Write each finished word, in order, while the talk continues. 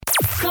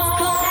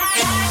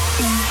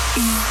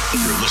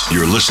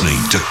You're listening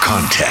to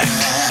Contact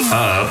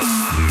Up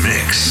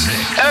Mix.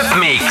 Up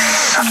Mix.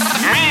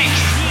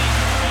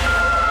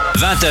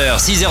 20h,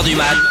 6h du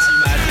mat.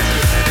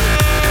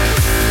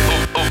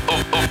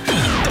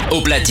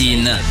 Au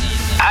platine,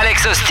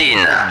 Alex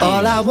Austin.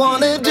 All I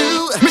wanna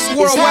do is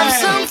have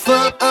some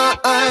fun.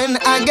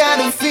 I got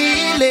a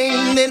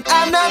feeling that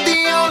I'm not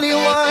the only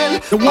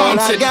one. All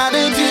I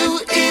gotta do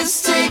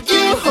is take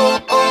you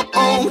home.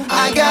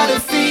 I got a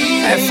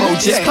feeling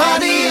this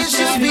party has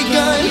just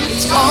begun.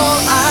 It's all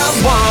I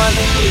want.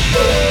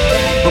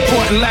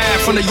 Reporting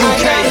live from the UK.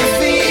 I got a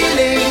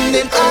feeling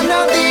that I'm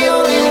not the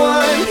only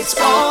one. It's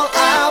all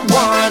I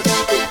want.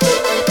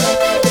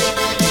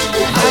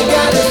 I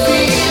got a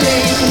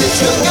feeling that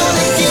you're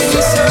gonna give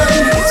me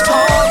some. It's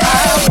all I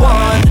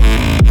want.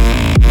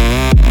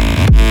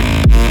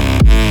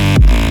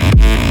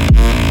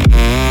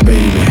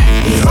 Baby,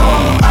 it's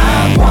all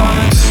I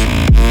want.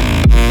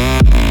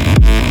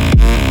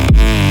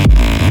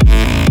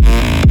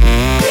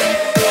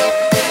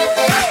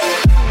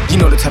 You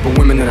know the type of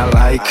women that I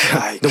like.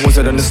 The ones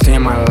that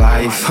understand my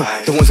life.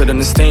 The ones that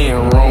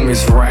understand wrong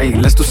is right.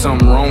 Let's do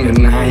something wrong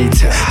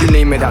tonight. You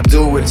name it, I'll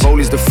do it.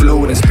 Polish the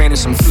fluid, in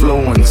Spanish I'm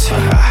fluent.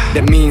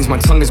 That means my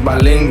tongue is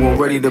bilingual.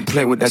 Ready to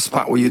play with that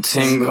spot where you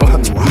tingle.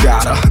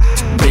 Got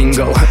her,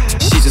 bingo.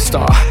 She's a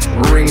star,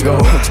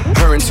 Ringo.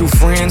 Her and two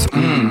friends,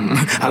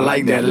 I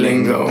like that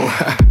lingo.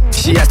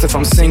 She asked if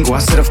I'm single, I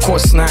said of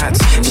course not.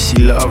 And she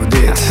loved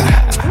it.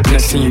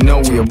 Next thing you know,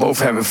 we are both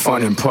having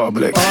fun in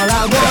public. All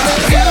I wanna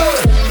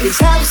do is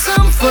have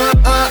some fun.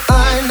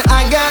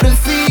 I got a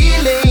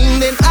feeling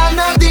that I'm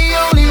not the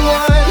only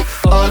one.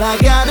 All I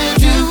gotta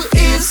do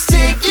is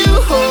take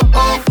you home.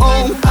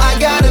 I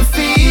got a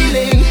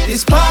feeling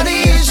this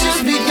party has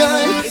just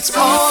begun. It's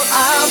all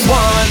I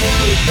want.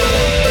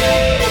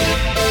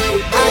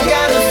 I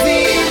got a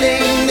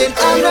feeling that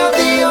I'm not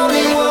the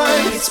only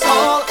one. It's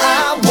all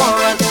I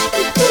want.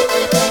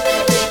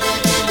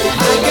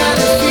 I got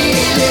a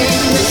feeling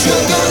that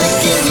you're gonna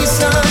give me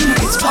some.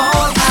 It's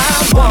all I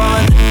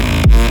want.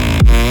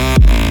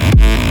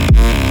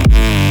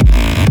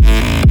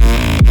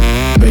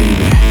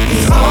 Baby,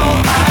 it's all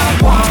I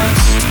want.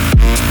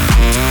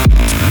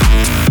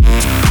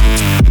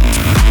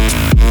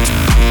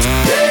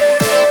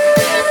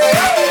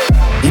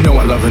 You know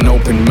I love an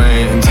open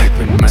mind,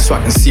 so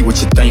I can see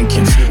what you're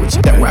thinking.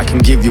 That way I can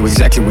give you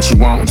exactly what you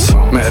want.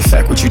 Matter of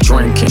fact, what you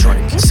drinking.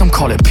 Some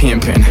call it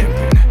pimping,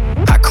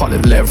 I call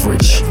it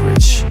leverage.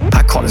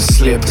 I call it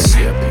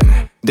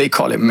slipping, they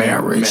call it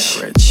marriage.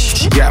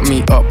 She got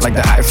me up like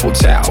the Eiffel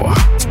Tower.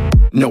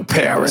 No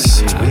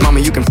Paris.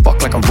 Mama, you can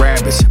fuck like a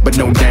rabbit, but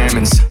no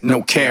diamonds,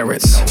 no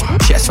carrots.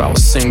 She asked if I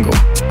was single.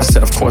 I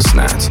said, of course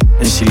not.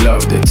 And she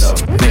loved it.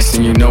 Next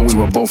thing you know, we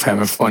were both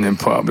having fun in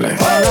public.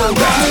 All I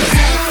wanna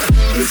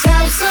do is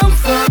have some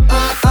fun.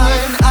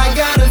 I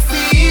got a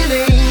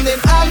feeling that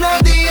I'm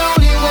not the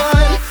only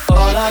one.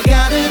 All I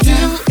gotta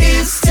do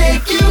is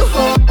take you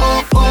home.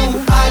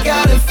 I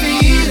got a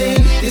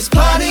feeling this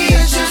party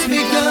has just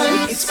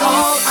begun. It's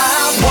all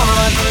I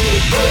want.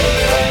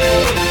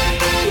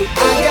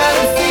 I got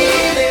a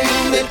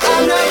feeling that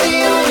I'm not the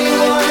only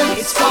one.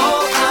 It's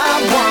all I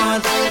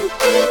want.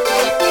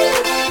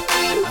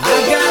 I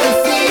got a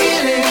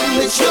feeling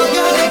that you're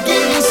gonna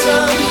give me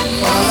some.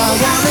 All I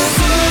wanna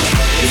do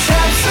is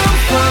have some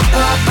fun.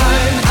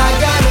 I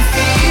got a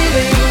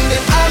feeling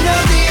that I'm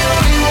not the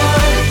only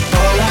one.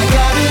 All I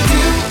gotta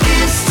do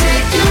is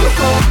take you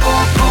home.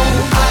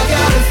 I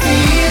got a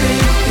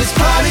feeling this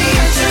party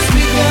has just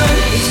begun.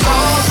 It's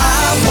all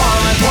I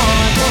want.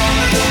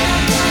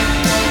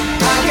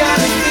 I got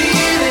a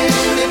feeling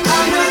that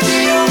I'm not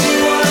the only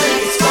one.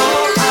 It's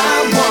all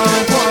I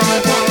want.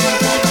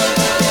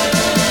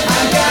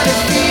 I got a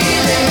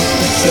feeling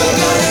that you're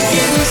gonna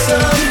give me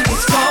some.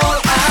 It's all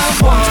I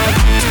want.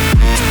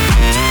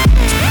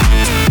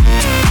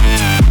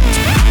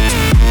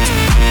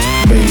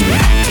 Baby,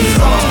 it's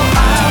all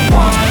I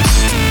want.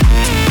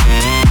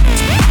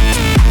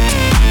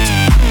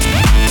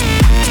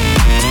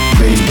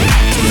 Baby,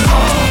 it's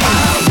all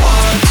I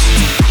want.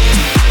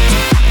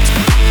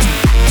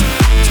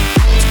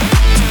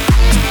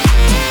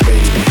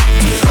 Baby,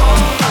 it's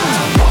all I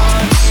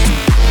want.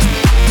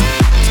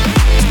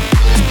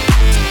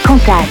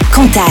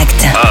 Contact.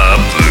 Up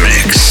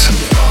Mix.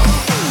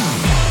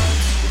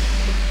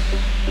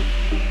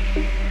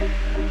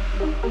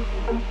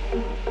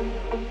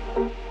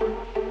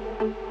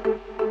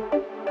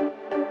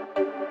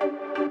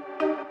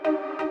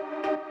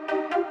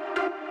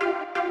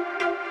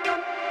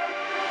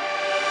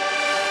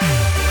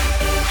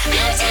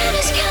 Our time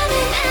is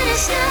coming and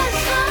it's not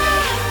far.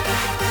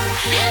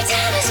 Our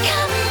time is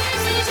coming.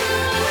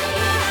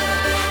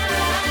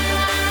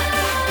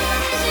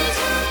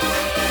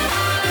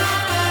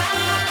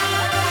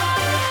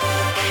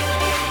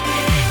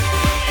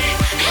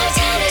 Our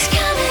time is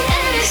coming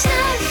and it's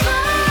not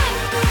far.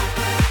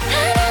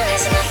 I know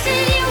there's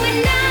nothing you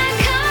and I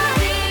can't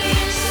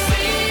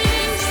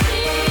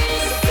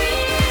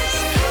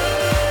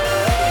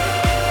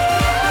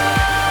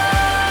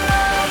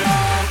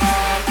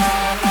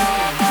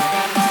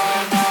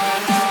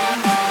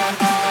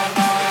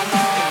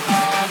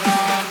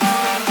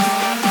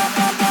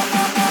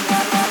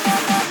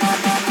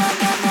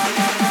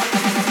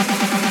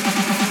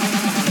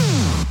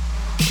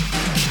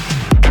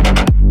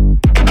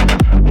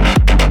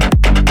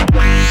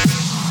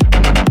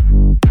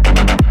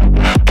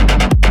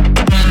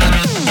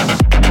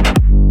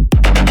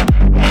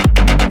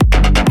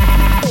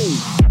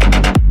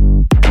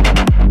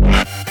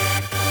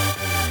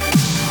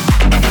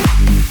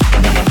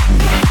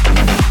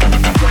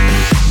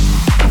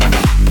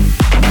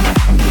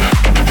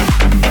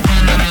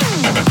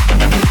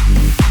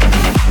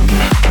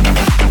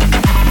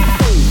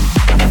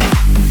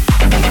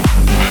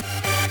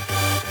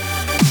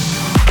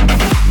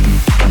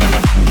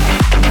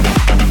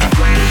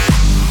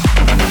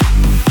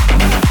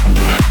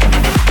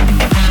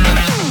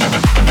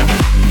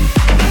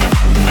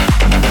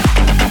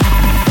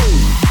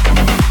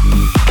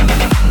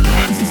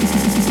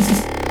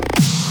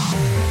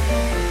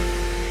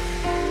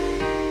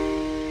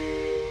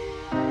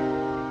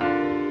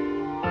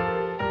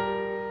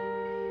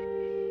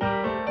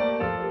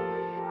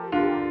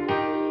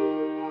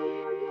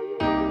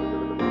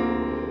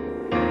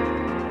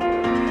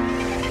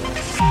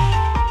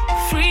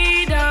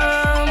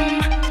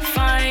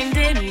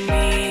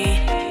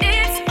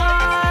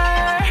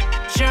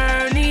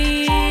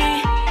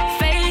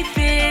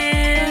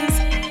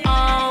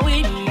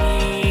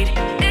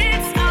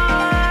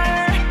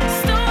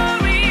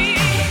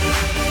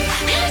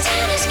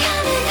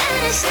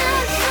it's not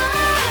far.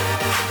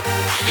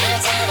 Our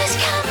time is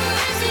coming.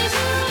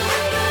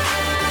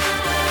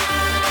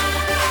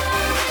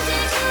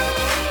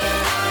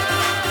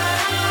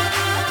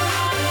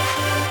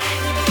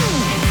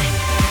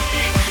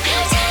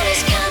 Our time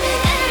is coming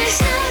and it's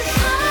not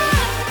far.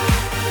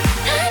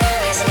 I know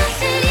there's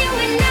nothing you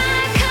and I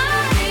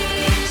can't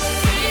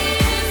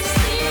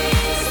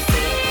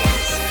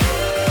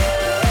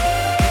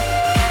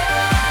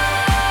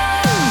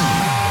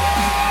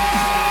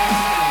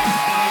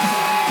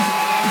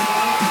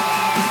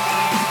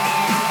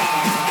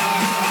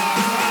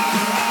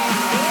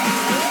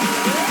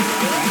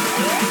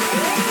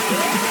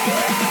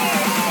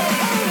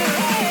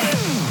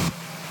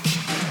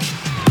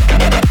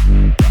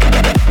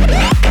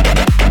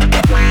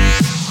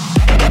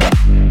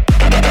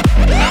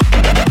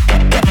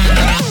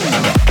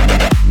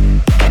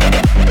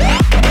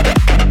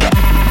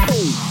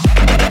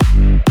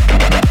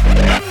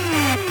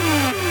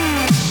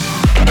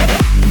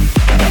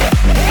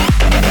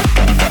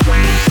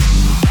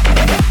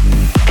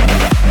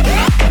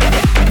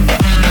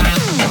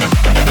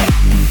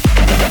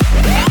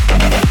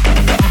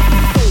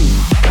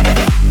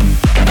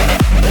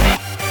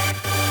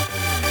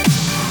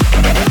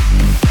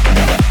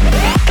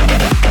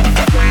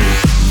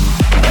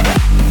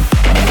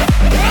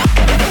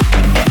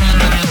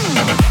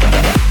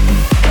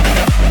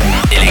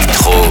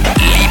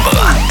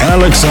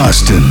Alex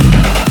Austin.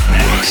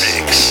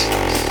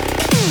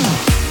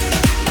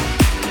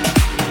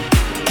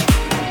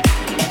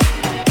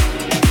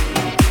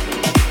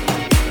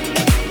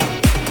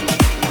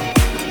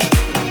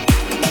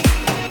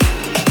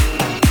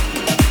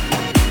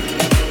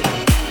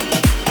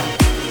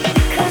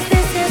 Cause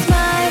this is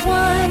my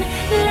one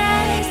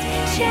last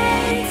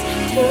chance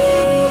to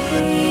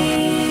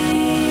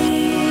breathe.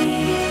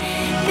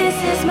 This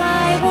is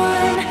my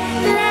one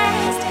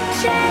last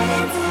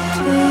chance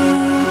to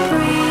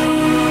breathe.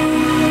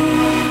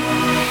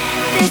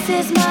 This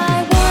is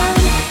my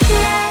one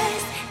last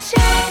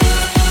chance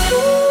to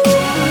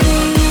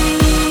breathe.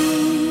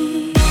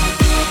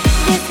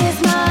 This is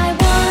my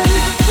one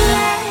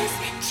last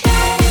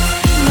chance,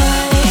 my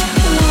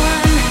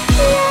one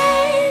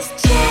last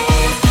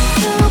chance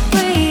to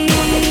breathe.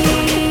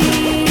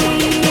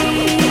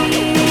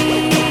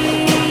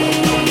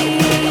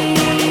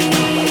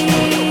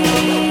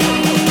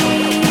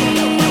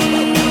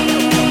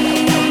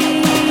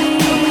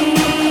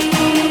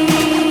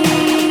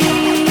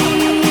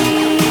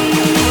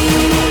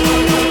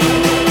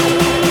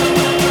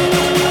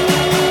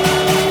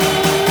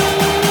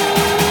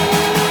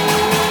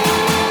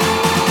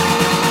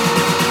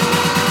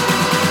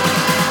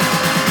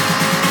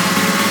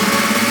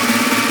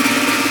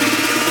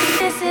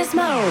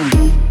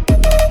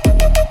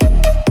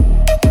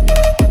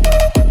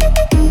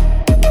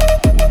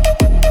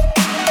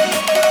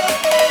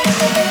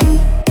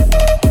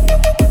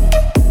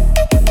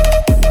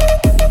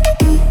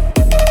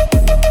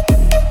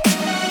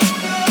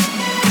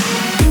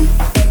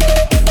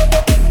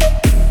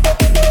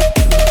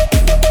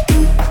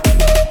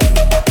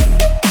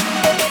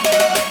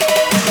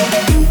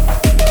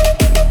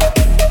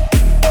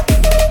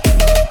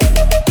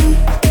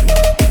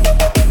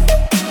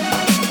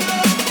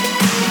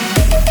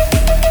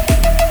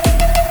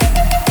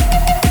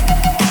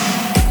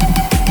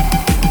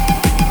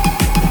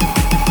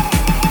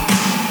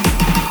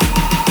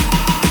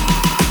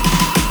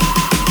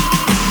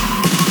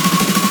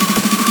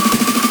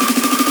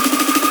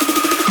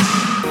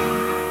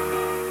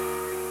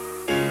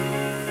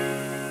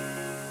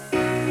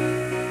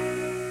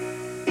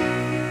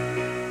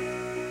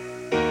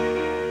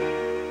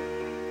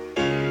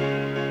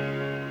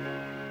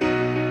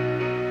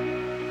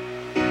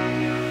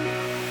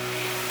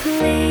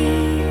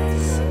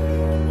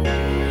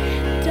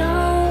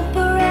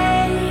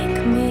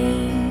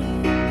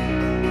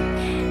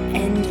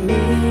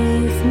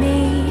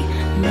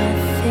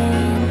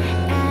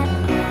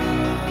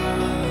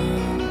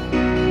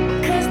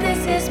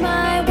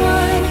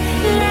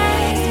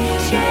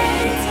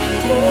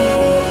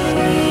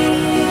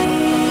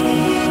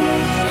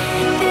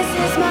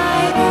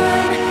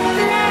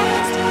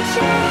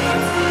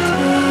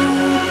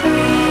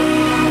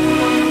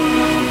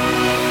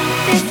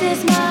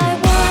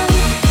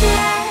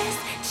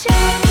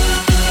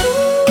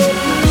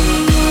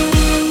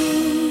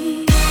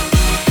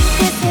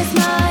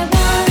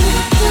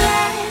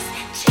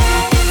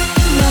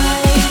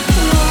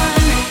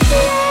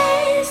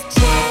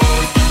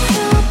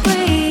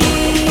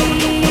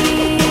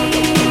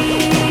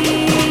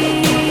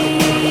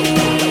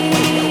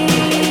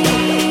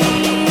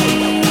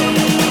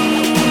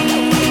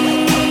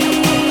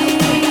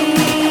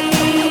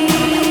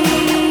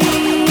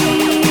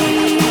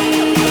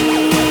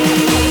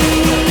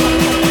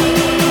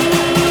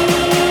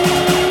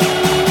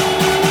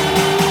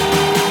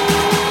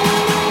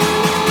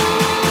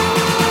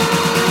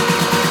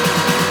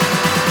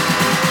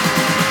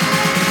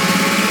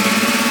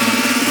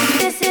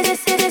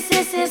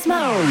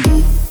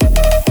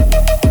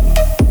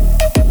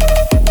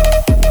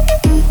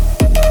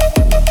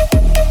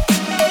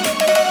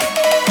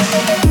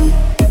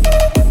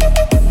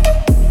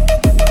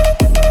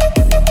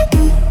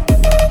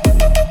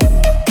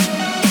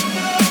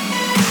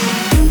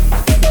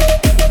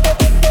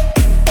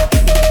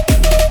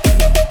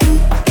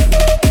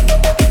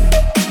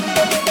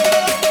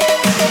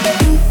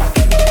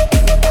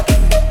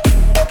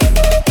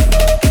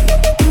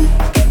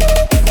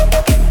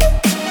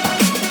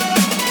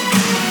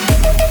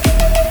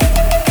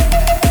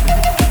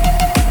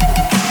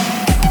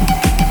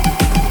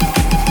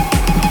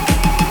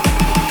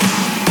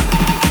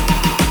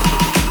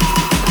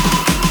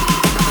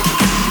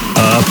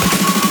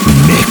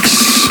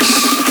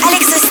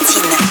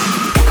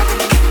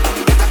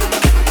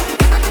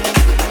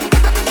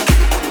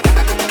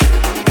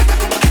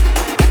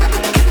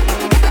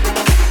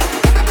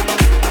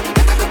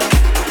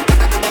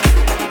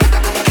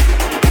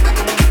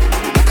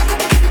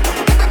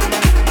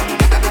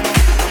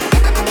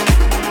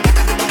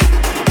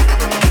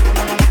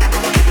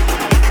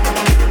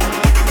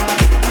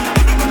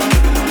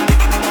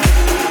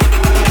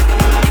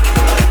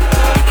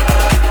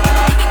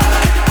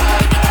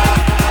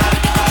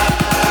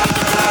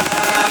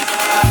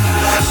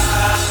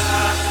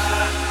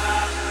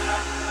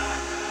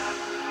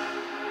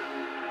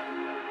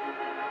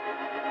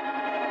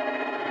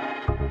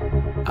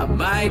 I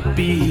might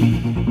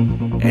be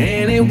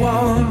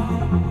anyone,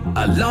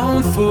 a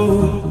lone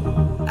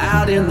fool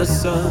out in the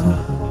sun.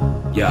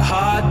 Your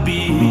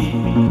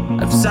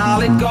heartbeat of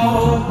solid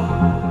gold.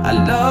 I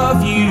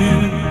love you,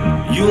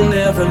 you'll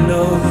never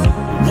know.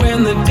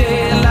 When the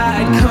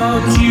daylight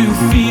comes, you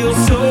feel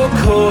so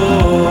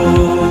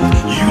cold.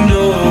 You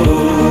know,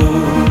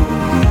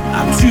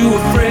 I'm too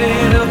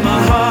afraid of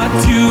my heart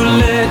to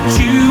let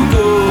you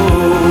go.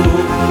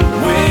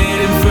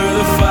 Waiting for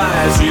the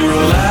fire to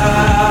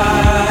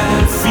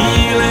light,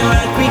 feeling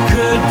like we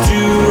could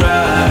do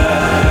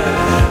right.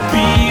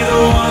 Be the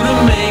one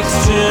that makes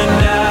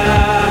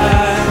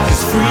tonight.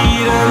 'Cause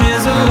freedom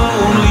is a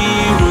lonely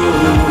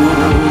road.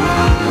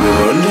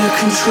 We're under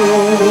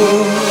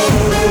control.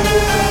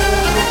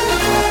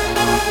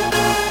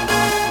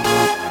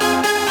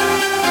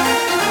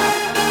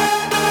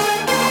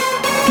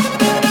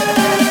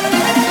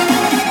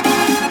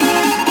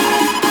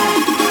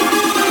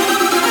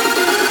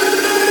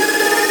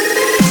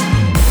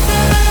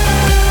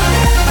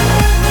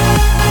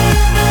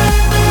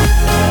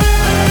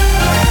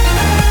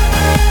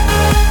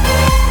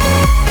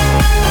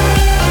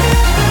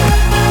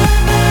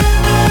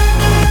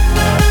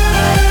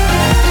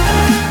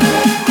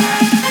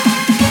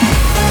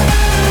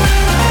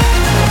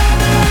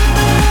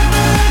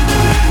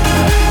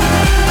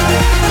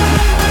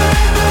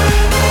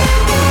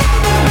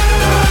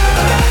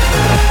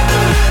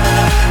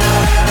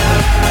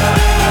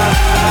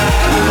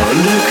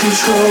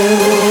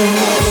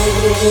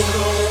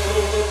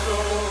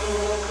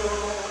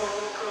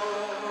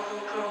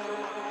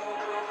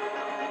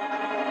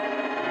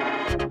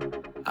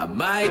 I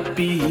might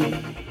be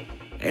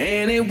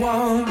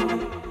anyone,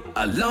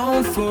 a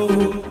lone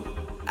fool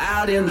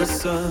out in the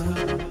sun.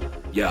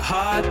 Your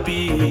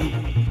heartbeat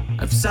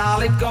of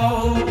solid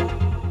gold.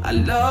 I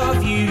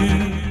love you,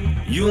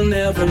 you'll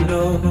never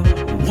know.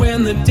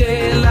 When the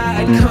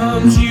daylight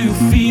comes, you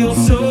feel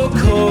so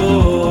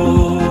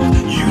cold.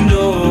 You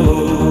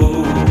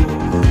know,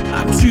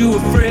 I'm too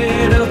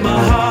afraid of my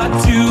heart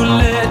to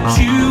let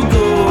you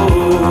go.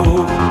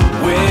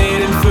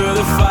 Waiting for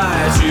the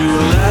fire to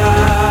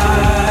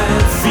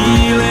light,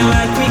 feeling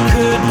like we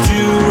could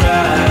do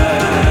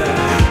right.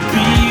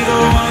 Be the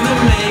one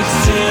that makes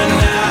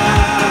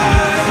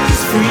tonight.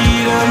 'Cause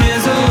freedom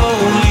is a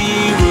lonely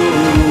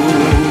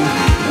road.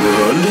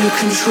 We're under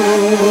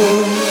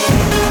control.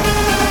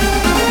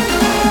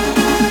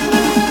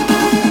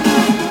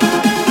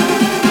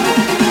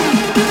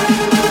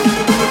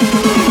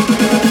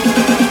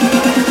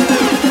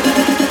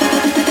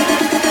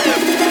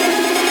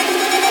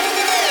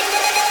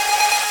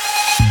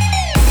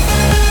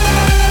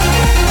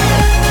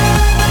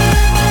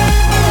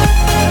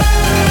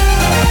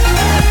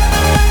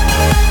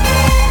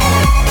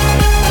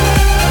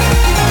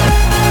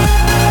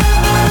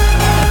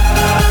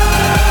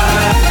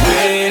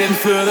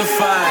 For the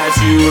fire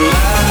to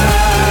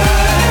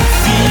light,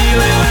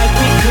 feeling like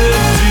we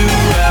could do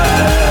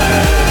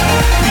right.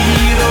 Be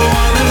the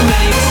one that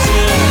makes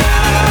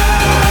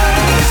tonight.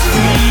 'Cause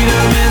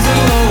freedom is a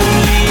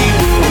lonely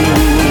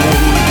road.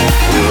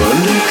 We're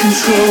under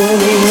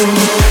control.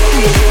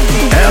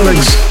 Alex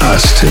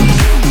Austin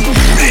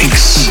mix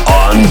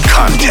on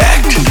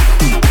Contact.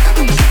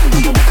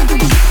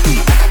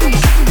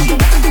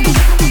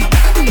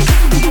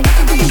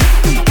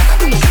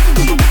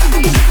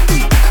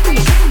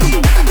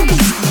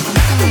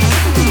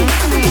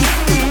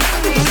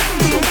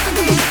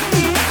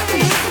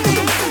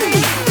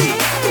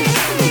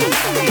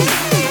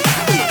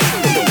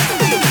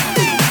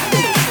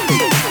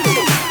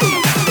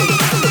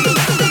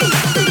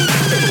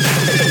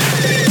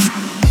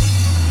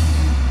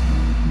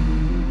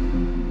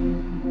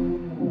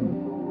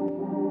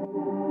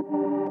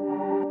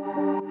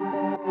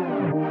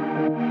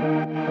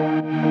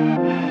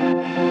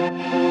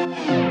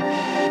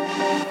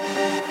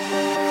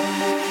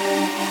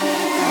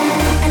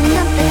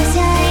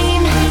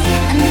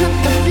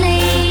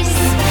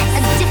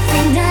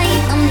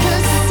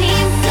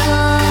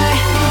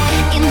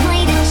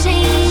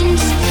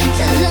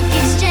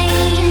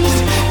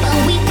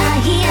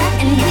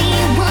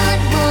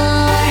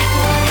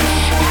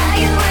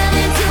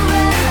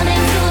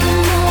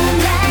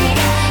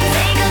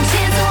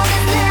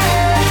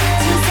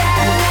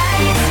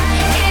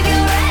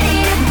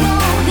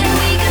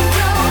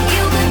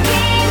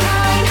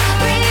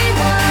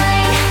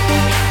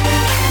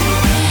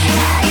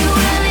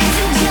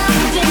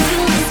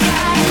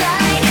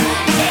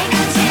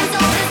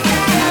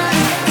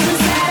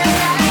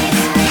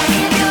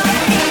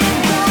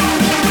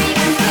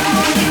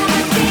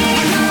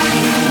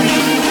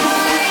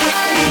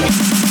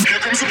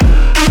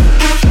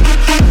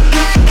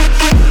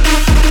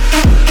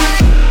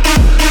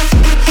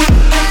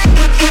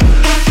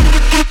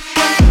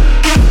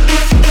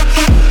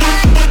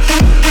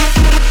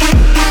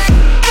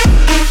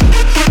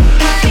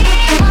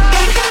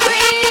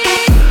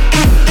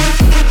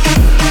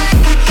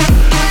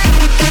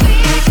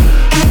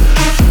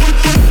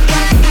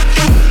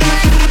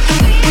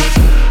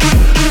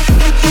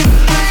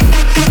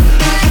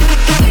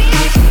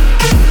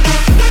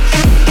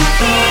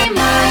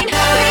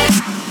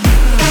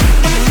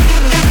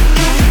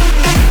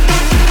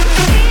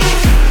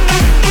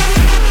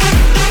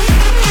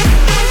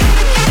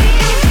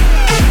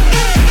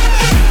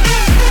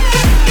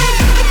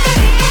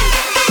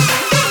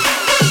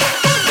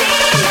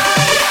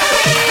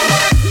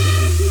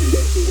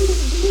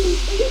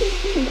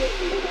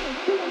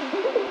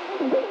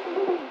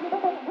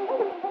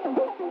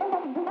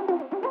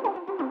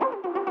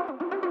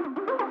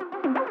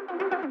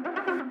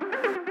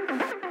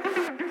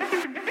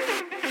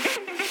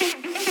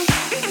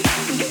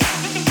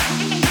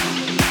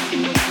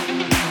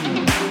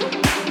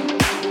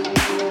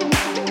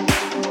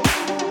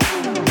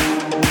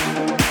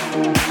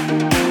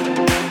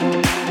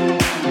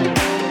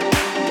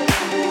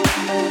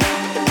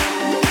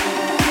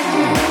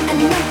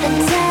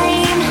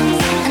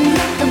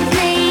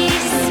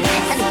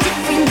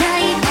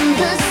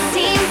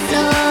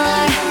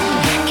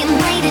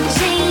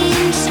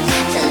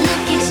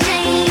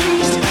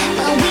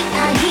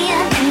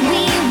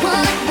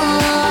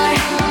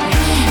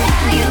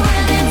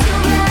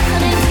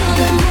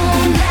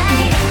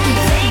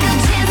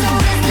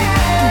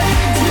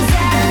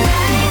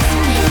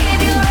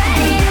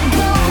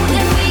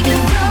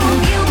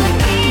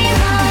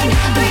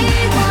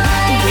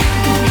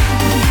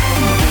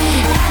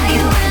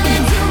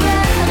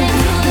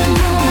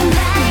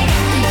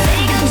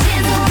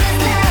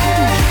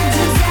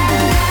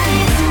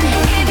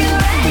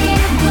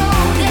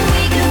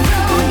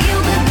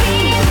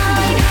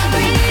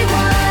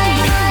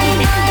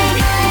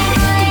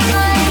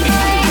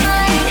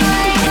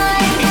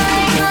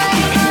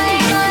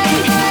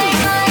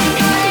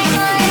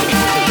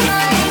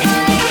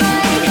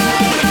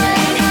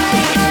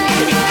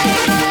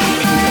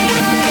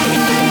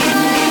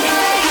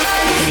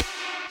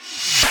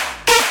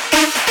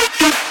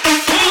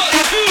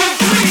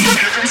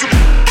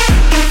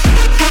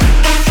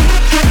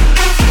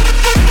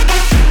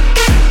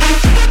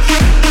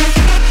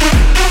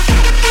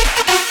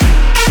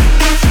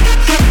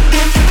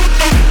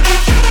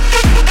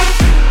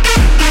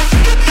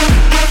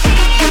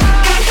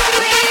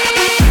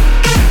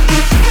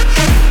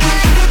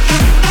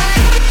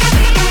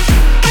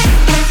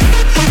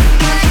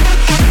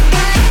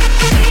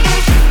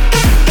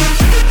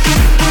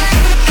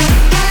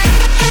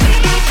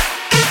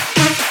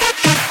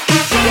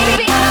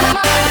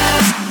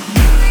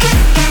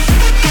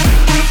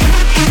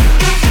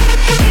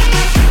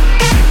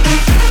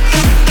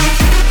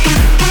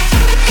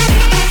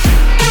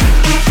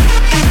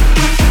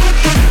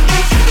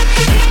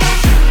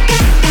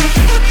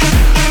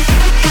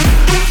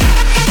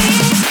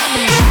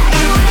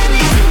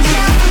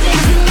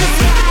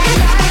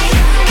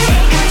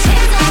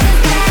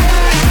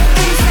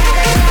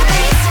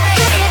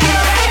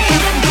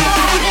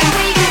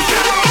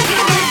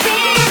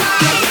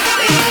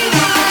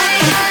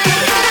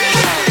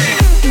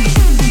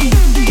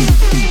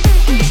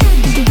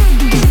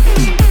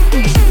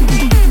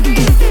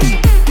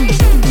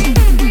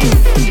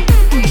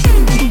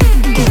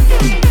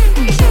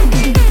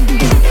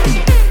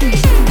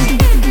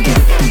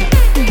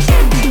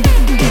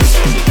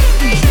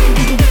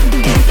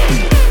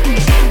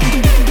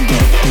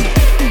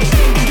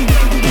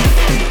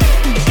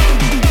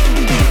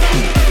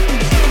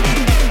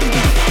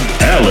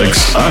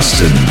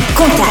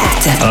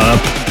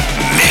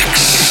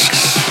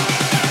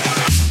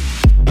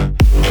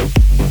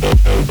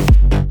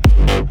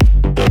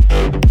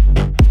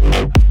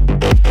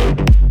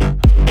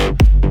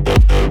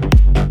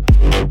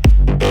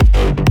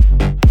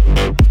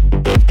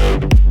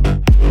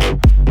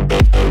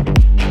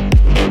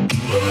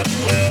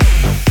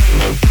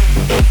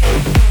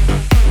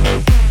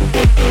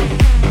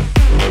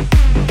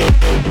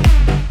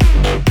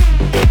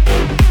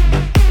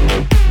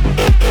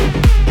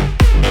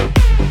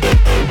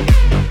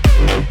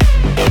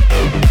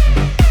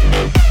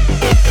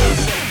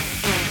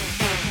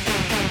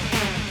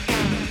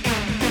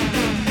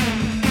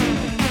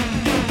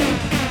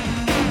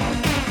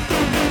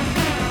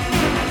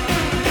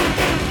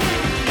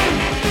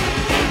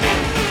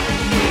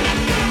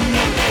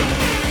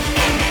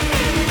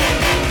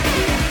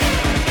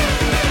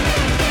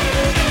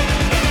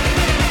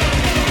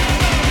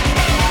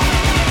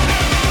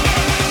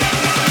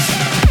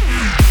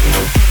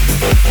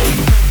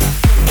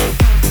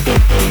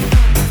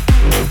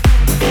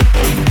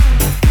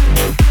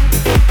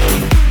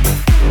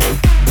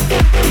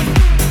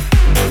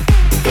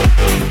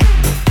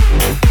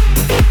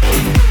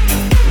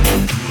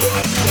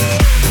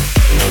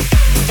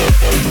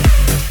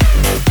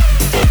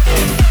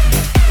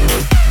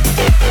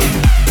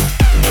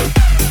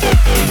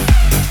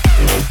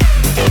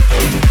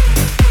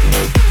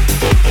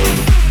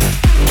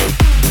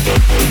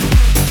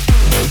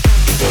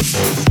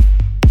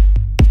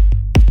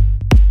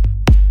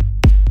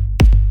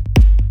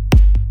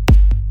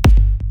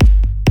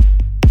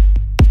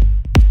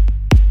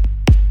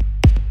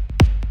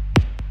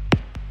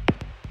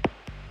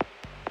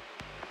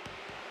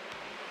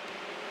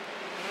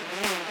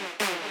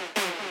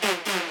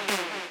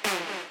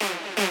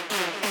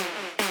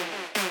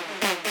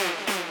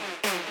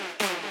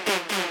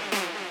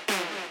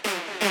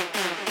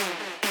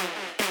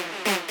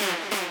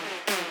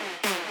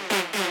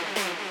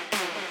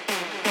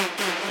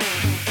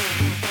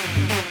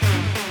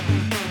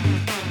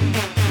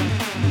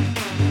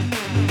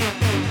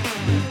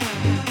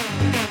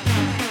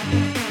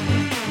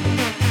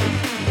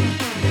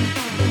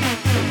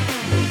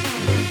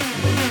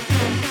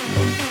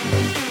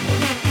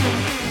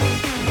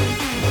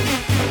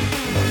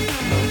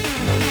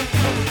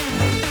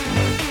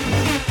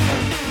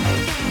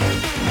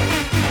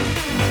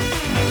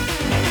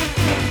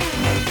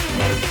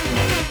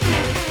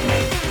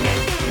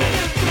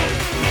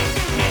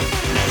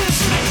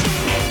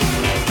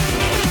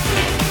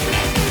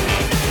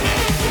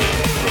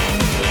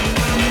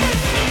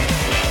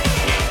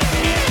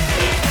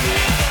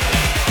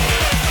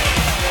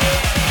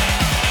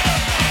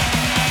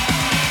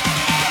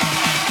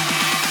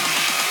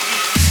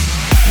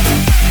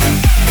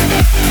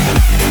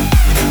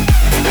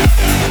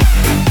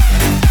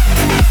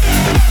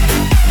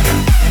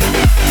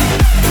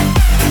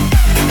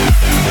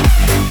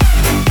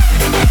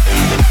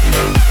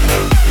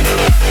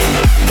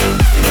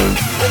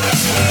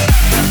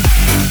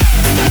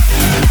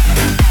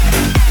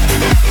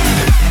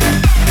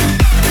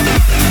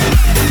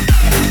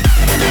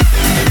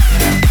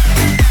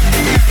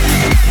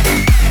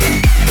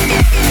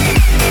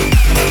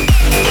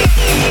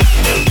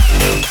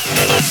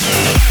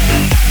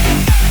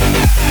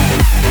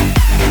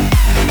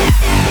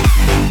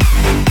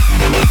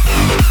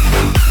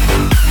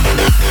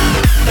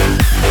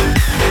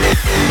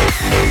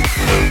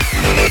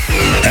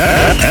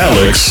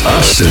 Alex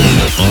Austin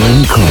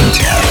on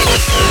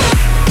Contact.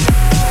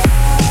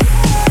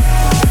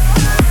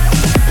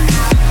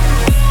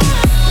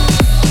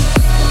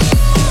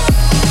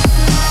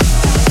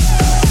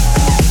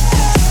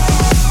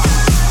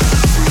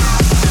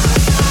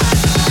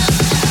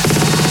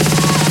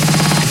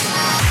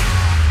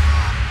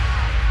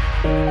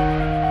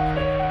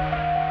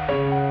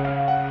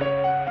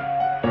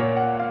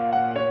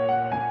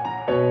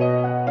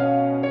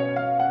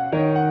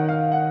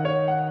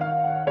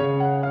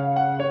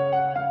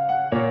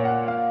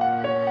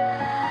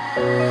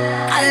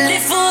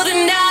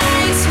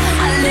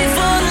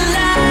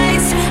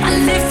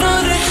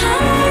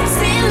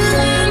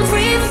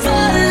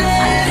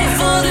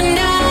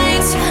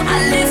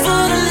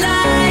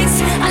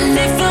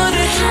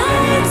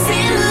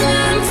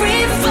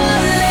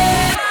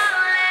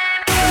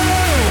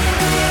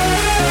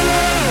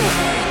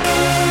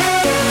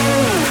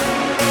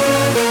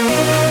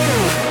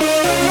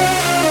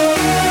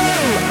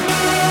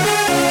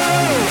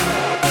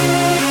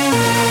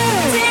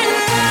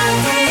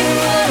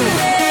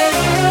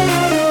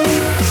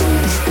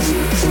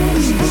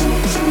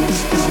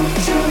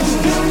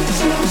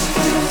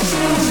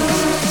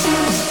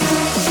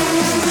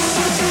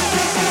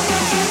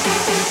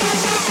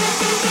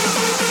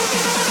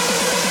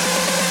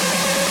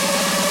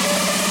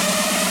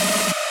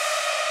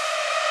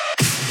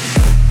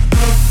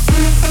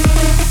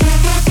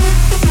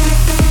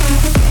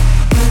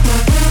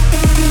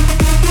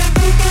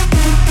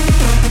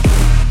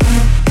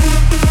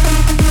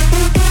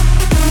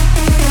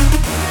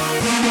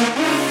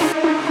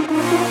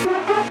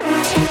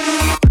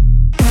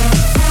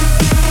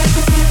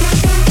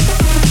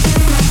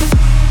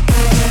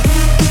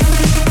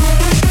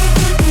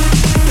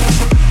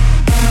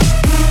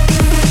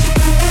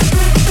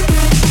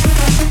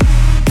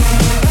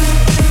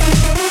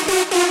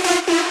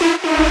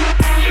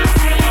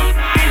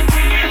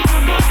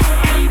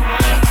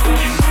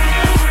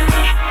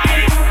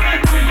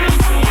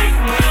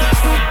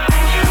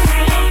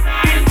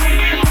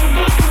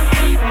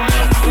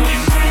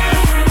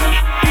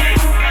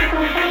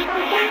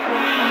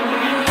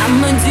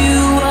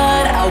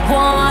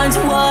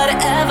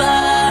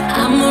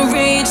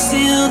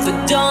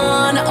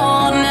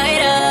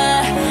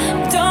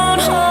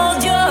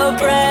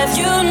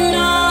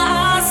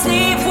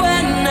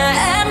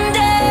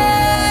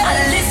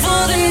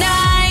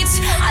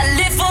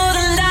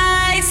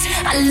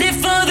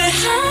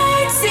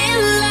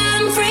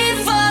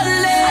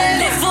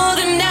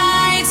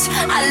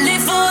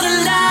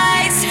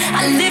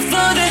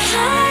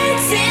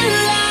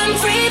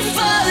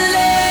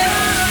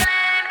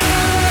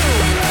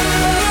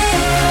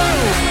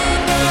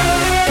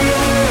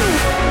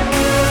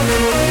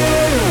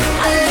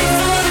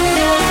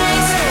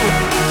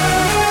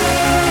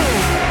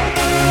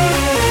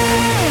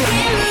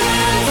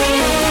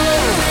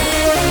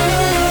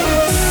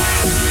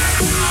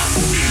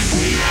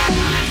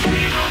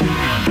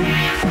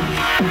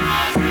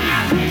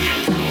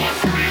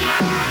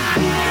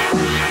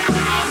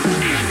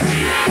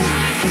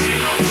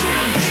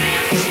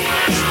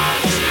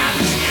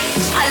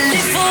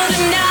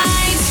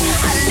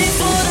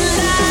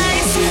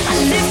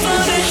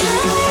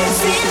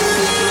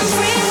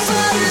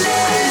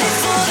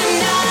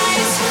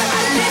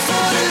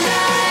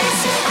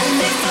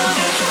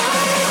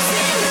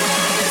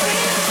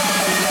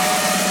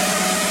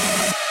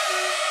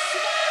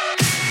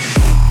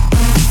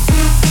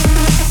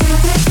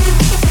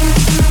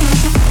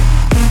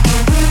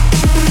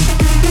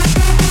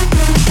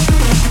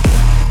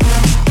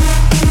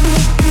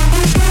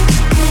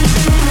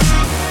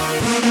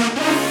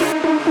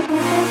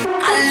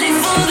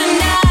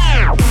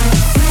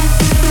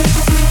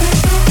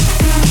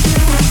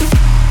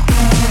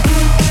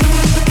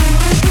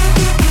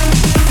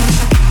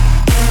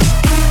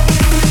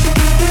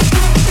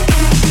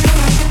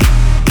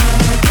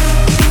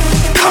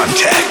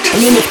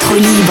 L'électro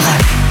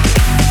libre.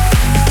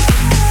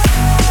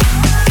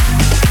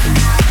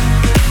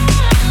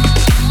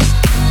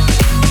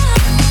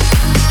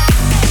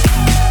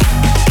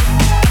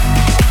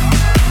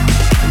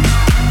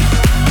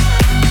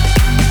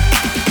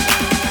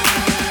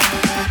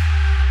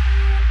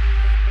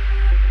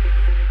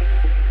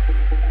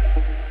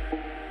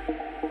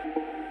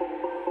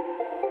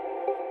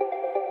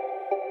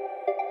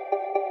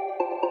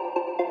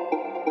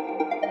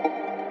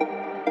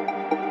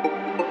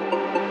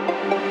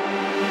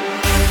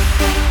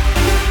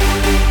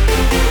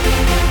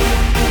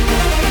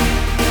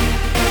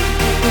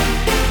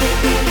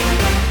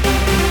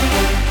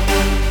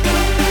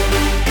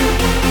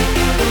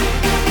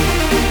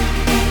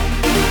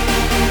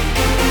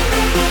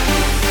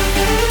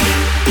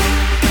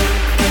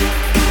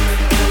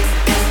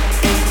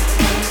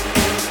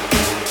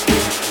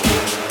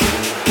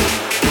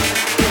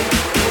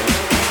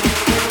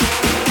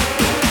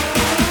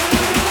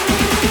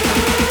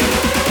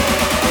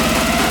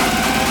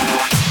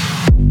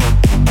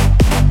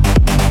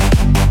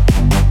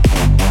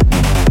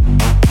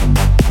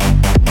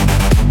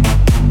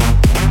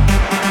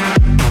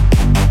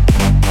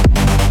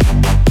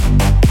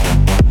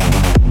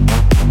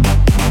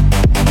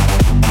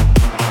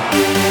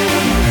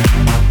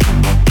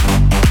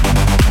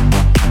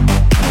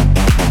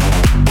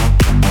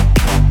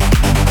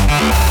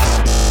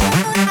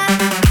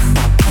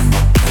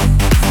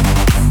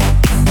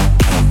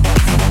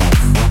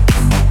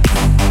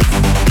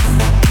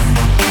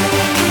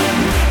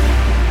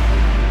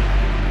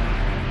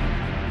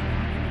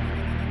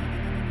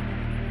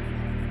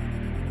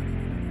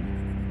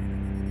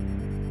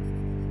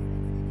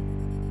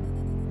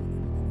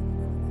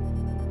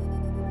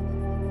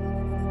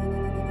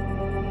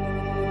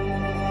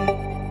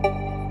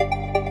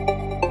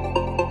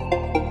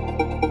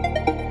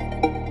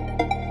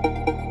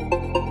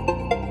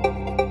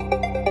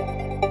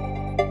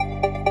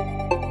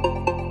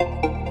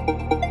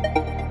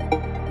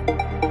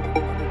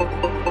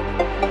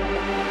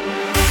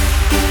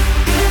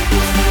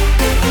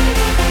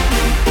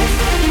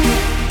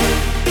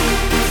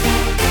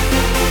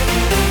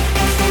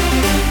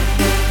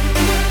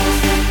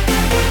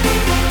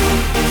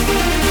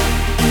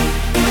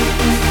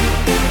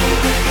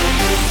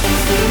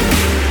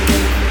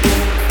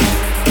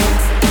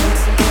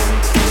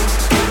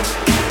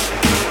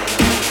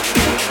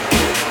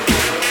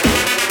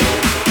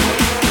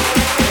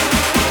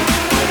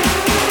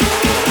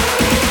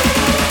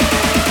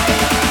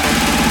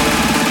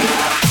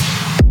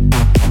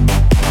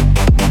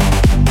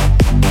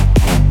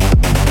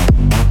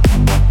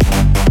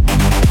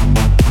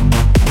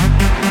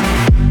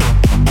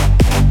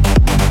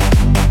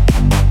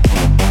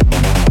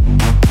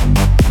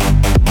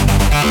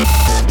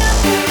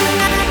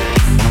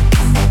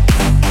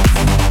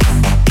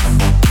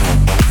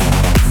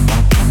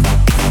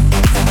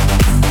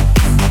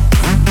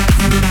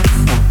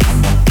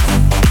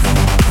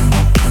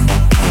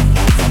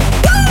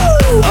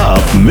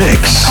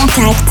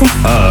 Contact.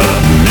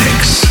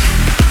 Mix.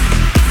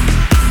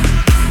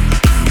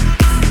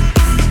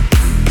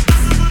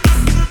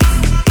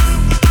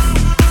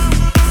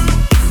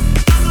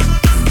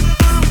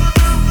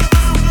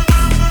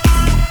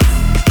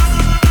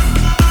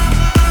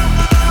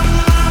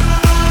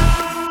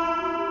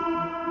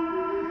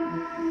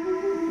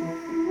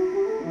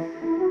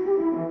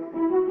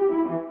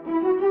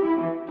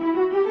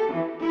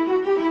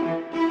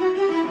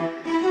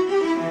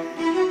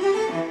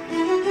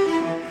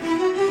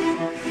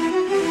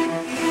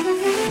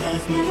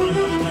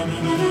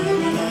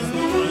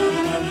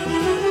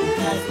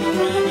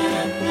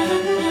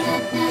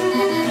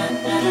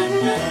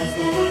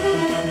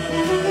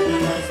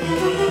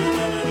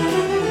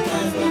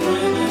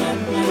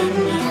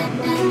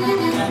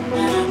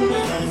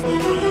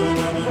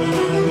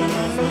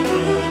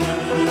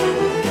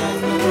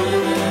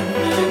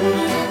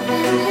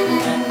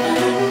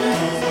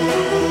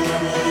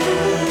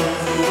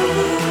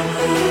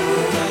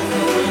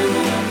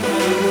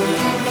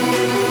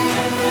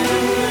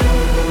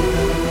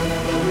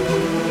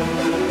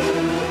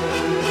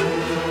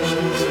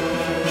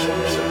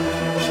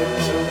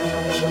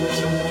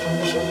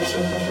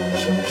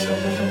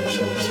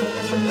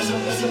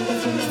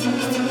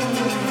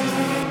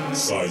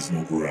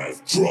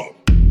 Seismograph drop.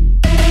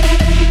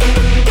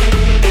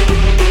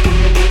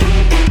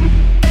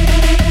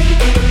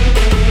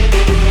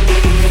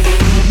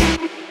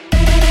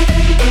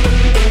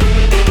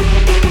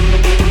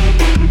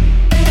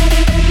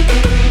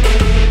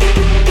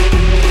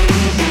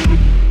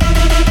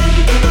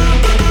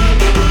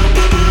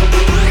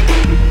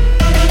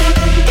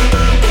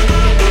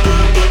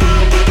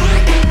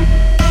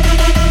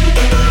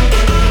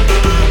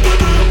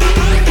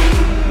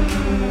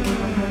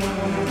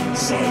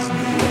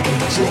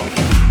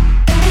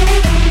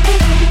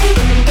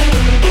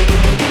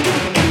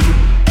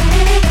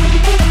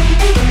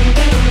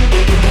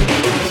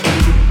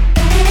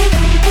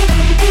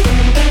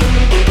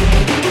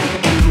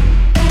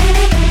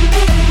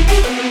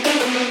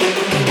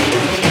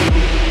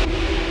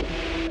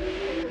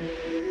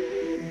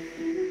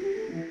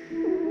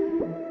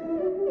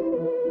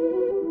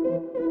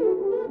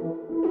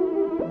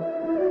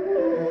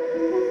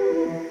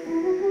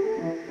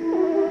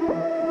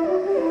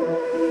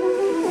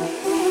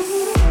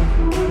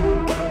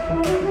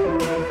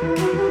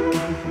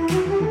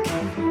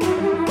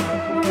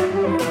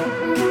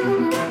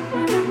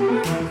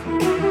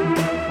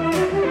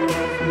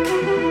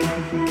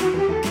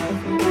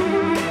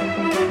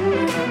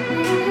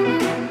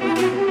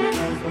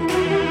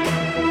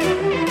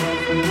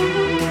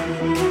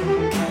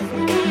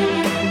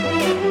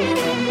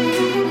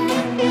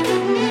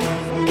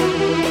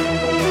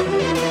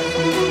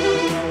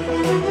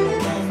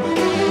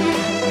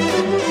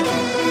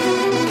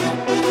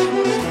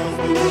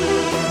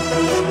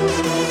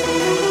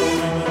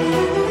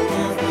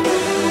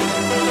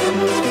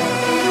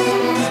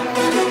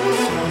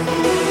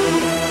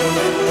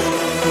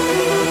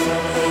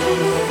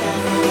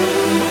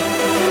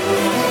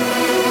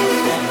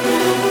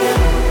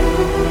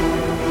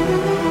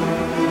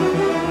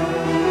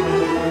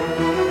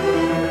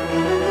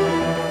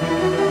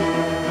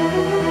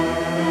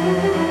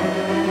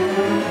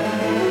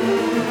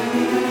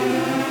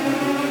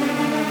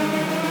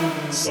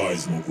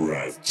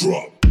 Seismograph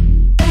drop.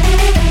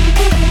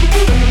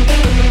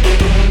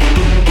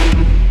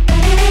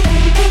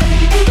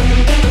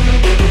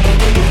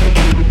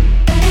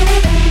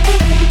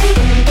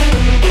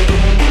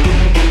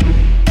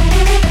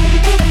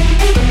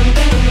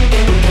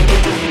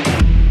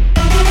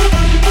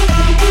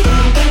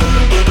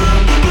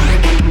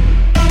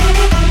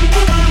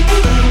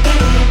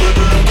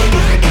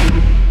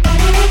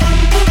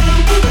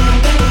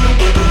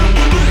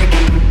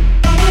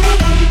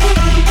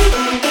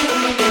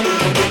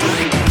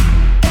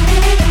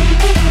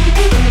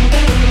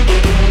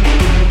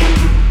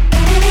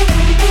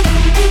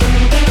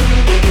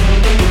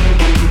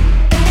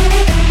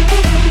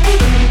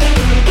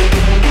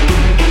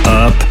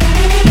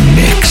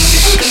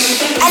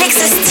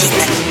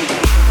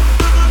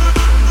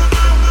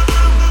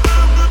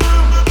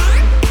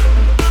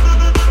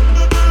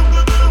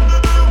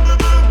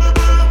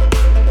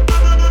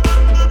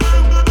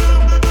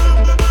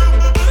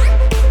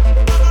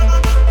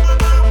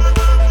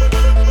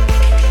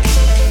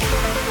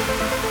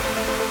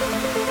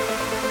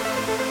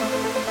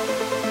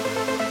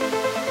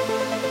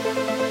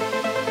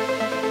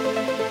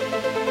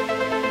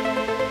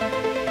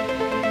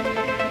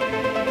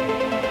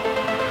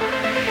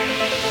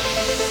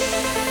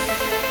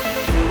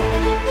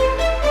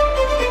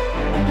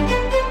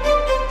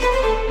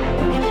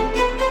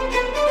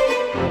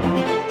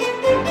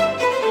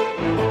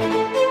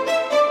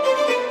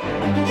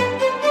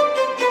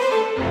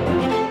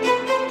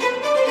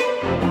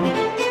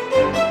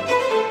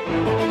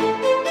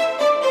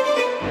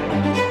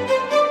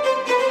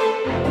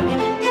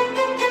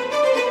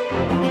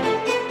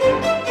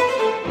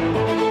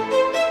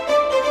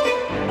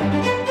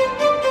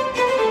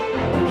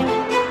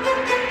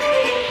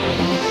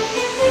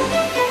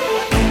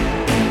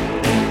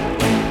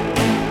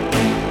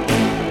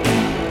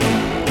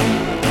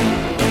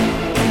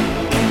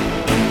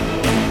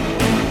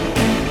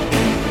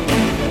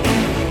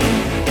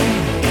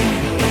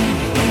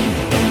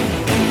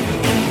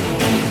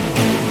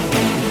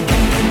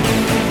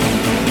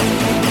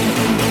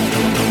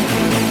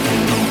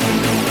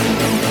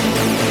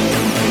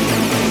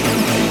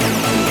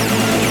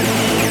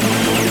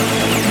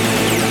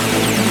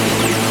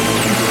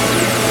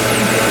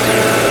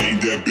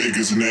 that big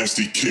is a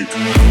nasty kick.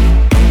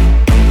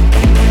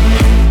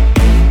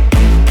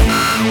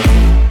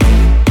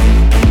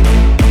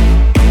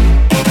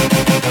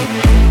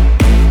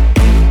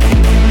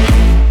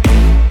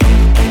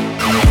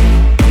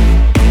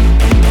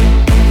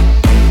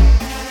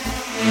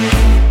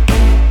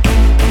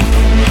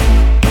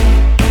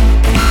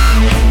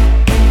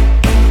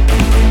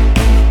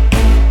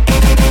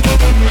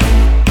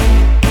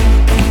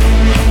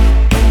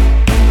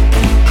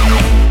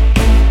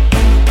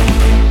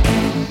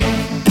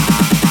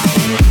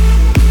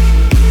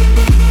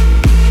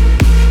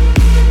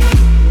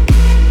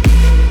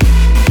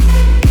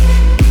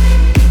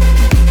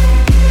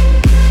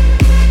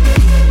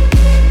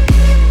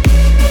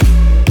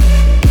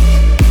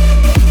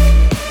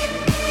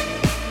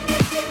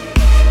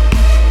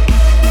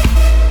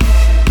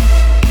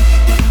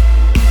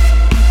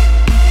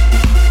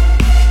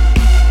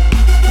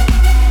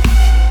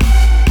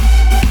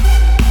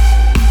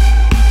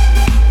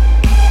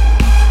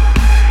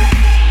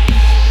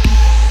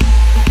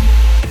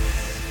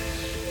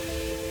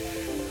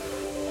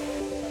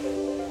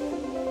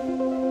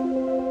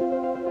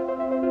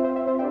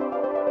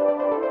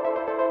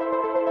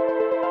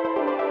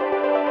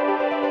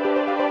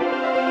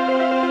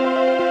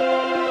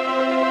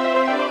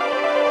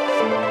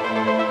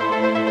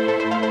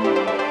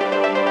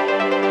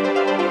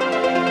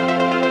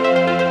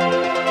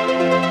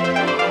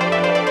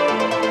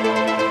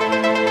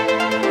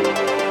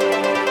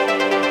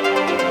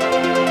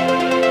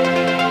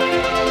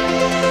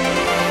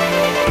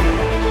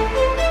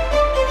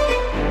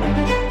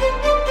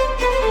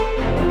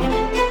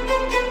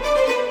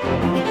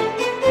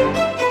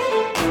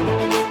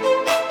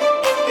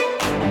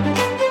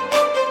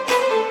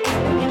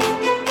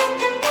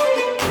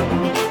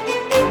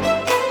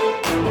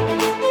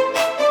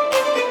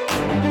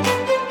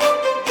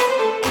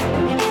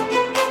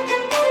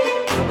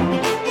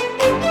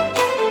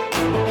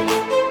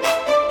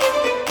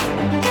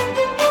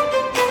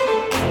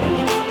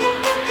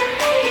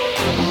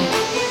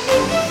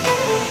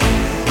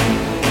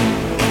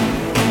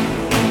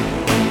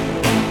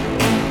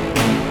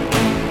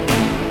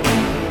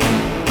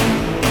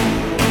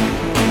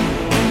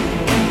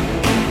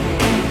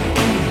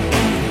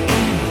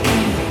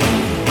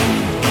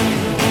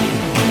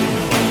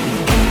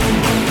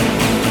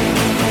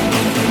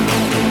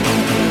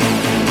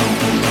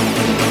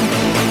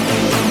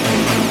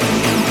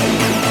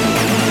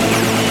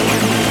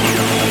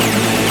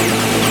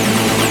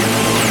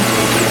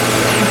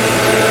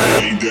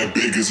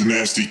 A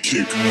nasty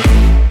kick.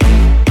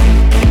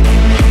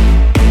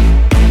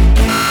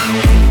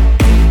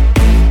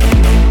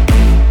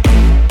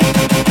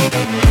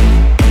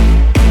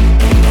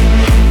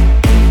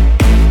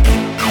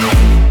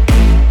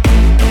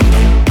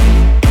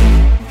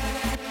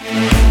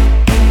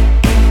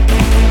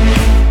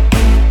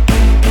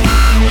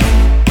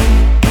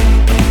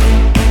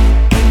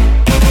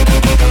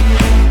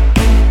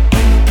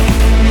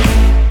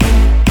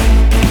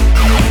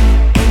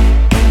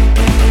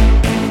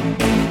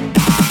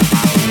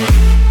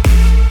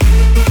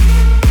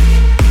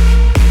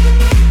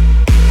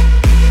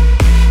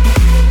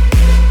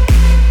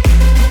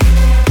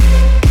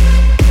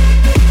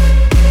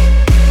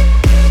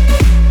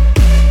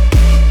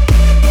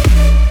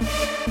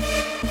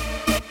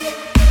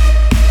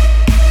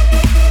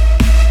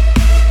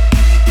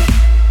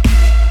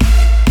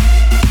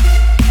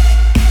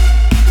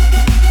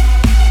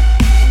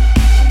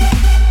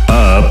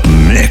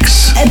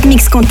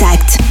 Mix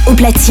Contact, au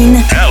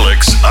platine,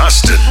 Alex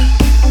Austin.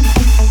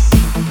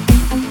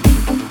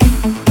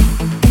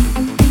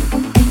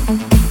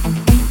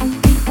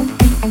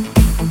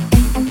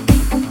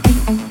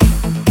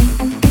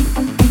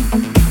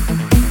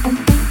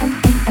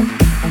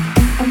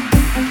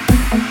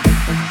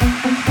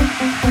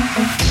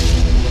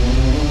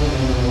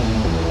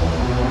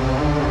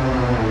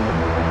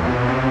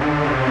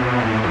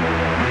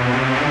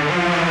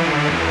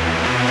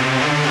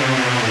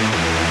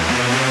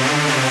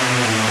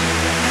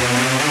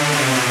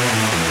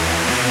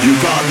 You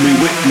got me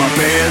with my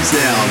pants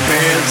down,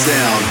 pants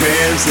down,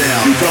 pants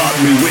down. You got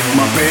me with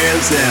my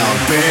pants down,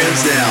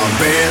 pants down,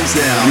 pants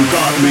down. You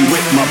got me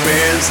with my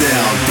pants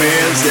down,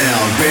 pants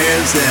down,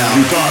 pants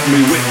down. You got me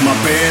with my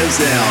pants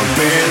down,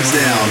 pants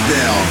down,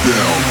 down,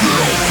 down,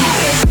 down,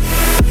 down.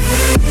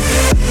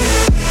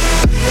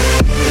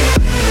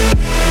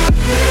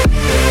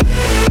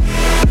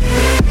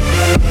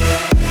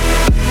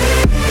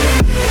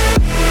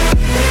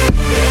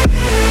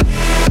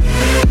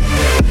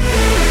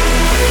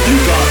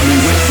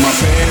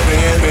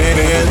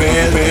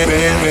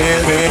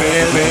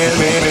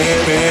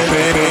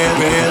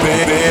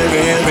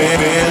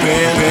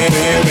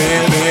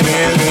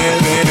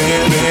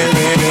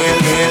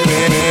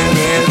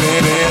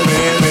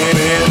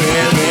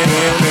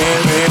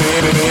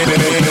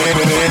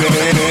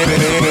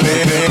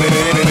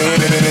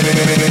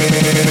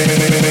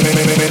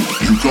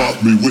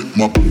 Me with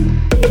my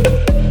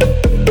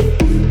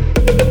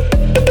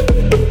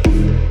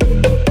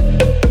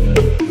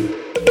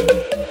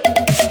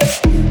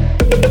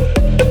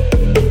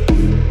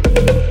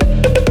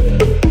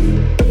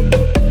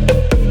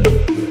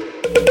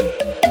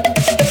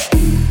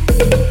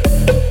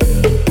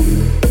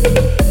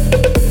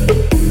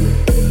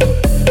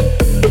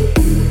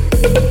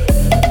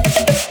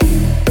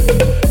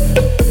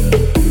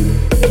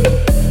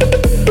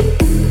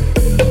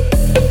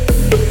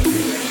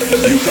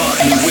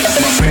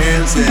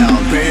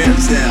down,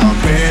 pants down,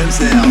 pants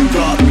down. You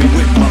got me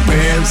with my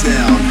pants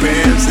down,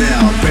 pants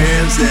down,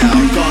 pants down.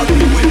 You got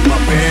me with my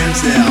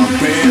pants down,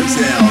 pants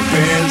down,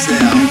 pants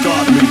down. You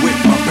got me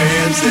with my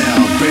pants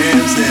down,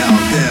 pants down,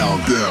 down,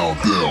 down,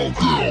 down,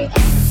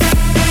 down.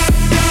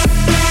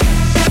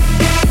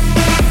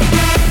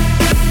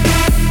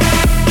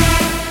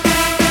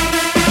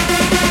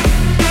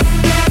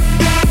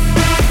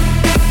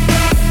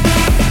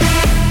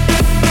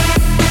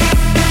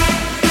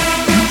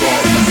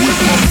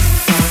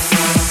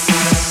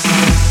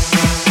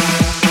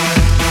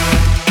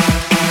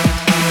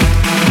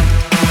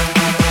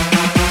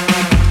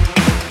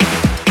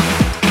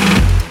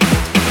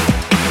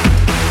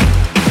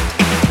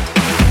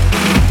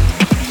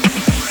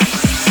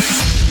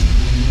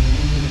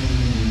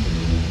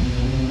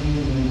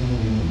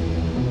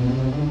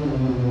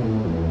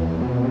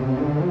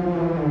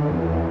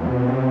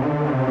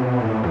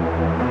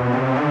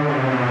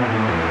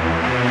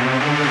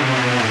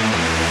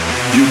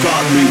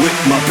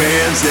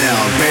 Pants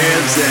down,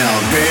 pants down,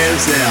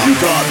 pants down. You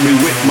got me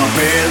with my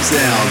pants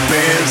down,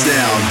 pants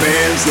down,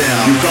 pants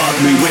down. You got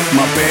me with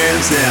my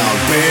pants down,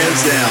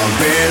 pants down,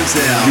 pants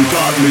down. You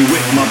got me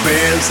with my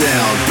pants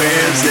down,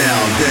 pants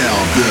down,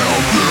 down,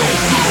 down, down,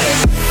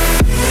 down.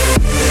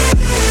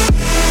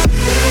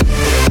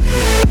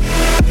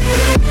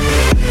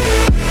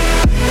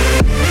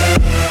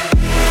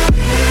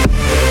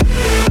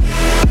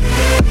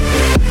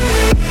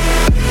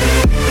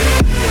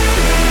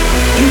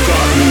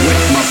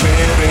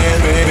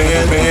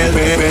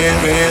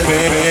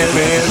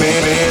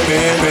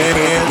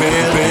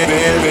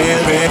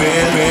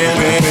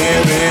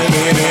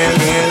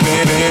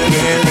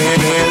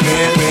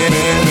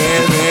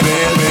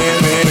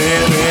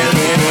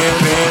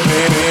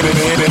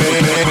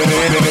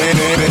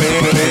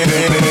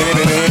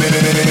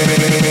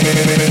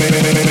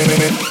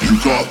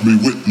 Me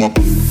with my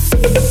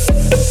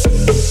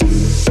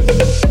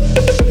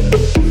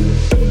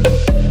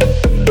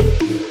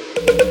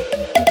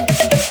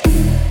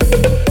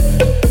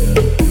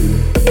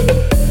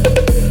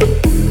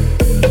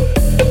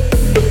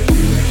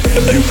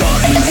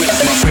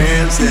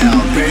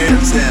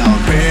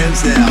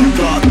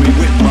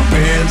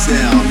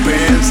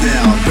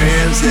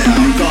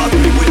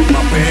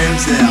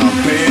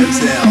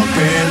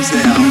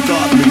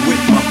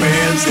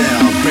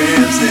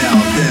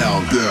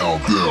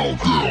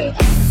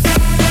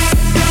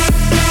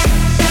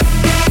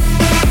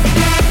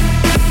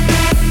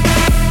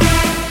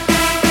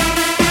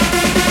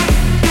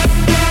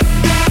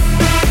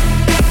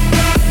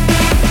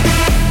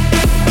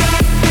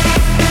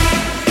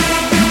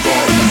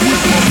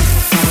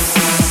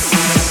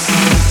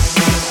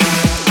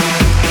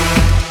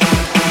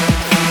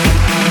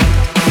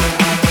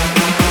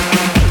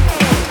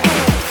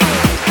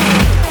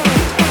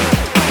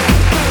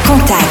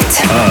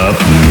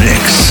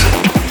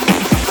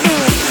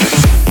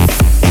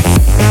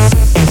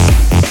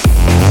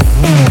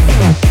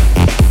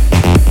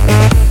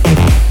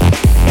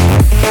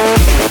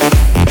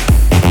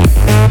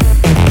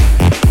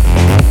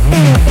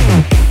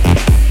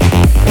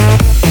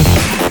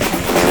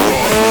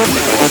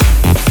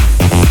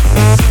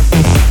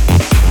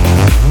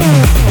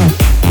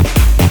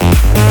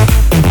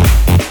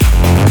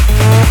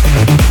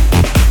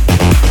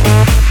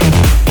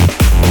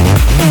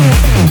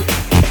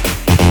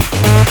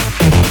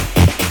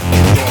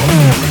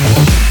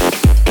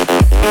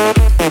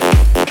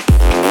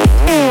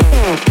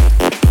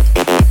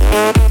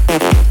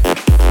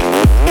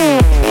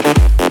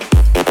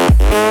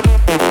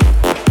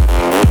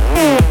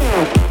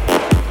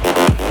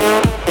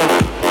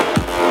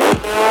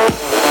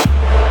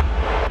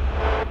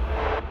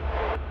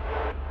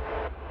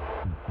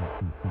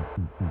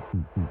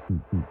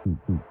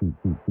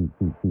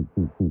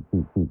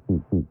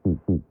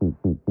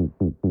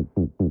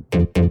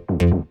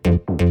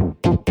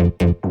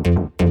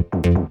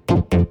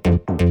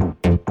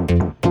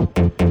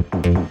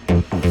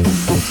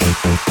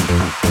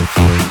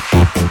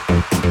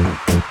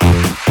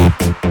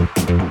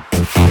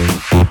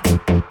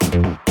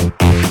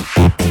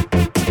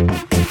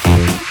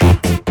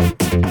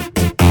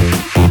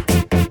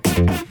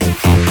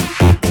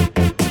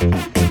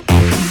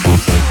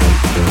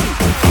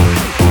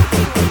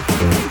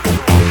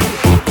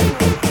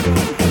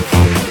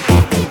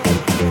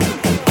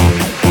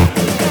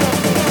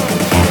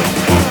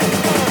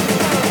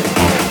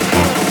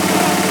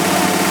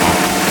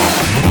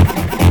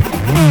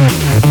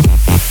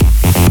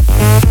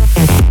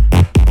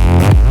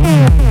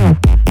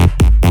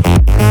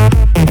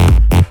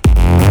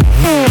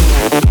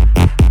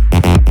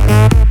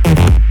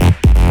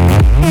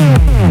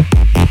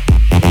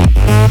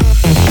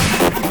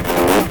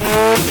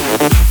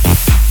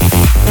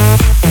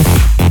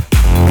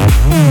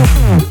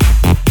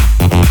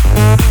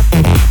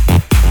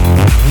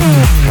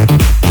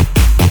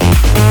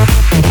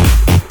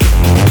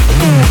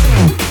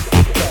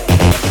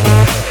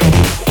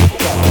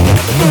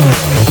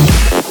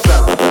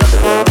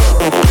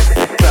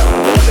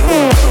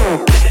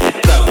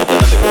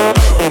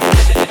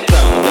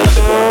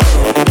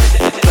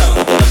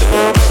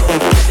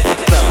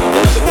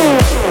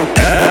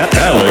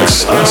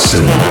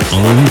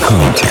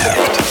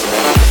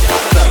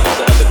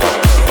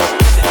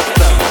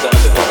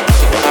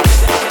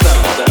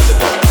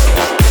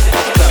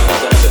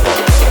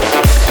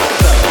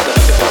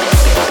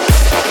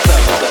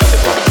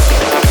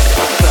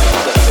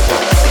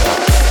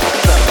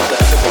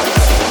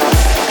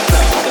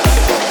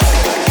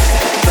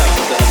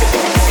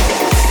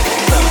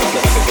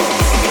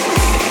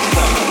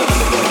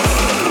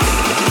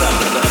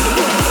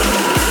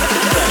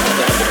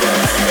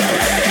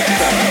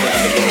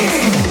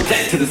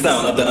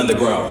sound of the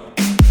underground.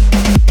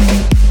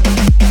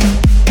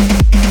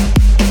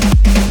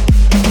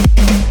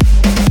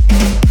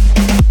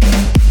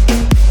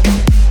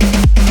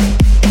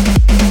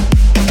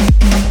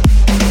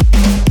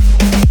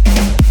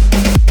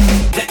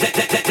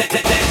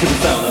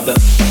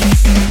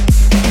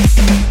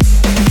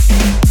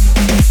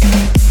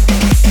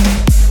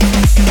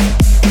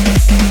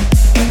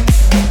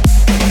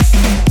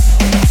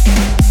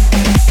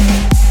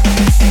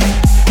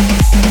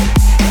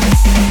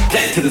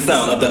 To the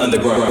sound of the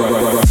underground.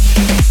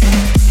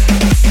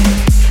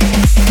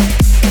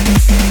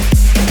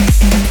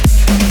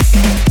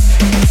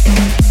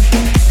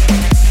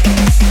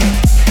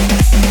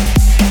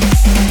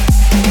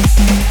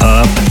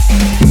 Up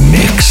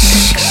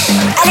Mix.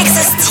 Alex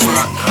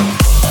Austin.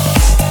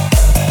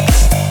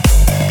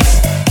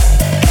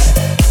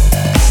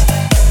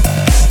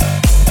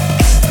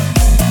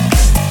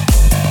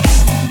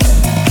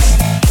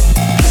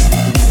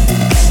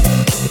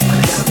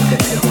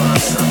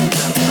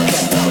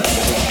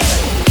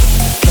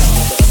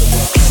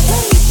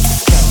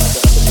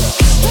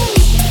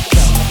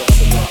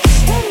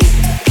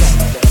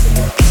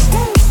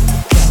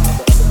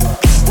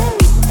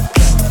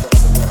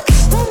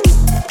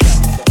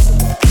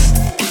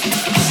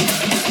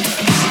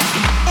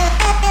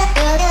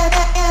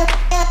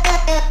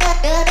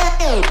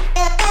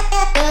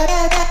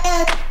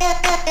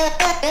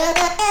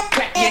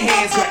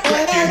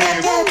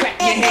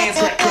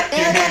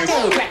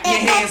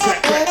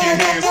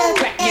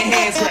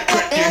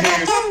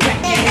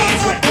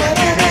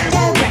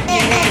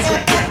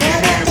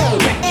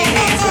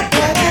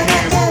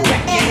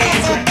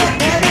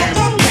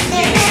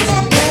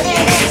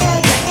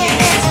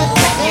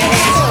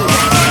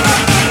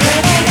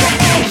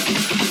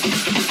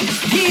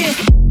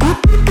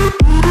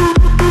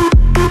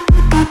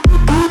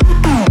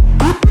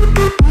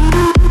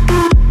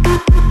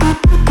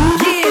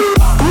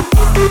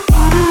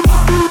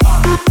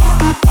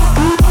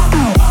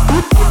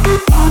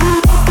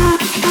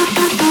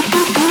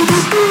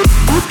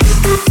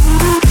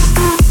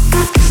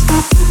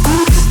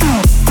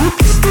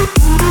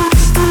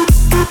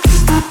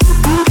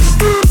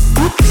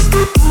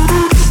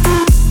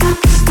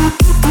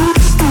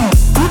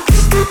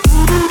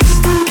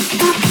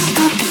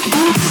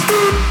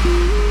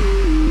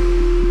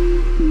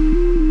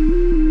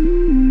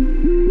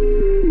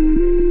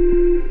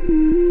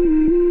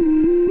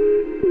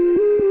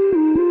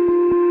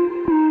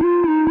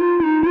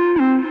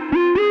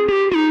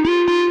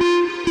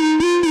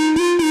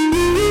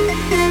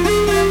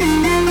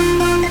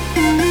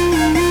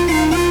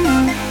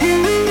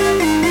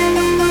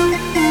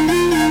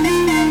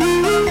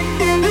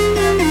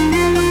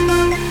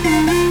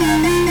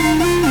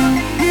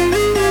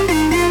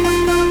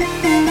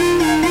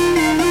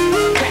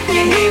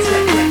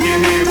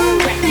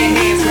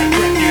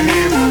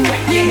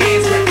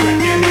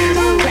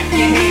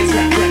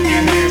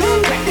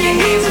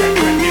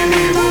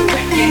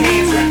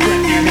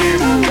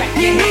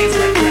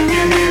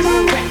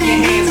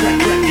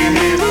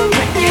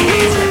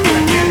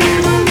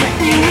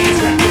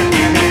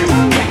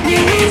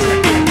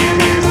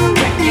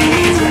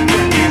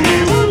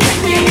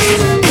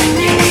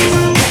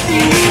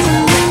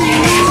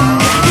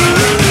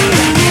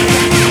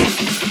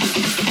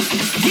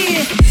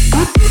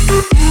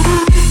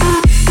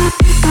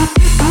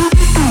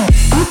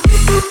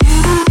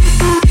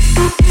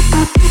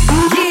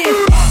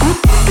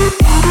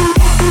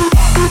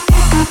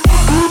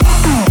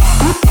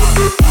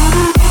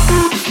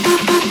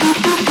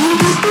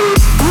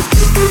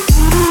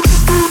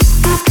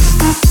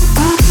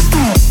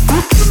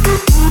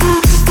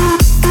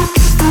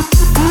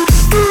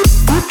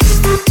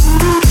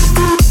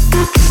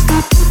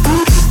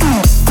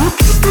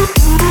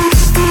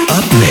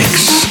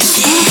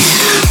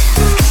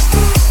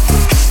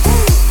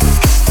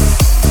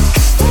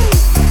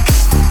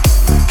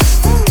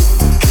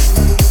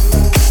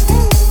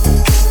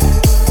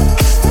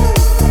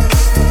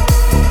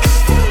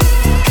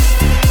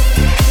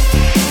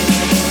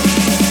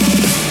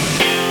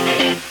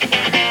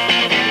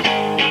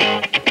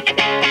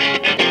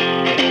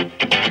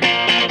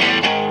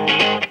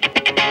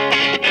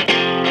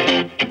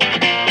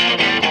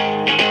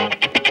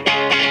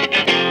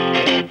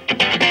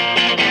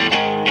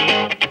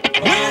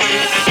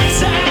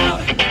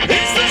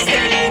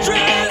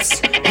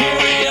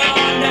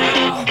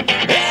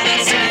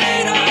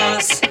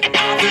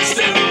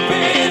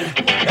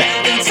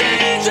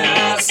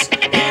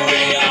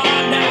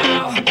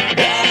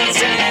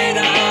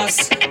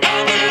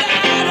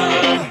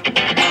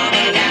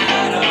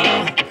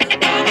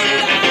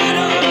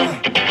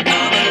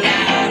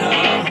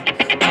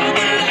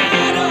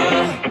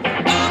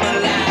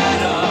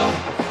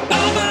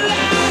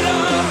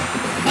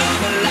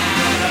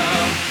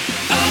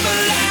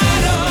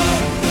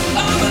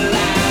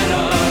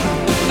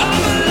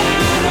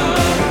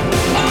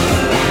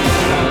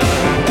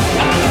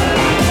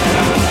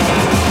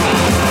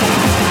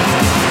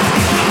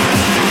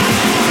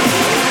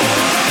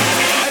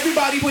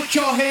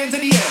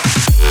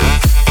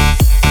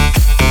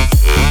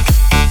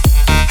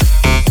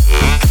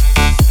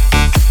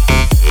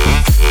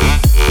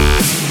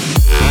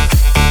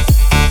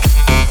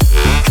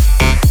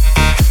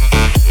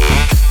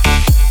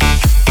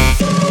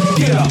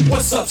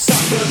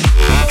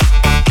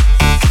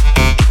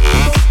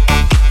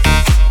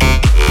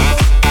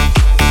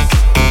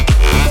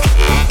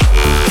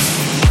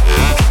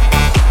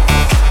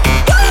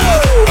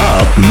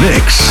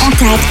 Mix.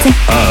 Contact.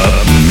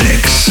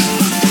 Mix.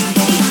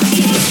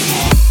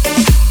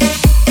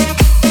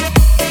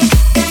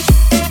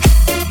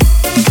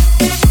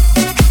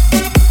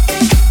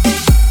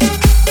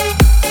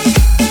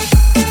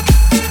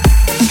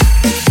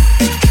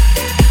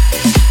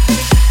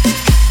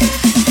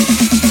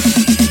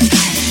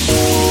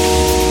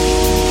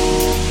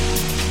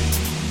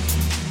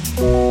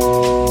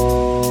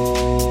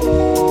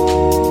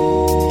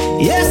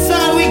 Yes,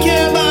 all we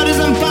care about is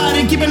I'm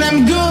party, keeping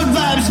them good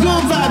vibes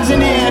in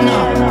the air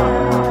now.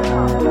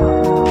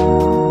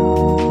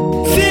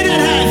 Feel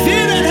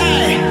that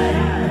high.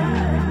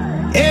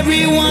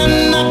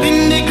 Everyone up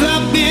in the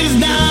club is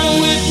down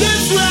with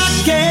this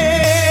rocket.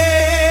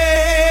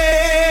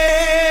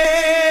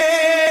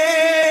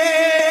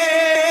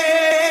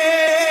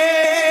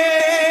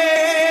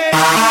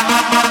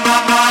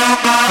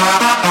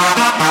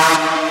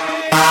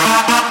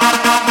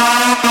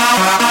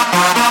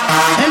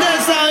 And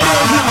that's how it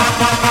is now.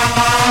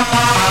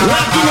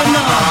 Rocking it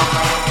now.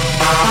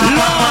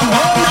 Long,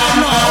 all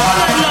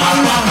night long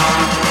now.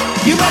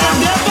 You better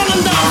dip on the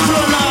dance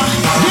floor now.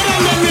 Get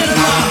in the middle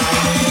now.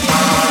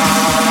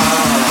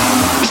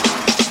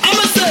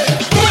 I'ma say,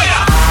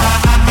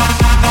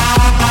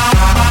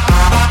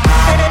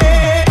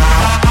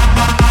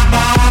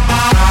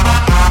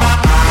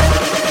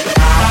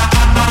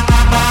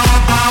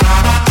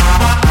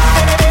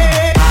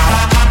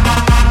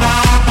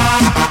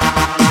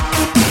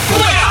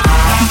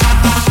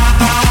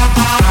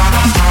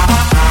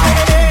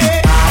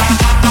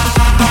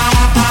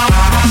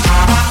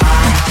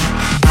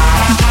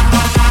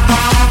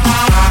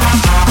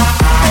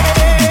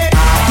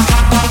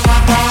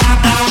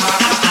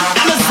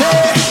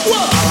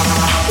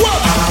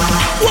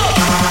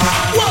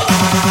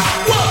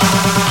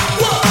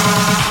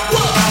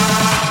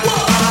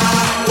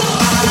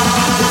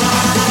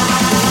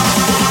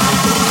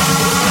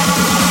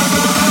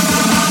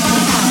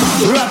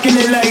 rocking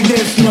it like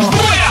this now.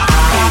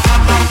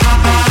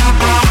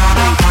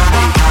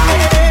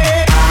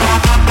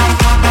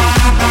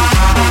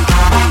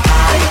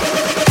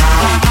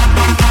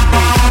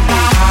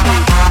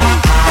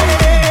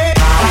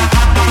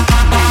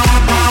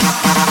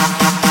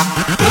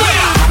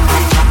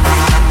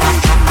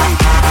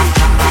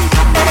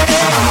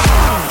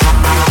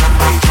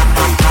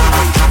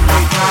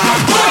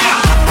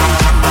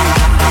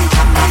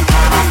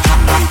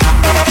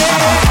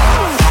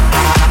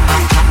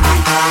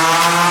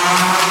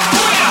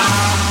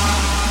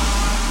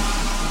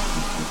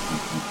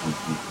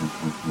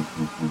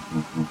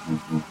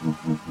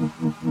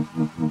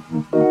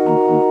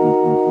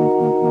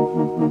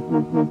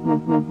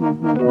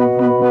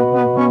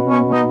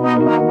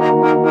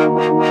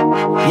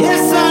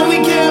 Yes, all we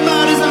care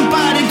about is I'm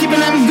party, keeping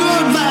them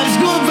good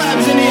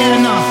vibes in the air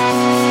now.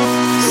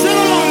 Sing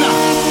along now.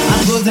 I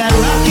put that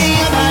rock in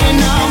your body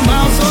now,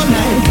 bounce all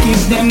night.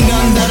 Keep them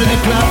guns out of the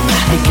club,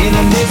 they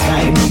killing this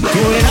vibe.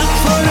 Do it up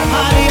for the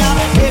party out,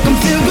 make them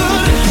feel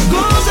good.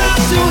 Goes out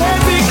to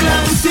every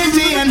club,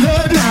 city and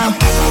hood now.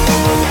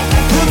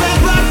 Put that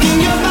rock in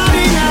your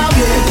body now,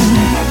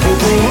 yeah.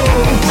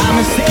 Oh,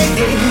 I'ma say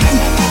it.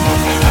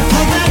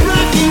 Put that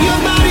rock in your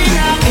body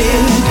now,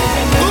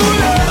 yeah. Ooh,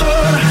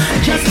 Lord,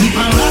 just keep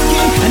on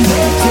rocking and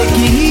don't take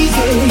it easy.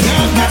 You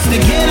got to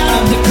get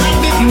out of the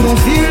club if you don't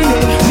feel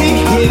it. We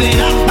give it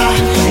up,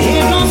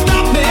 ain't no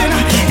stopping.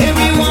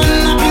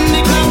 Everyone up in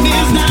the club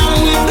is down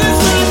with this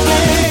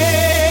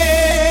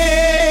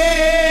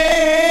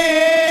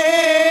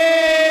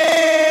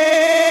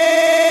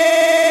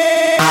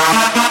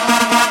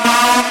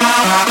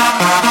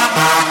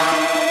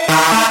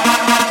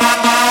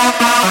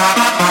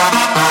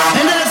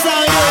and that's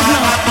how it is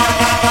now.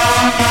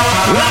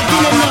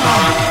 Rocking it now.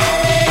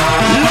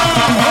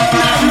 Long, all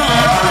night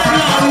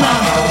long now.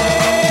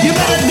 You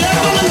better dip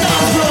on the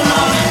dance floor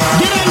now.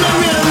 Get in the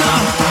middle now.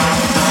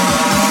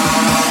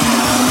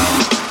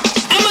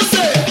 I'ma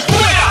say,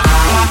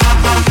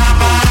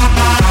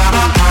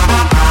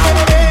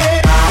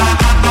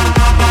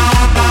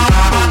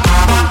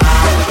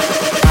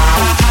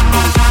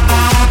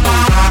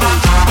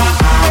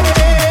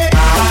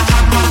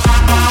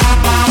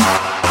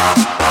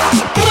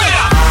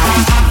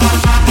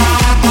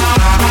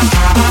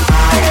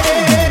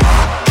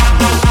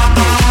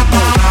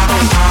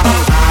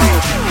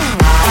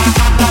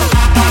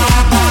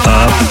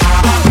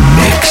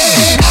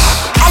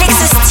 Alex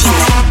Austin.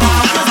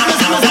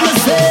 I'ma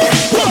say,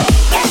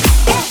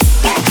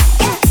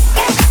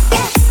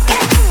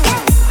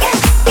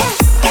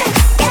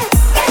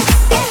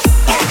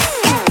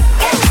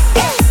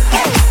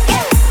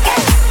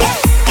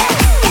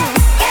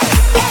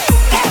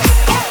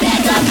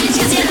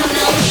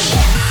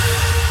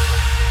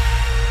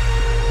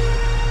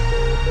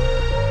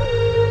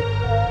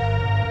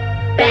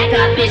 Back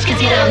up, bitch,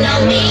 'cause you don't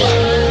know me.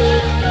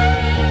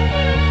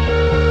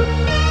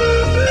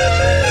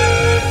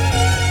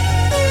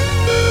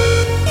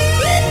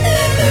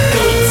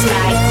 Beats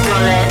like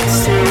bullets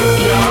through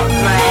your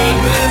brain.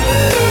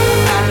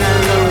 I'ma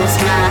lose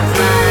my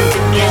mind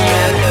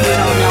again. You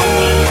don't know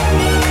me.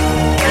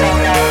 You don't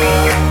know me.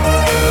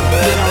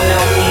 You don't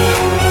know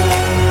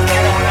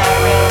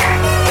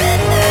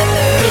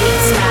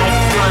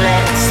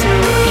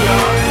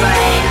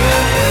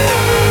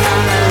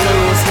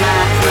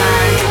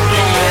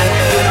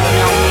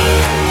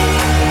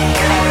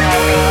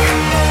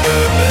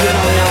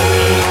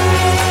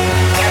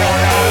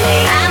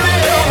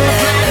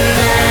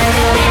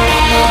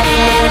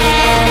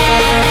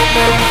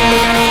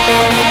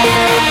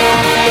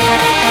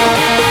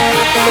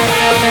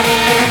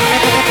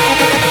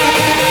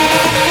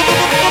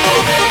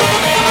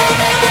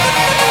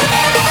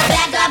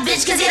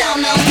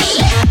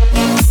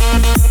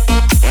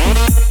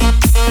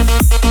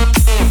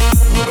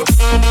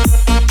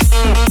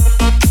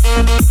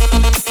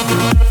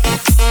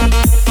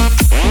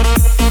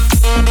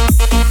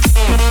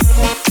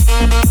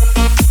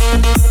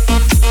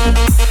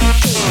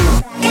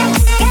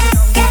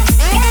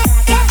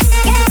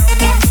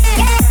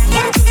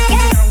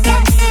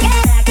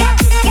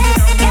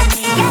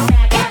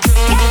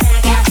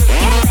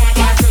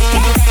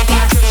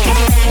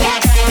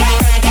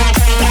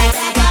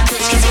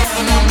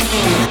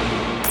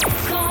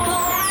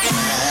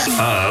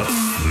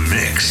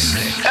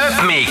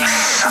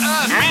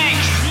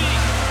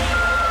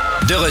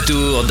De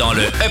retour dans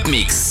le Up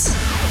Mix.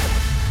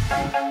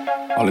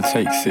 All it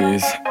takes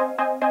is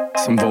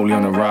some volley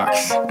on the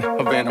rocks.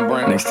 Havana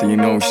Brown. Next thing you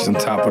know, she's on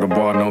top of the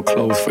bar, no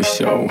clothes for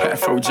show.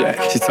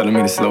 Afrojack. She's telling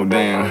me to slow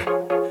down.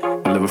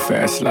 I live a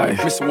fast life.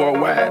 Mr.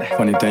 Worldwide.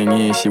 Funny thing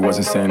is, she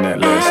wasn't saying that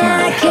last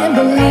night. I can't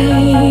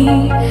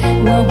believe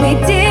what we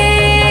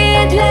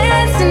did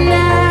last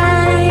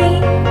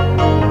night.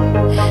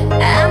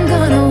 I'm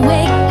gonna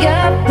wake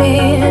up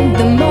in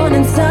the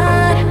morning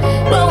sun,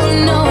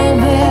 rolling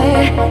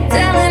over,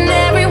 telling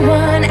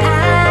everyone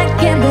I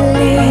can't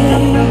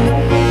believe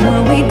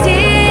what we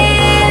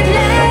did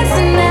last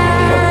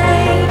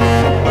night.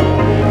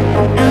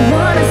 I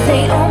wanna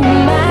say, oh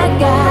my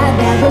God,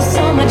 that was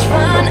so much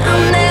fun.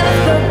 I'll never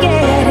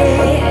forget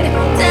it.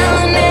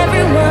 Telling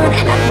everyone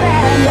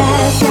about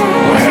last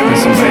night. What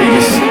happens in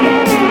Vegas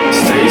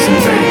stays in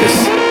Vegas.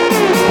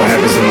 What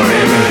happens in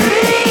Miami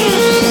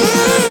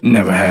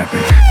never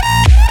happened.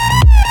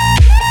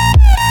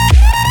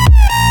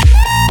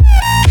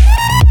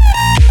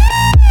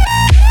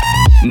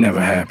 Never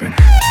happened.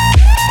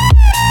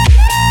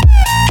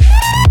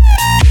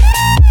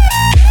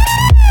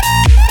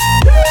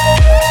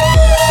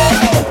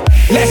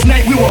 Last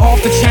night we were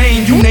off the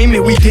chain. You name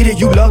it, we did it.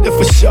 You loved it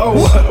for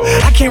sure.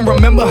 I can't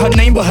remember her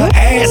name, but her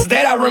ass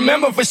that I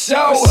remember for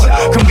sure.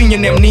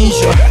 Convenient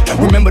amnesia.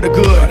 Remember the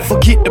good,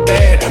 forget the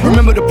bad.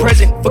 Remember the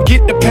present,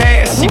 forget the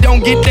past. She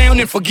don't get down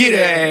and forget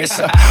her ass.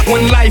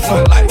 One life,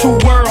 two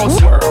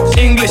worlds.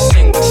 English,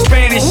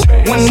 Spanish.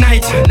 One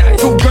night,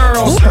 two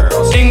girls.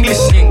 English,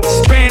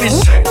 Spanish.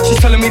 She's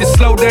telling me to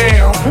slow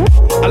down.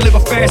 I live a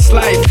fast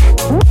life.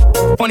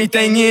 Funny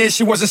thing is,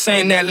 she wasn't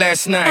saying that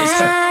last night.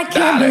 I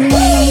can't believe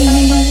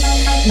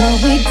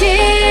what we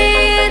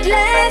did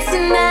last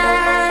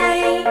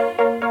night.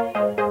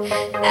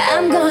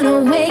 I'm gonna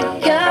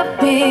wake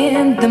up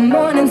in the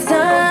morning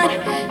sun,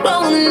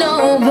 rolling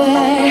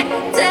over,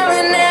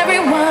 telling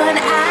everyone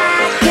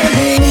I can't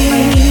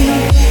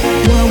believe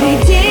what we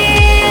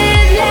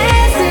did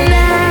last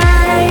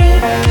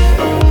night.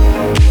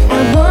 I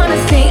wanna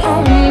say,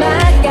 oh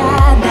my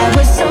God, that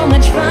was so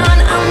much fun.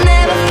 I'll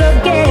never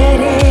forget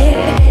it.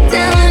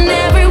 Telling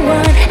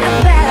everyone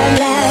about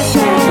last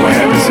night. What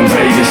happens in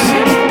Vegas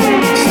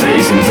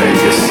stays in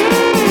Vegas.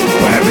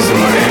 What happens in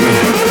Miami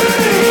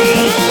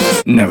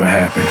never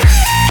happened.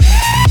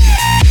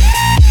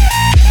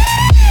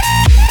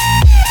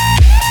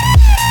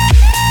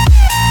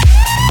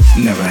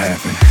 Never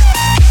happened.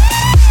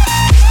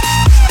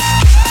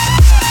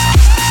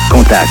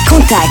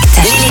 Contact.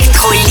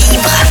 L'électro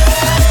libre.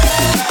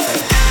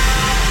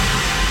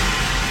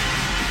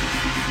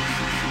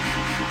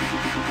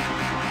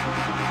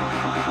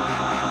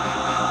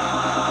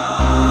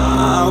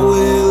 My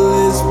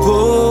will is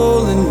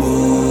pulling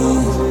me,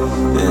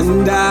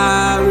 and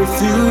I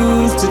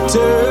refuse to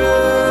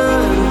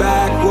turn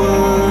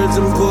backwards.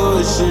 I'm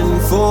pushing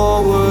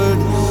forward,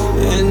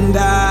 and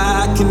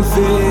I can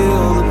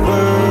feel the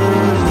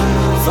burn.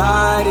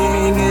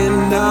 Fighting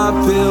an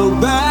uphill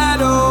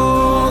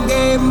battle,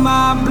 gave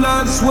my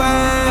blood,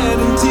 sweat,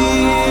 and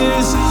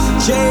tears,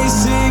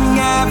 chasing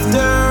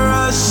after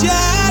a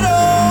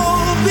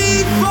shadow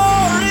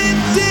before it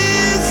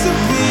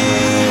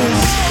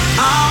disappears.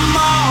 I'm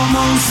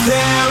almost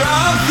there,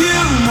 a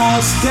few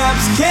more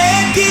steps,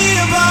 can't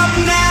give up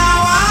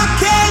now, I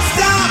can't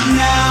stop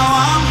now.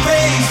 I'm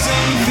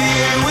facing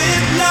fear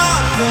with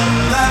nothing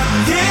left,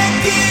 can't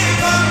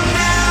give up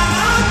now,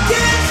 I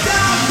can't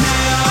stop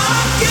now,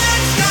 I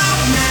can't stop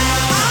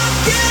now, I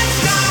can't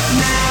stop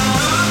now.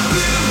 A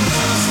few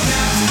more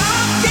steps,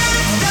 I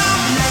can't stop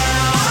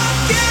now, I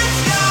can't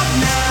stop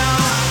now,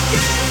 I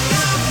can't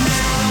stop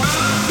now.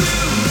 A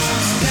few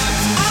more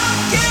steps, I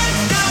can't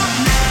stop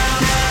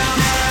now.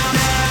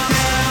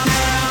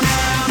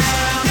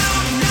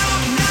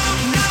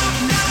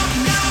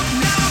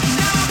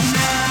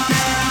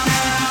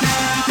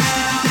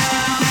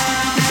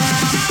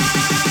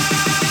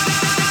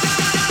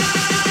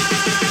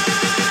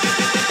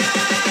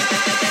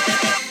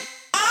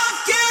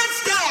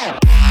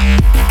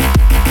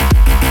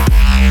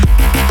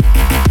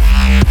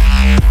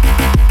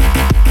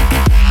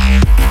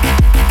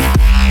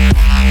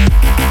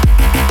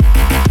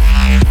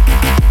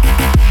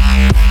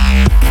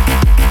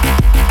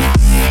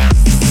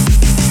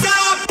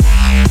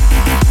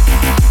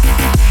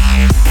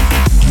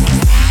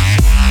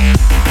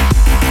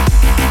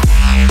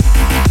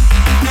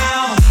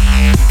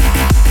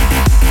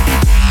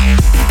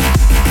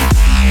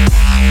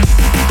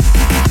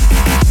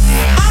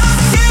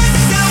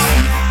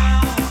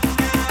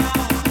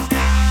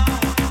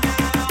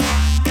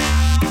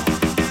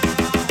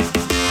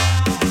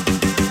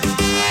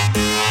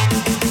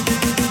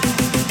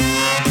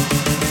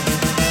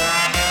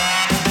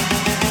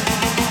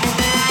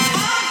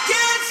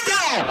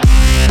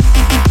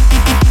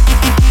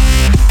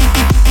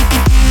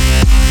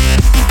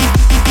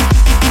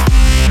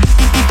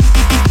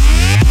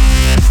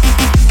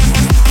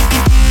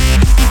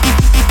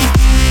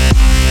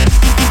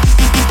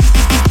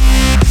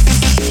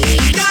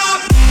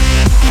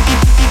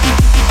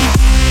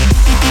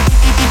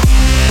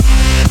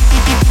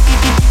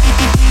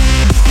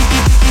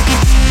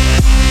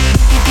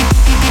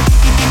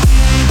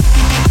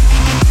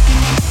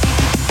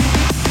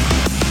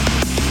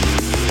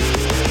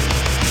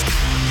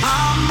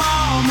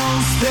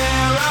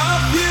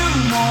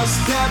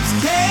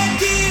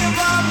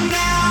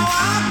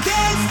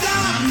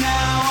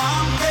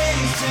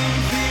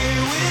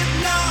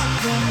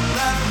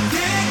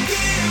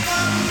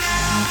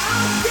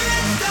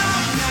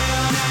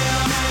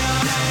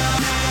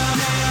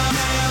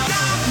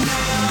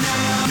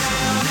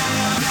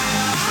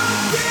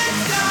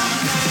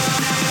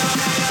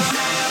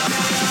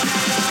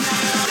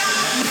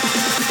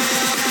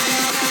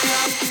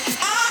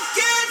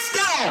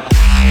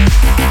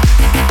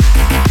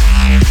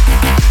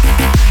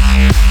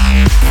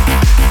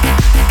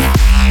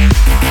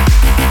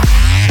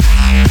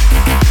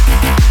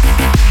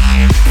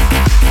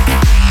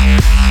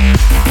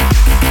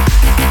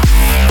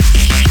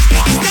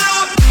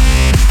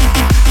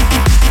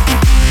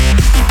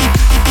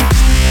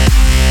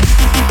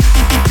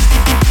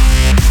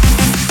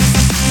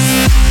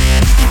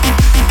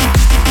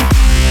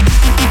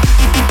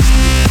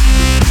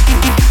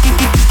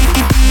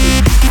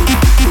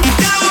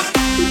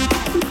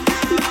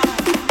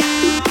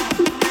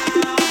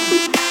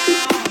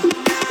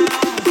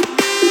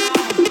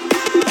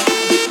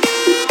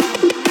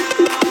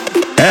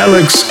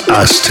 Alex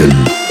Aston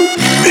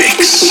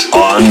Mix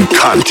on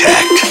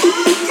Contact.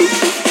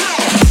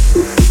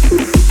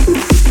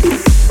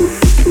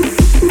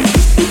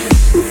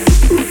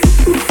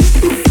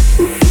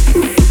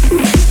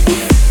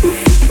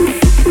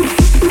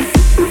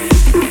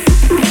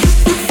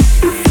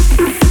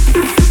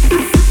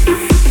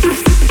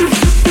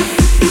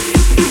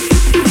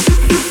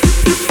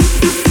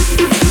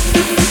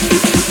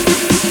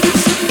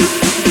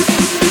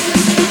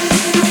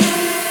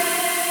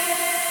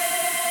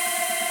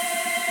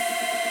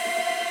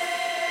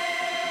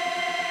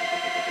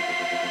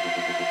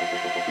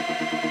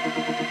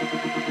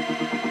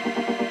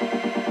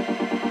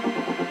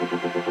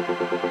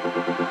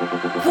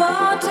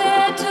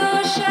 Wanted to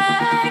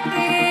shake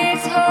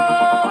these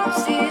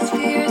hopes, these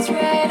fears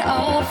right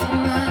off of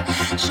my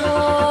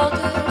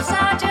shoulders.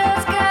 I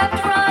just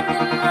kept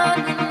running,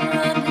 running,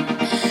 running.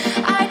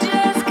 I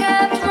just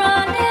kept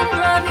running,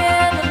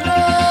 running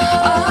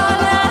alone. All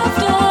left,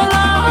 all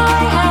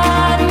I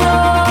had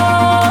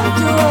known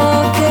to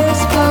walk this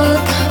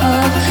path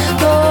of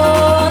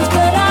thorns,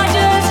 but I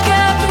just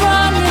kept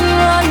running,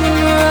 running,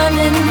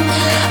 running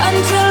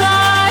until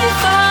I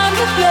found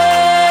a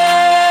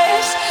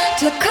place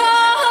to come.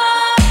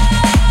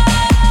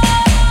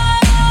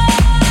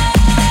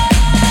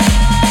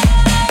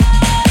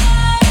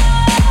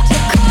 To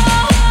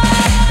come.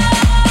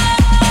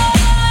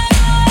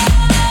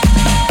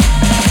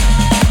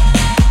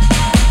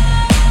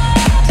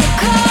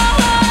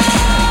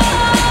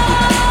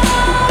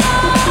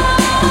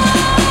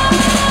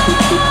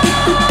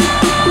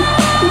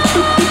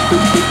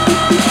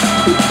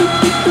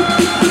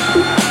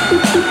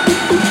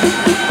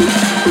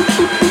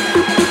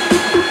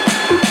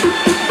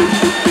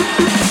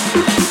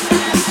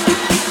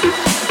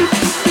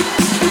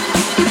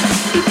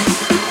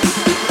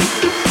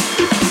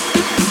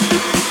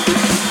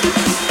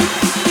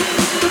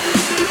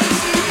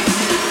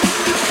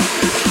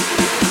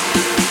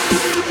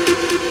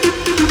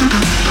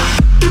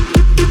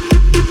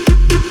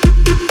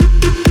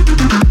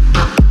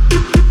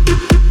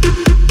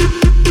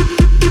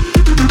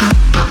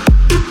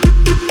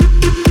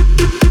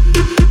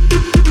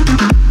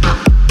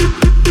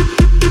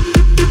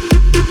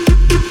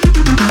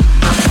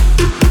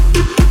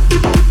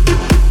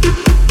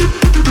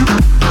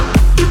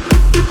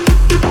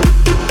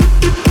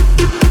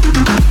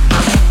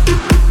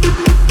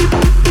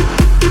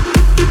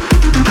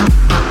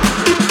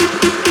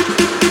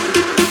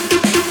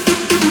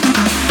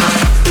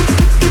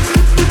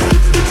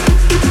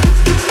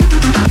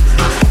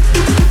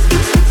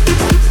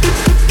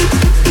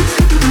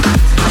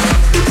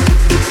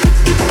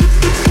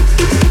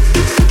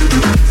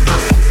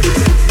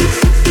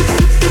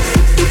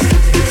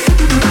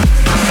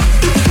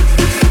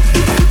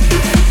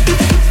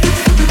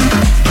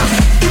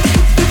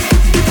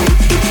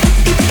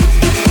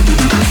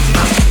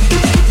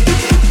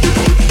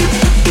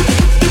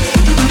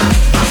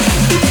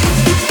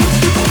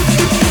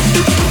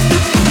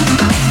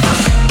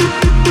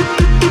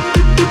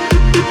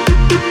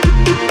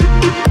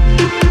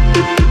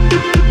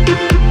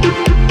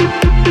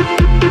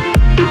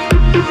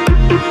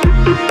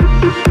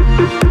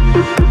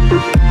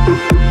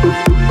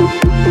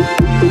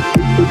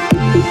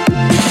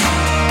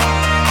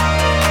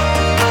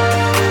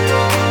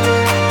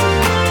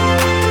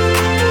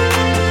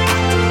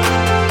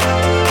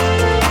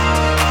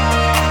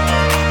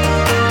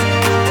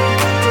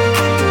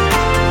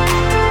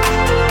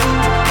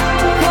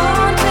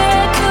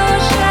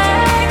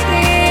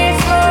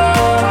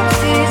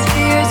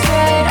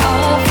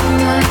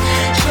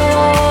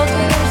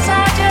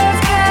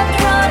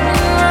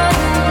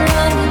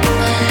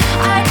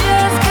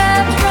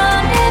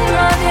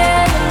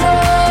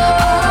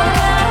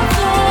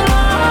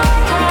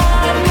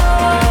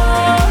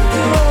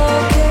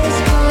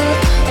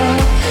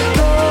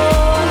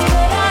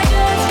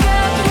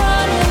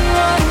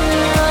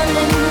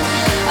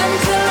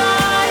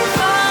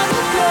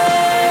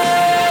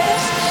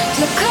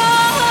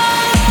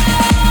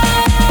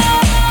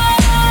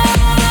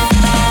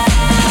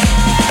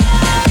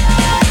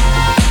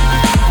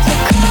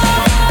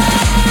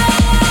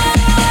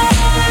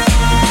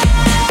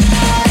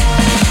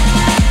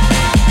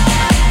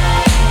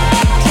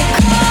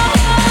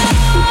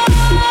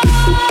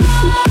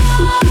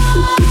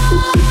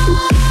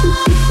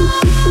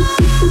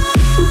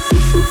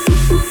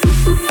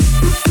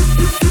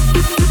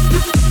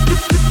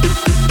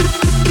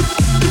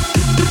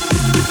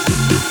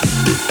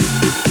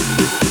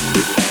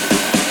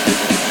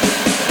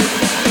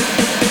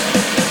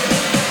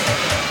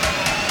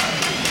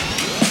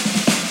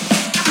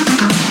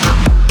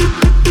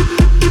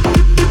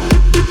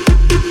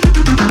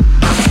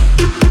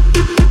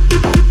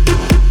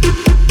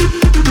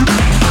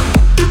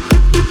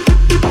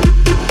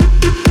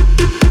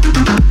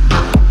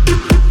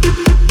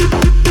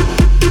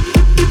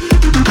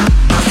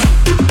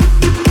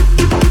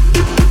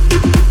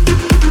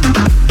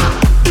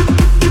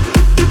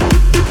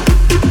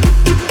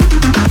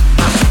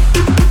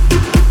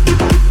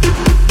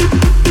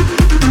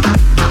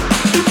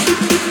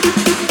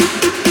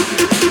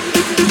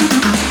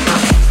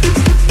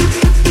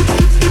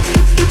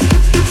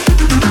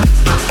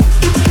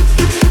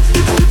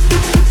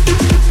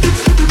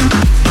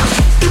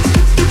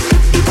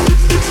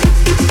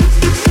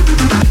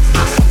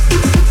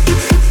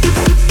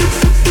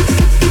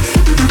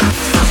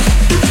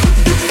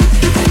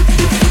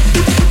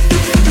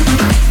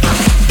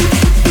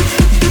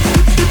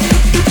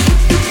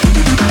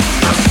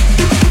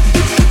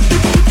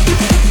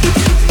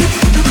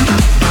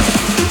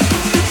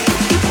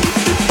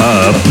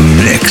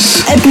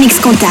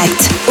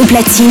 Contact, au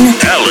platine,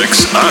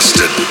 Alex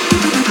Austin.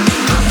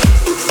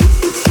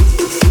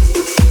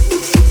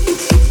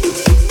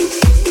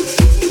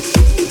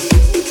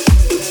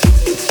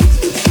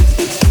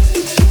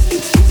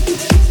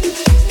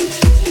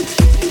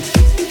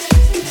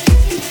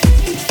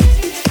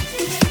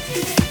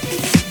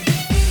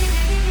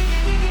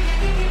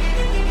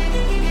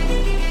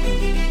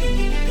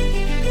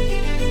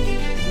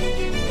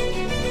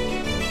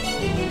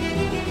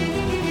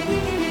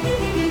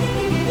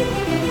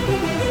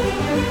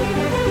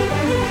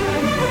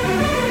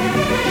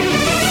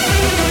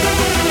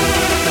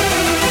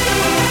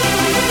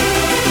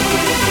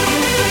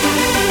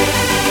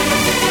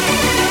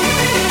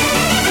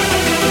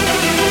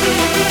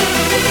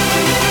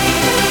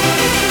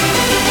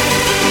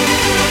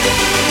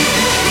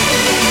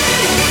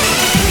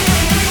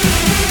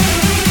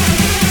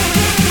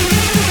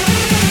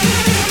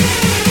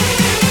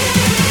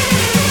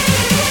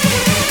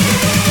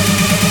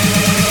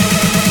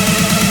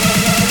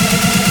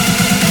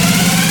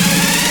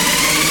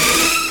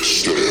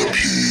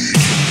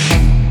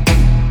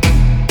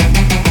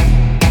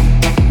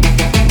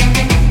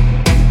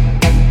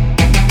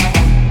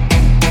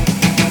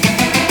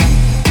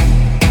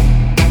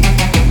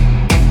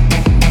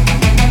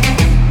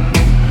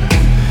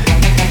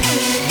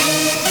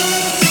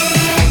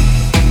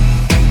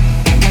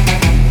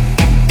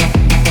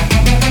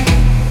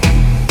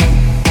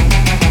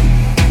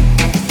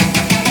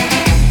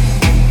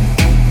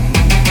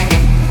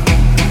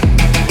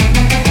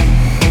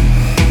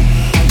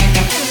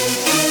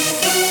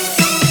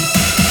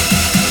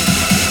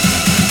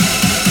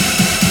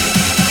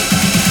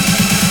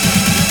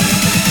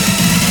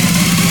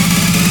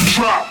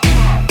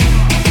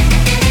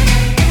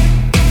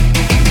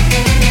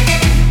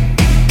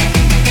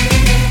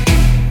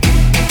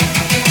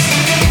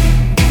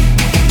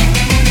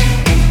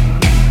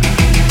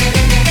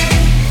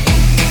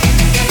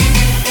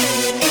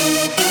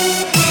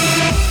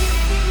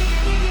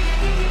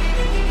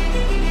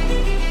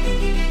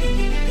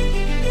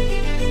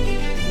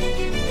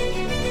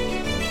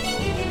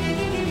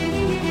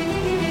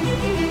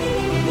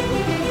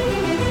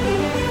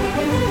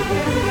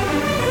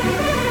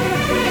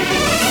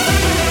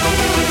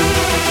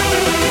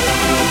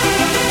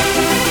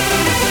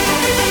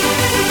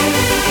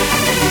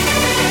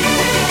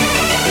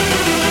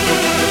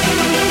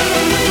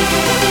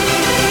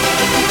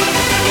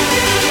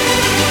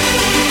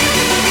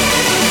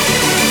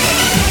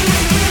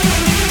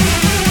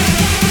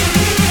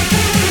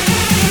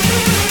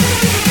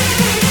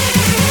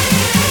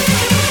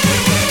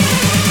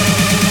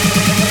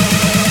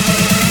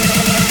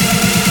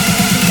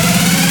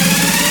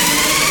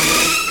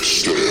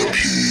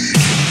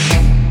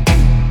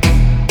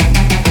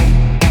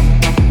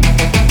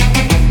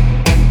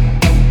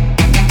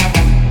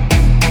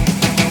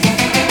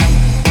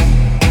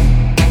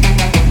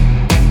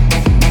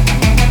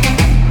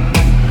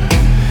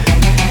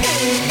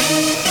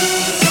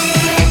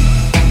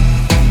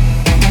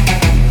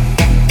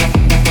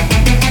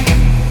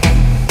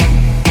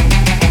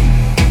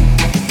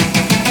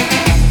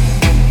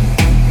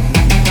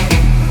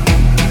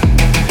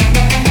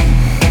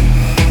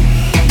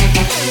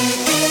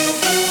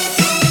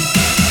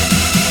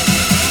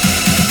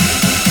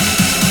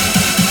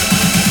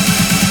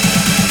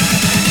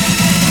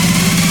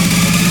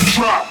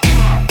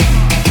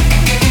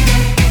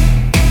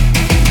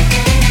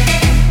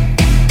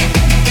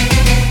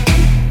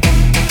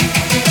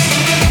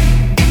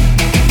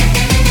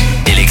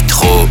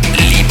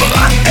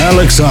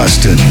 Alex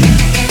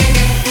Austin.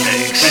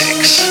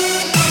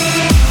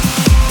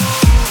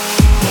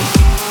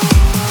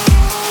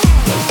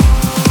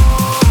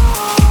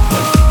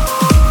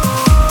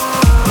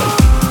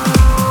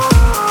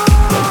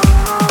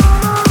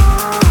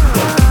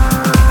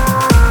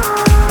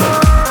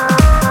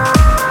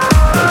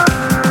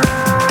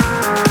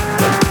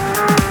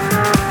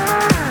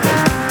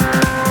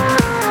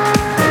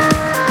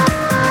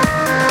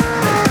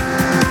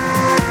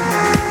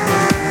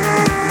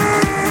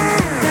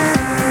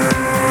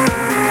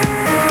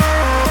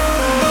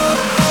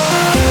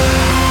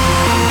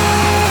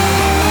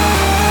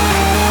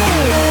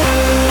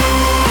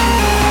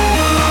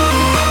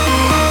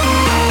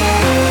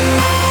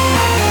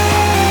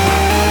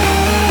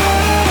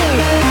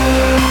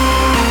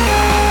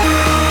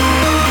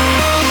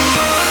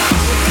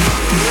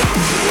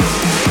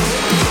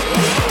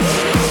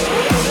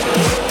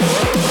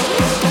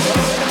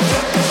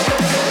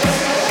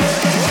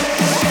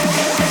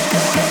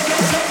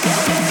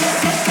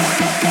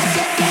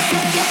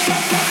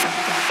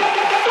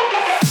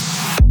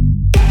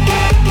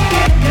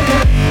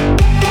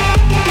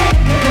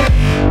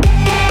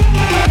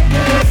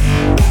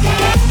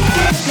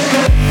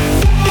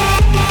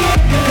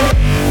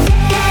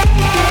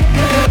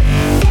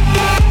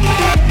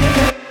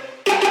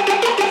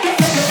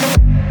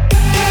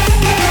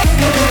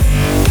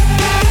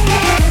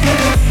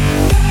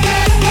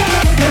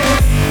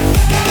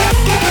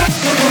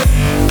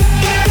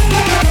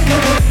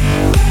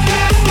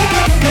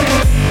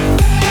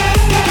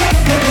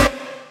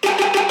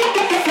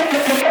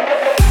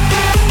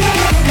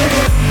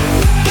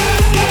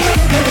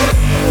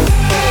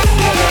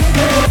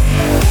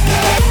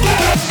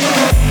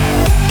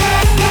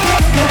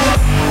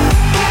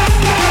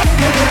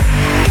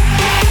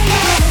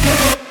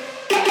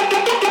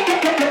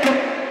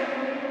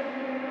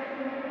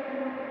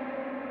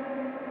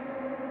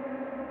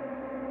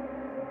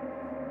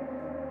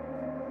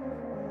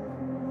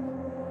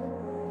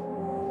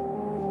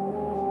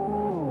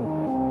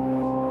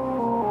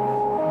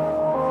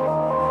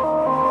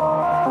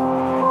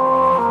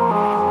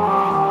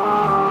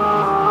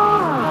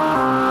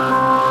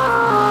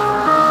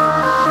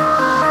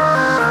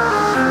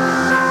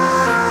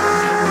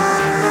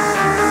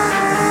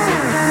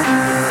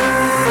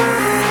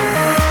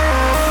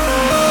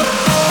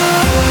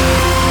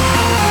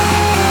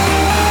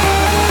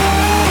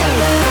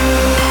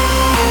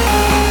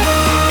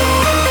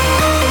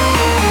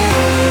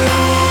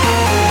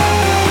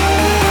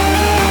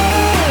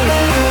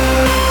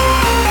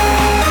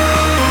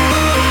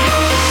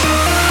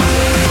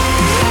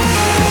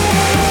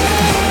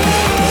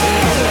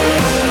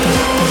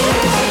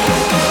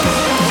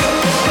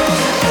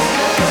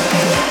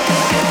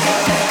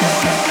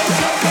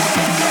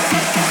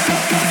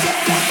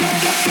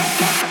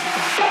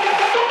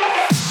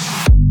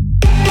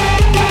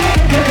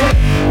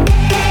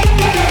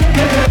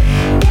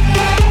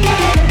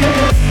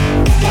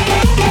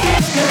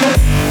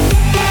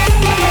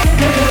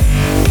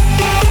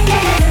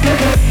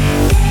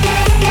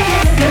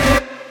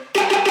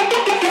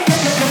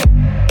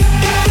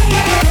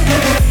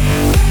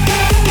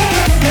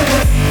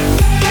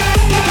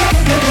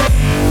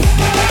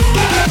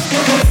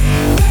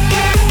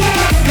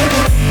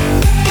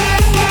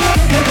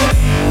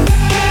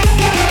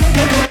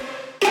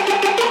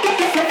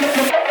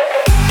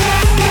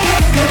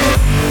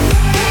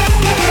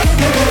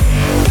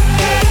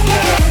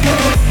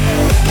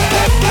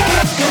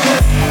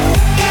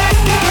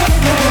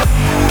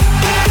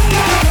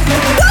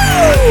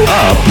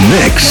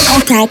 mix.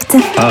 Contact.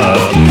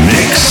 Up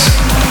mix.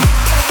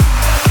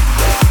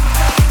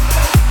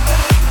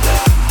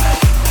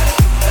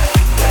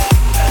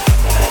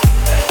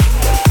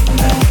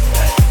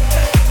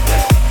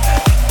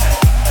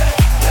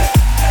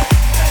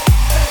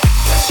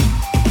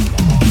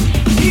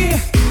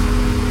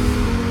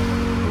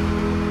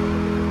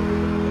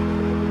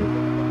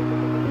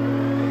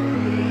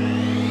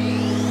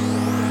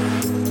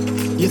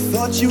 You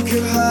thought you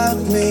could hurt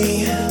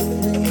me.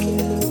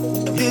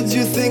 Did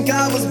you think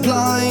I was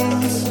blind?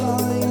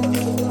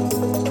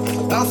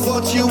 I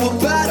thought you were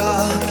better.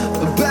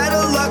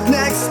 Better luck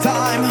next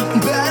time.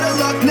 Better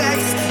luck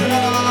next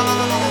time.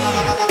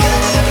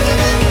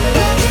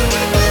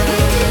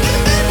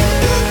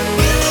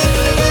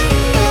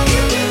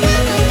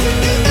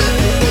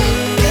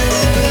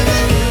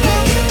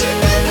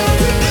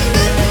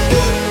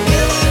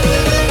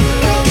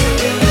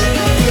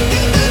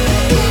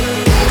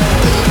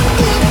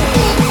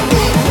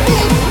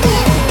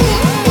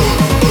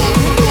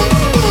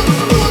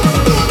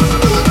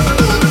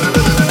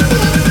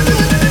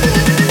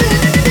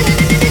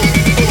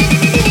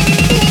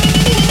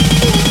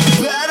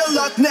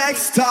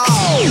 Next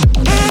time.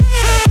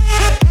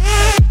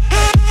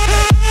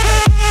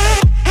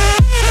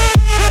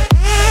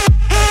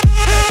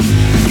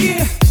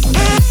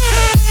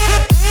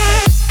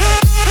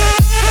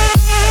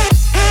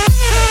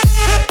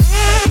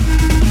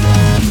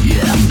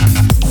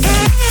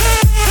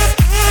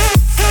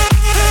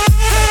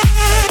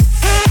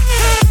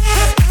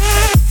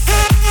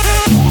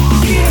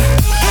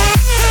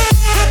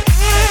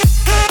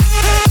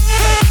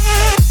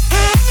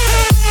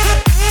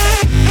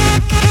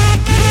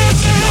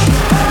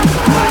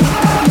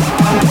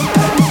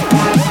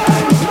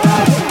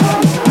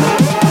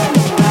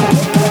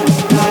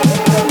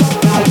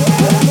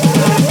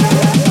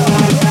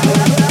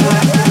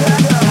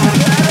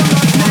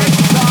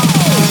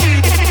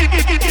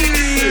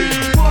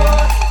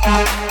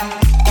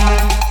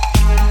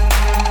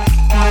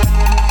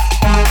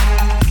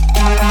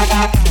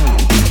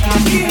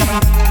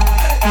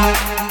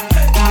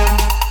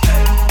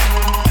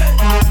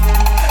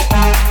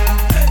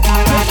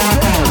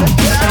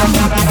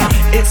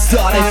 It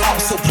started off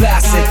so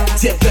classic,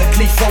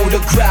 typically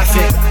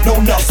photographic. No,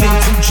 nothing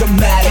too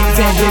dramatic.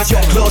 Then with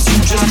your clothes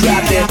you just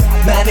grabbed it.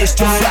 Managed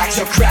to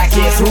fracture, crack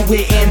it, threw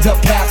it in the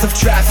path of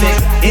traffic.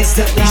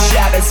 Instantly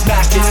shattered,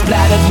 smashed it,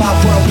 splattered my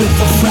world with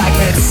the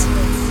fragments.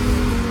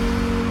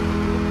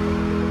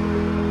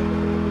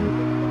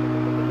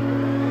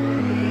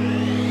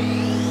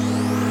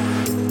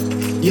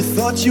 You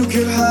thought you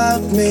could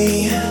hurt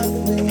me.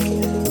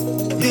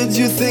 Did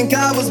you think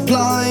I was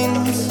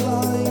blind?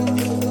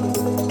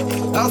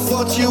 I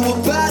thought you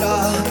were better.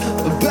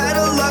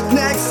 Better luck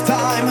next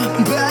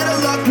time. Better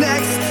luck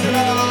next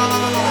time.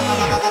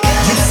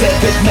 You said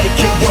that make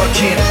it work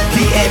in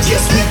the end,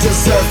 yes we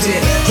deserved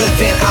it. But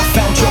then I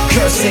found your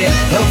cursing,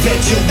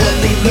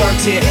 eventually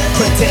learned it.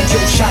 Pretend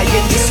you're shy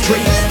and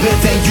discreet, but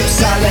then you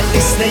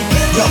silently sneak.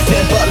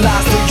 Nothing but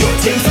lies through your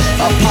teeth.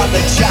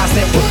 Apologize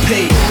and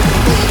repeat.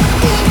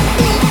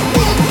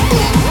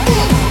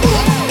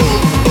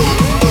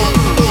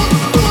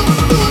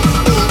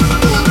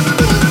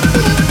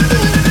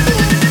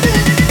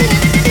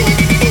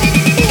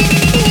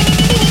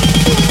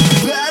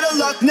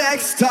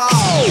 Next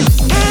time.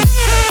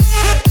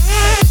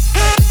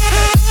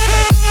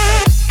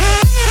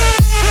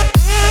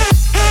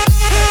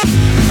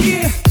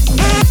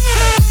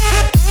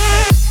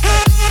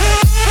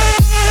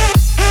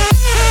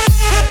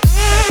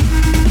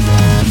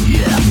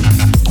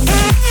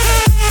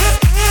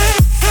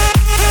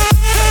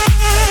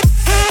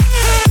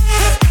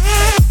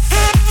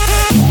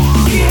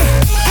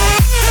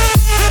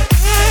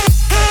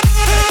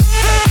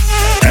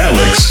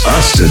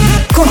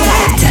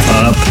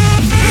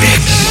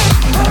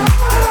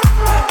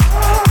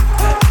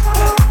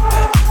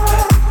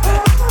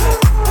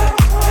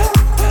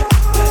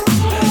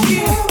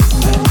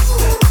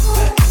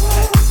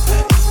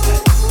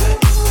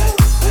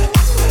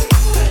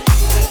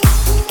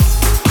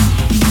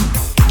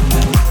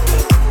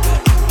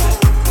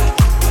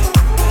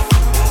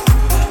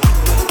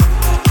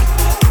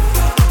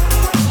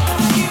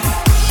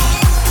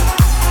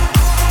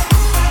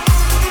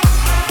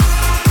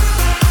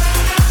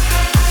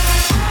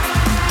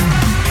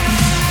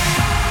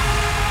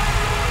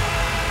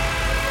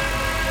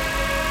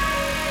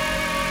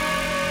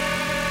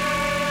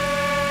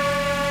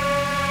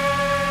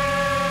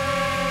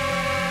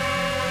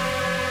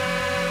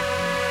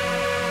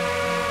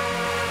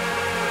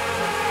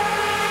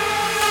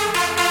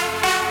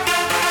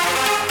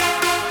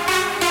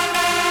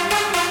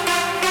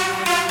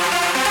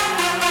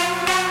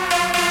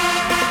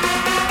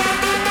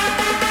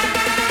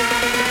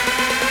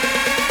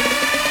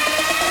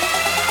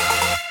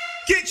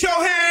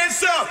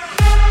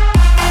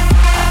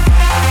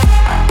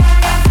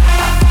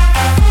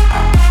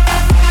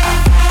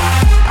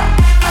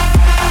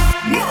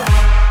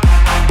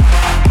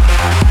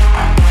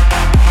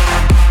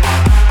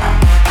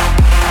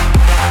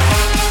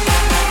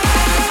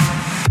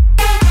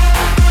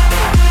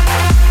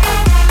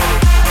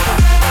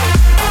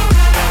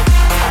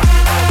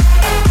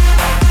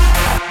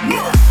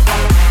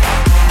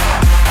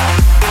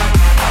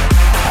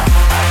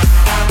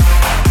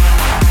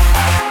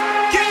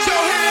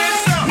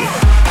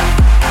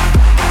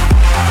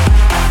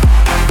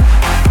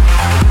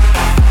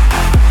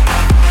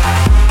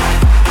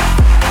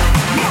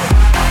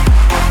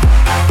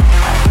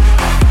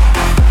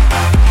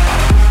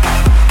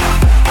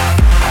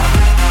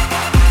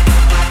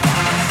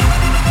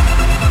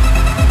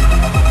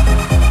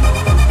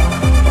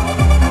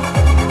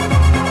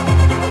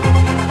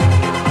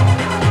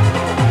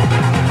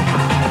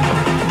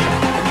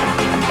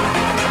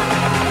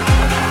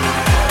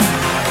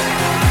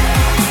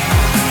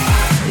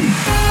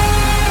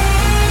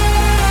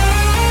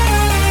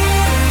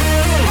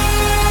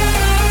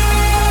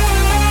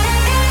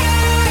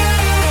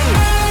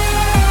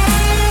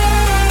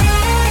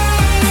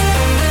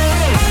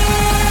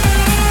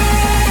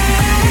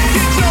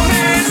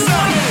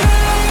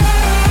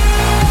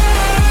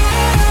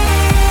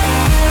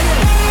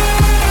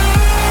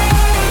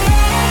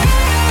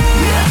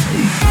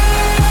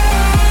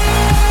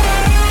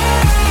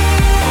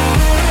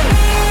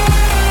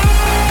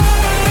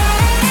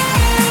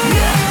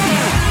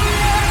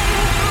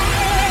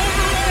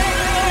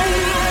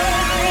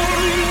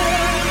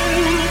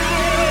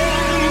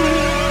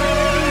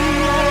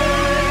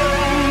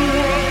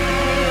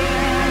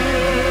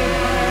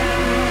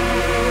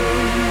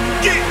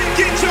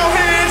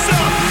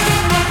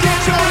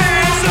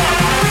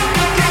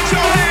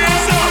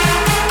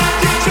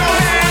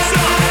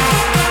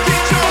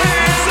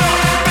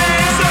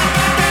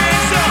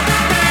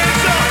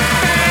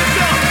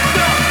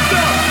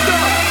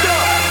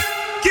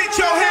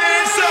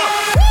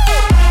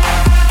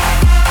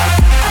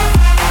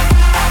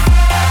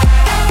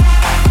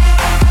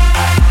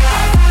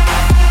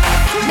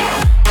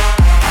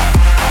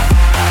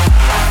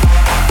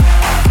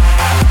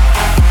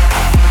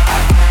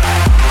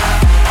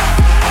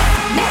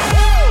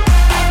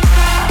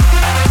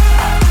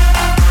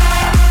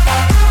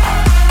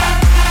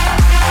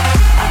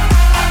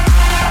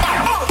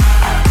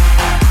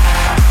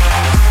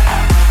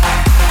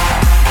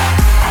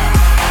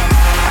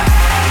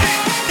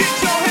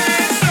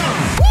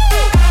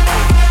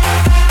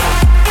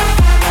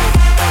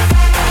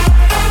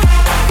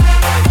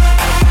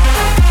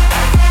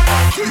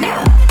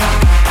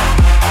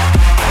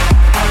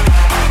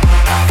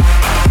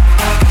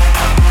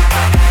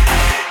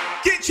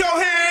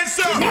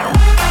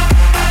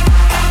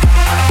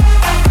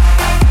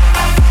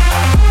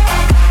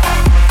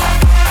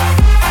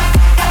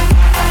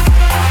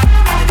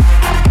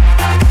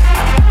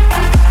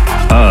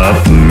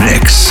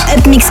 Mix.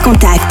 Up Mix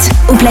Contact,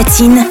 au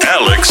platine.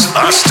 Alex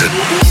Austin.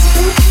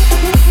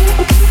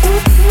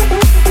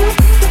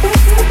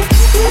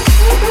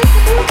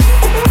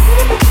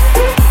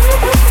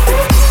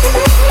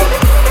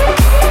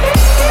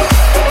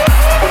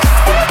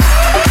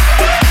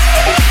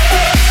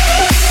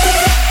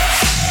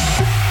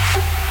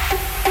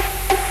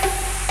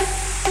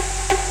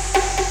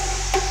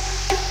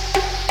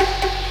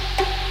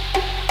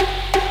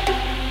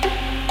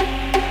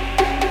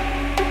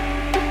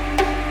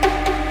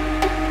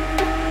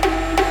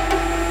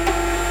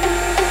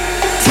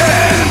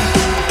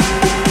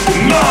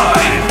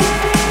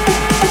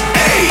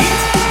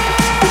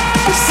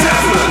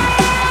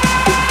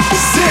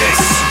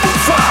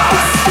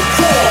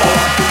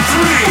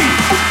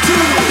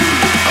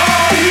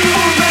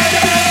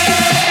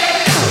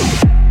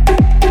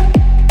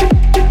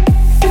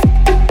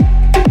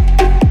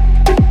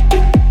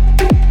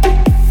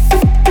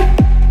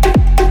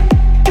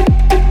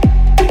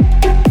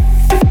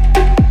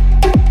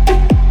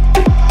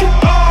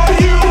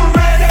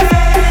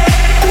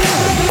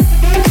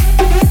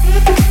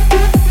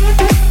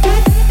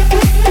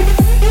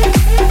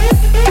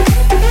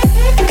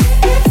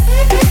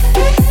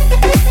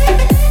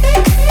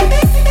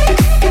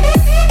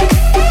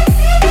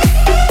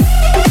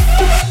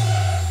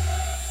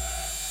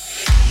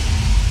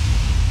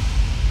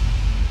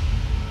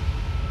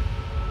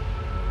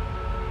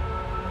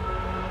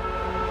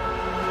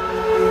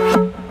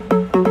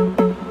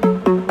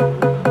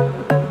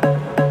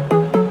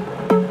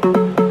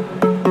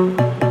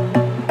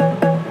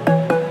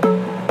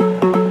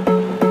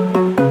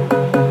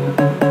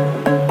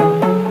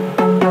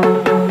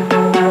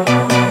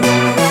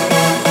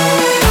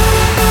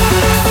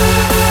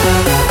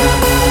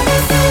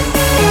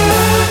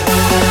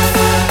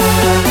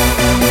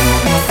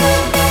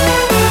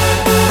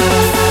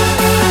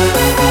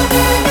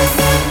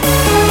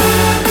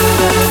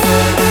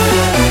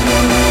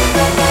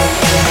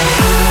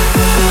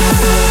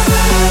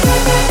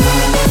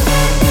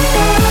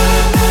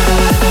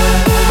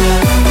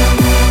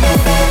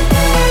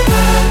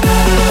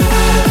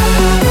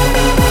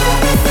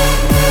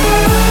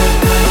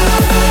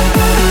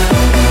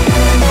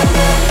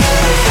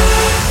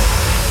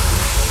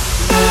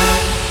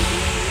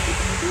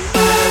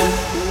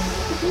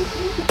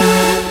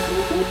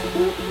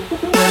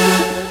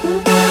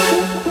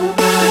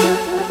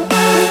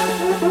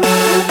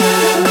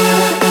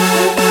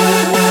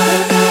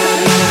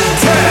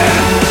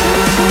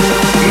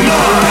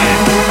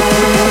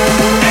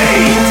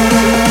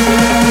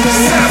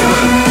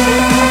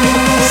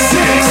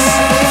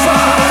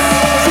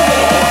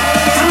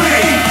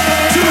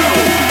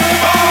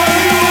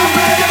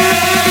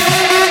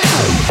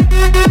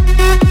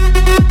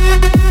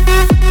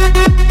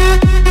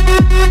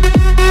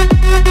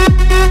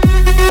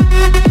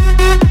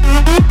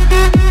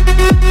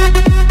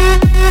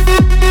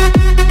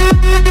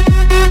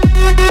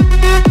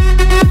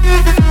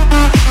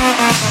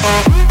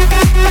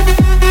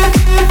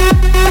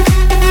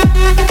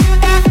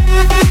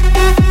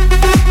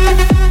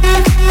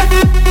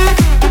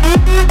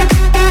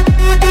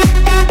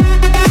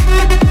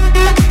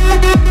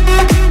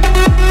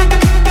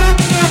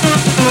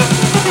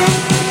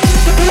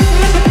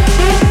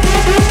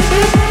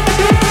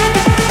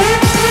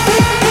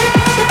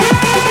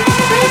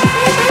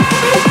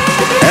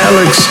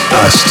 Alex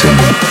Austin.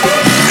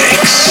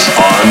 Mix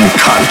on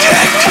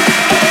Contact.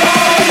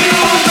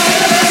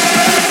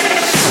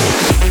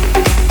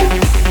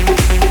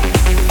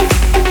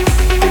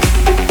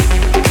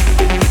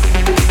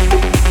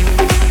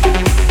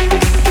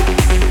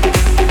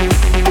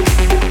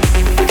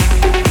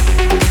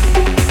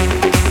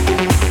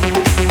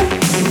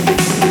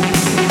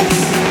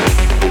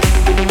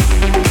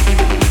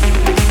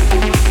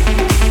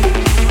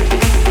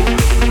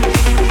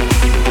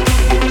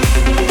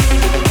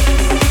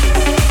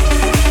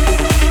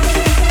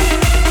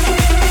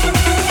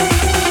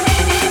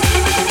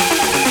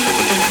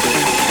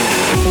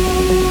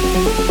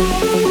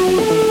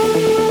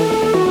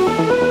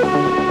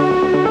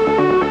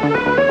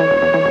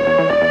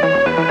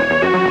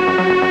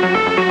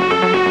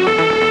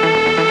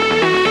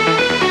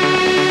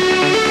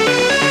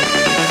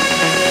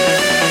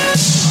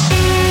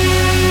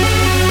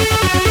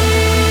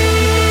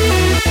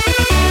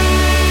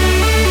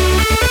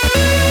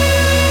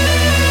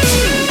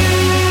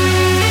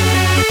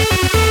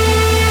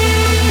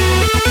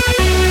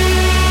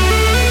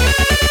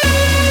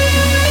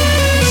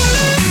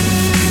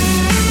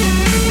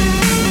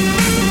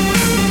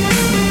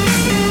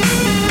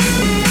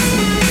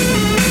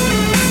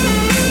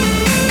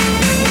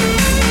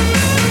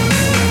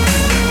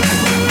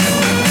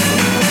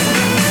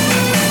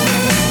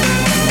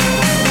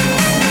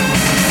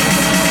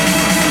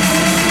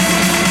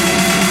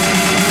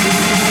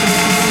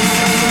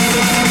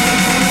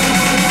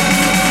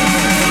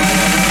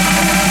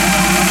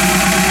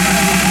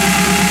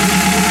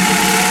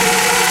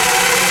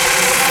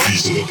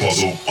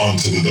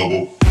 Onto the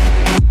double.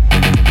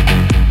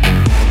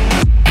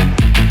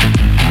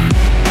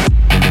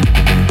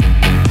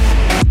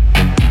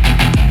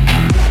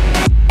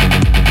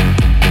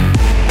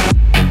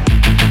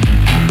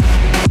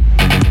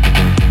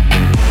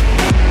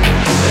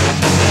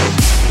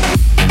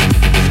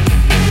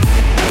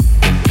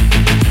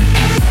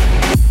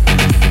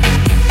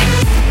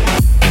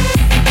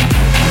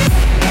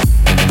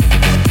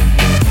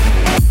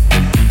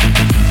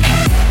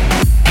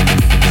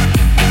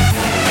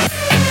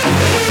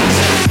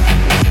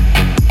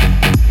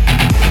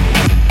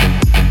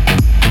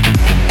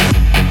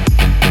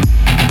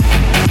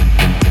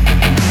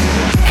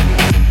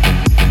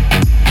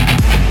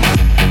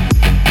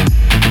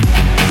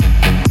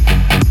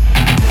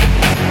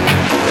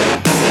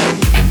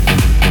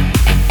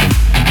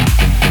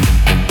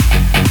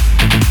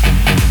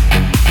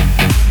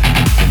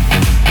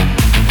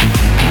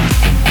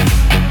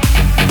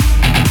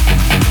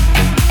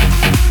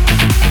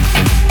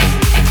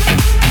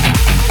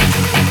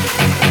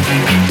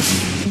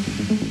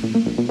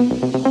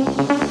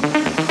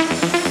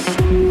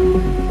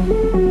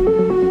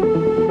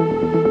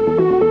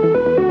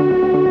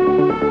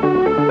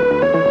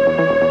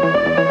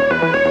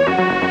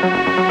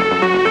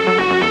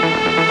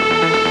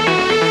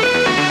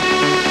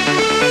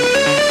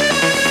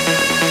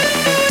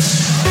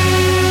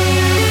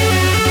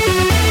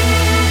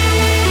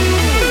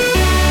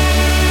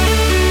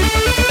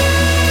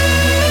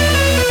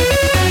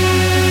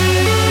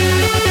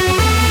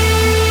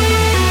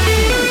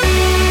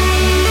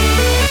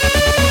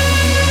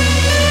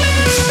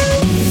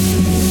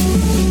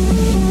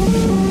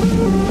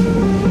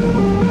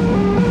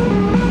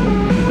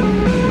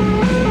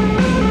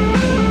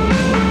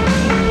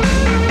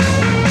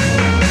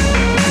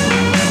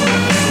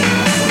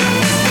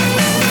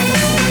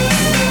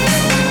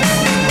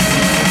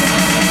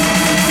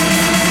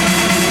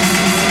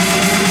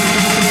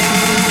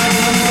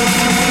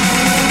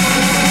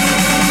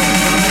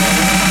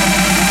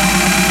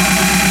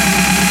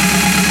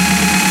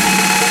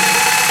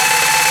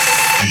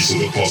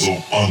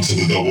 onto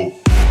the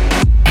double.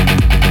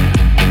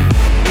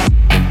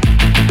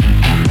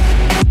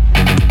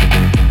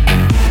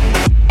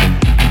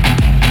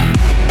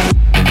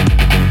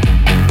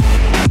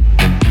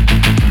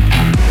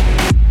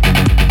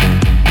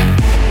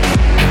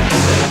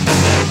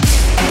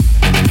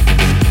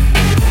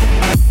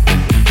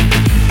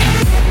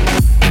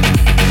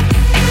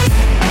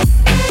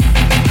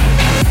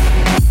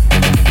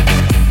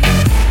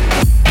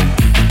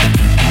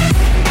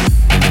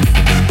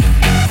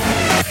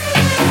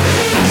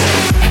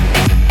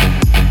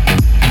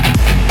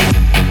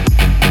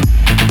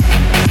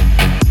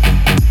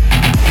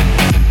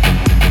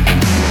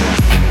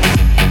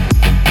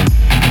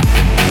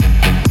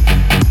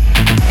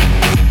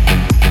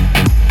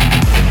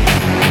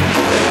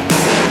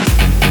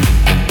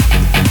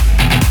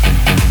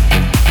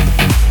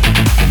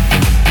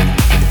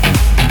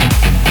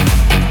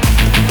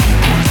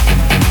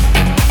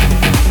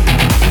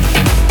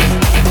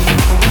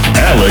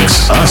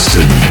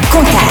 Austin.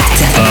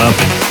 Contact.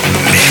 Up.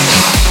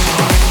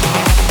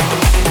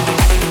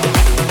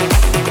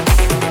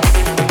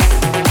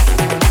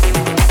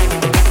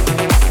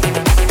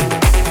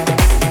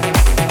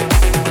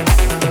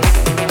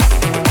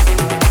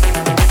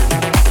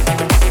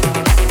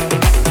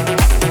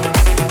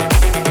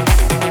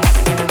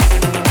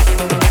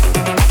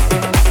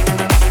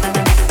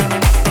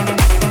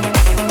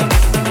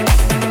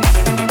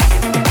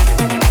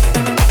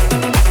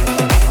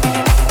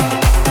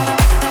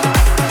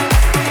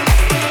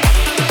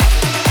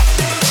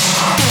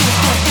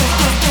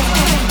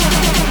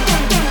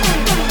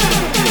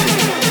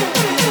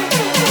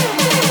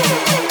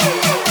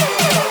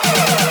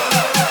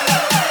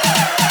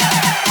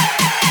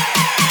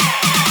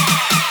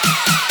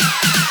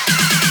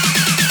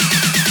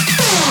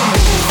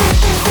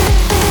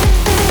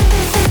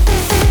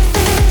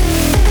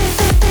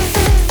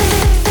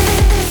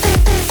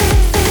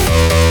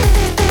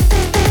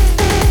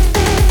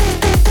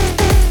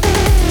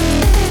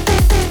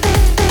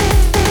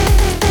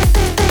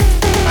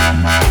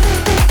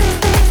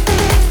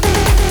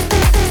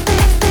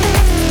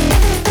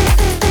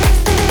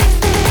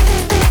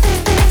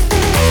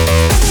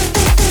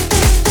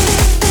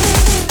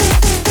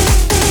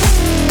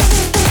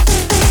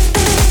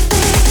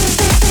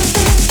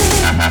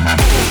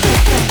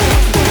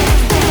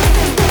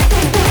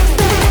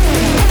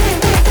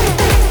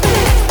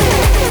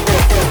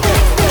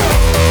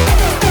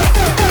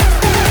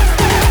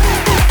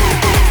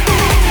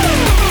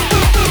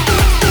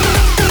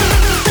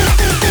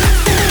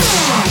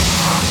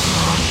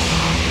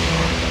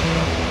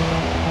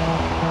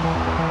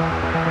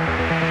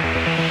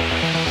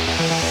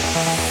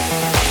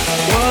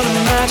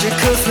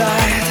 magical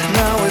flight,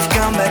 now we've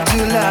come back to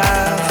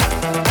life.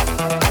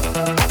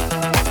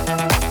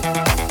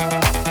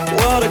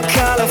 What a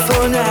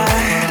colorful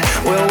night,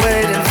 we're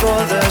waiting for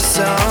the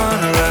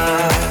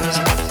sunrise.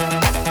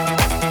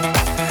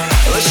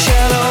 The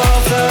shadow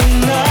of the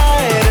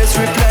night is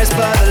replaced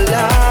by the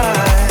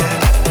light.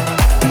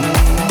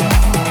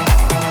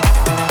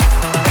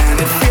 And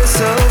it feels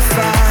so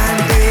fine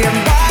being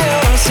by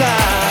your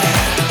side.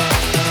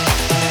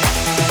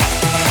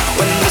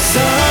 When the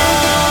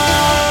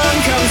sun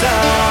comes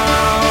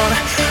out,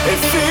 it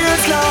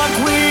feels like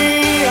we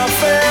are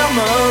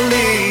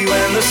family.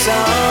 When the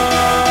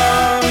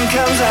sun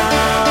comes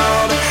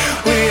out,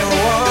 we are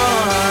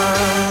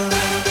one.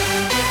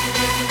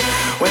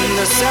 When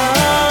the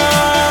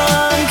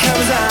sun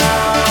comes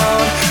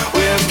out,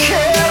 we're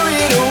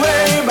carried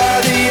away by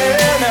the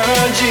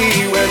energy.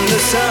 When the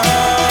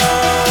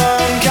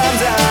sun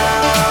comes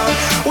out,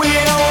 we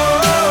are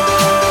one.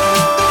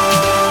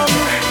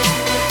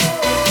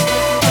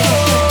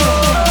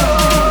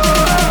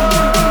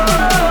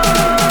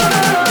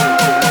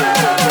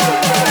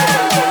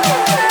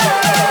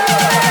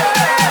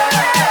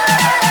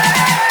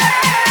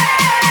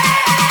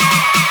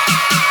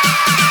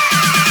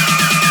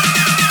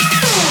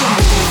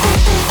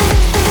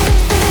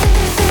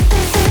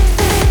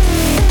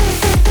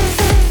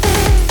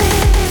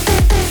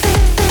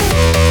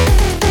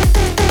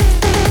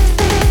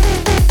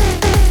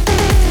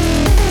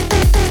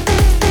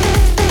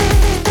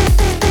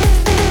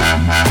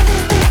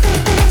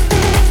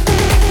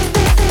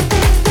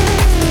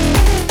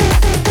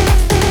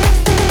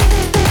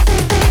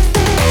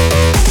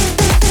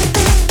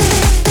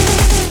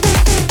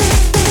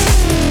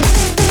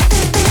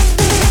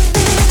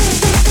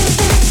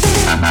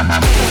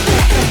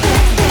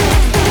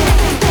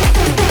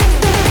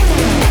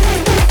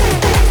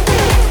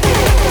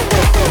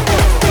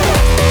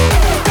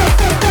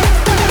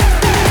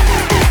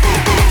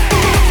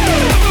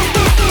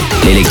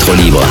 L'électro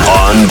libre.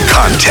 On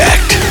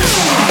Contact.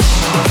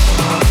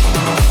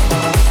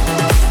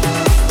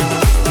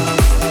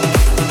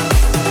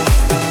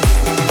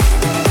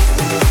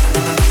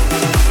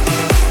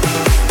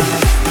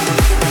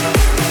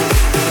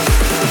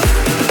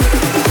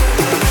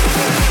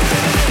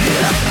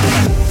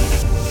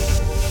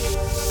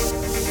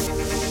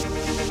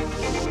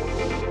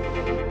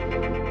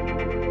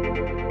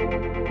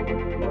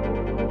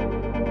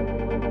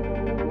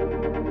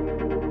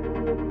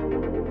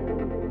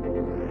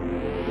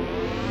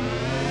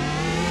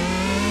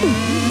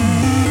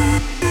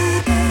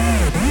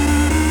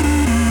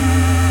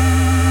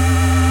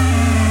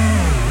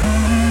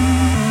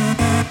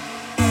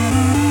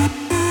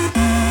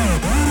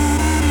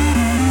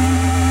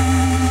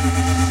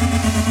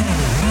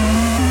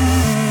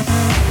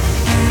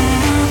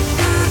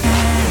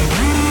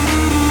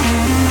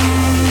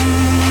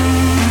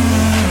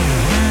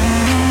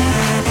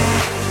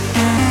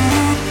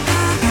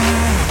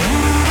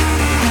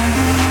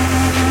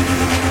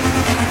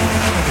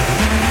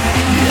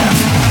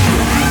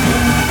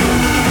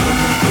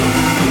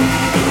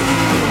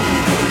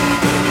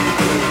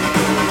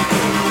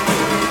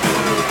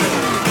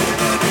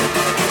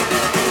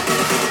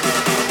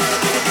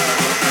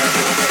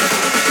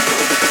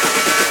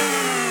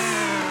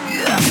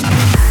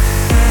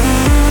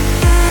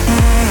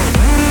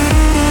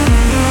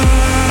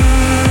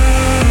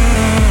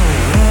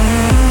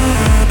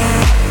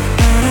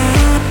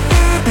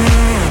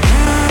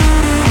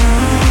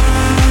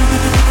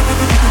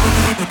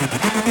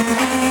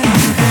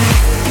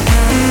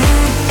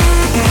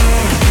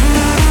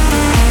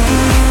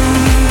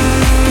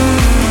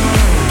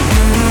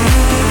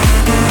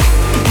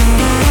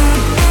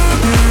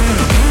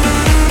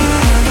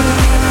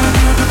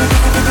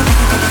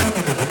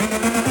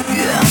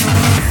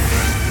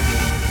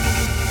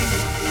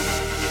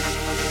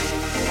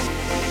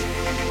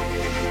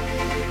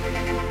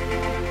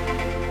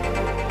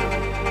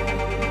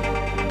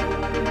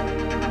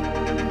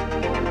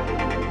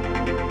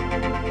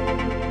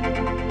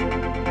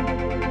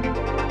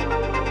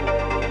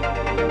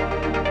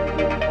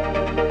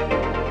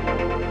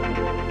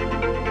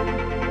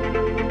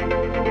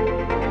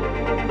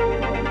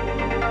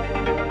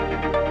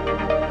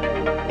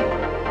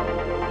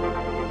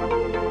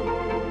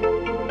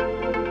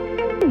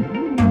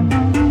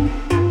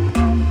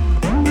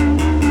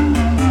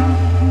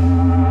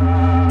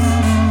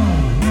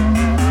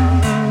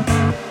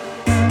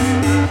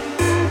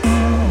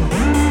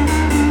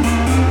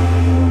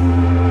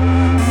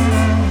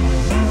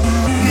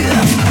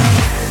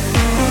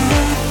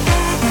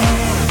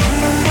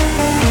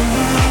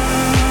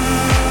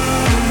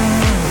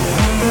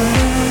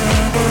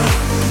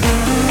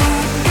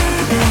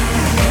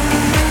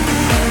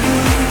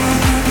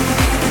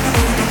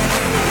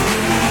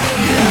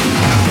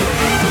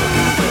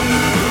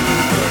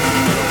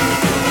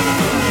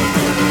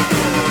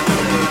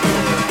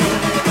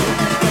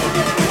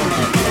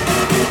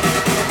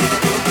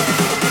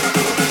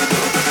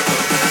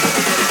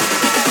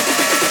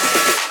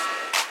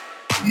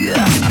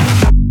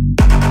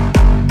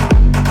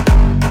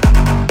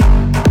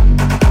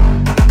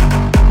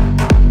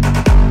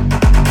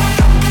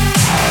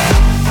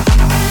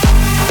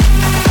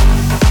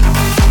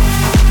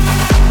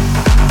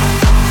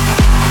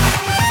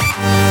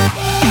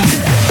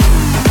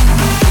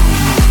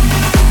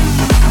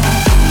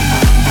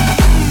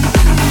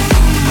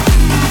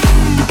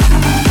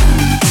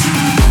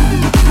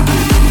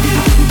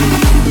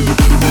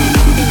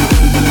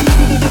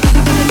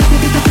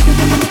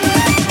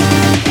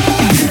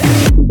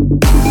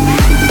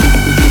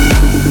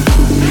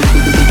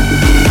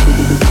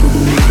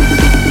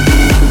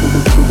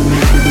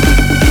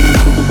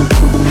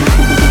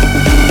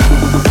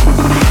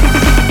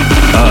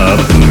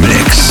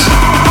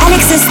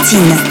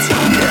 platine.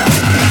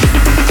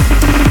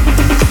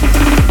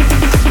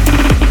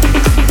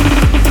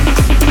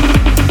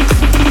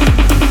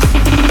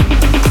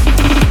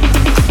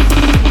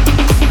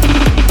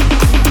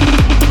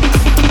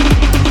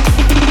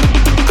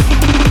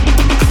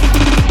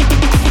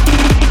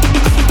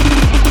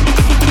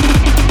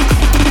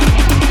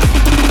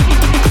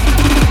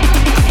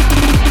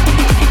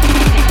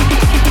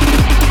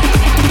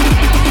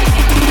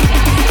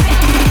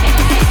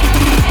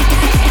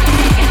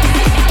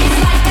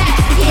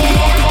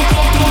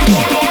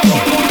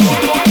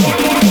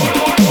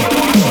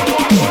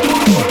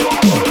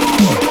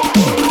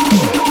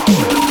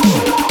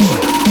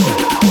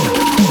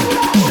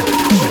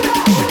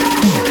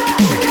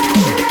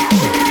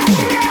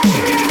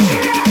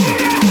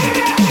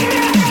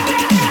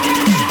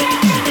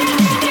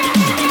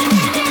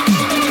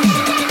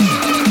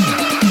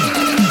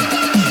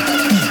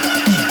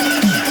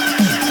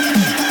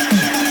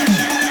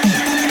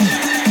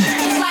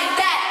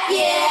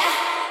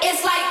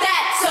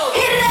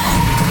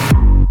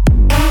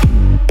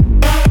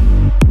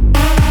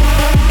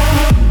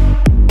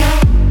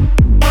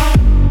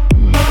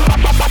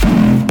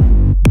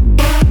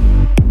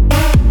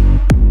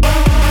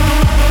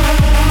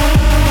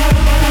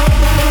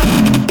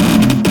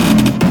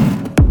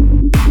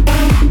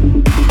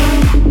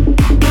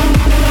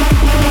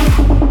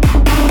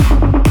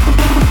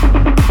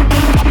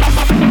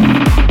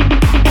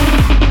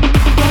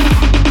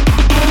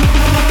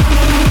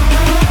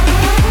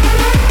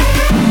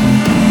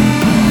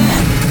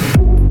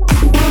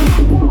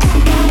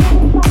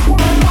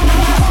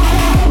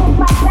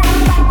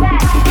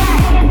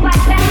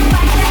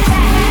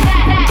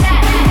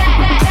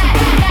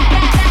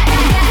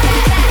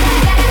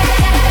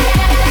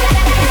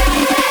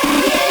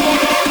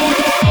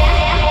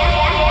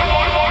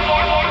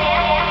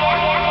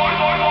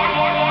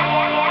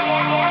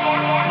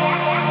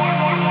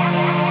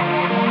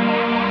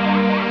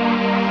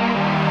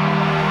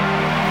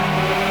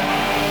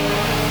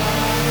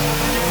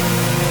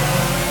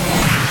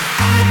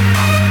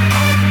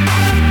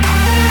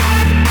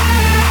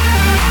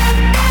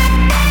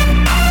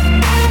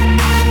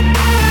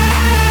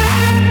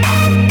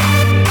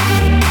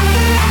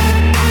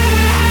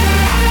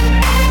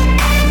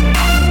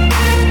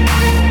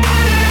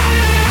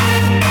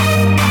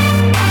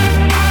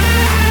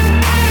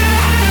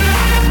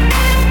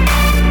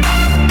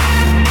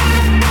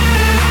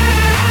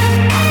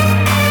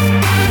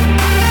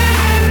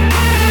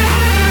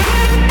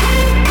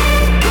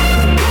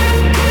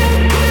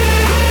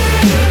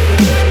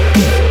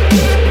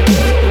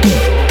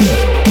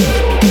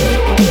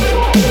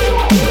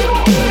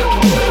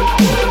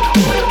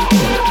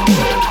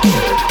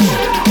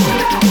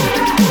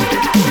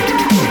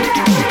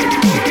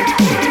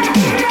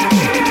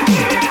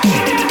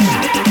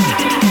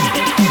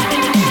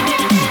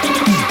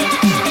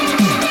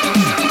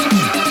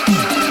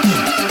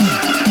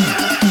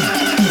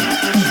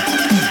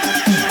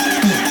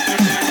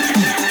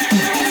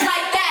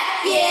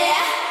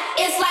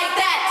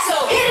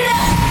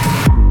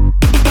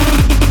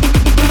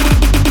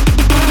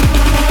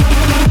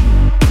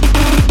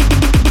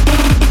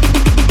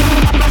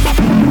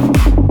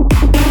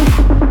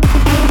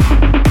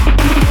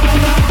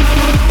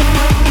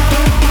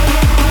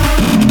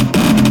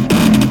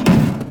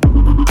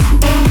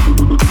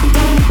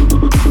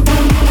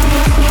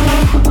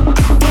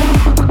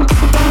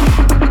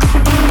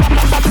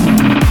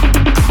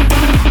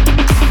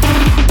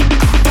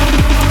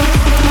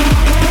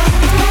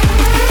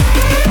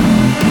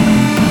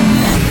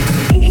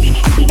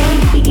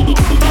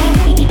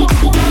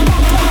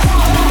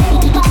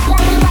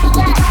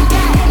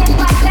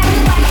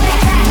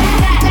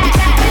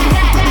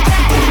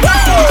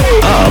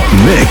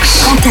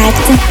 Mix.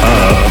 Contact.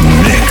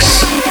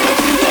 Mix.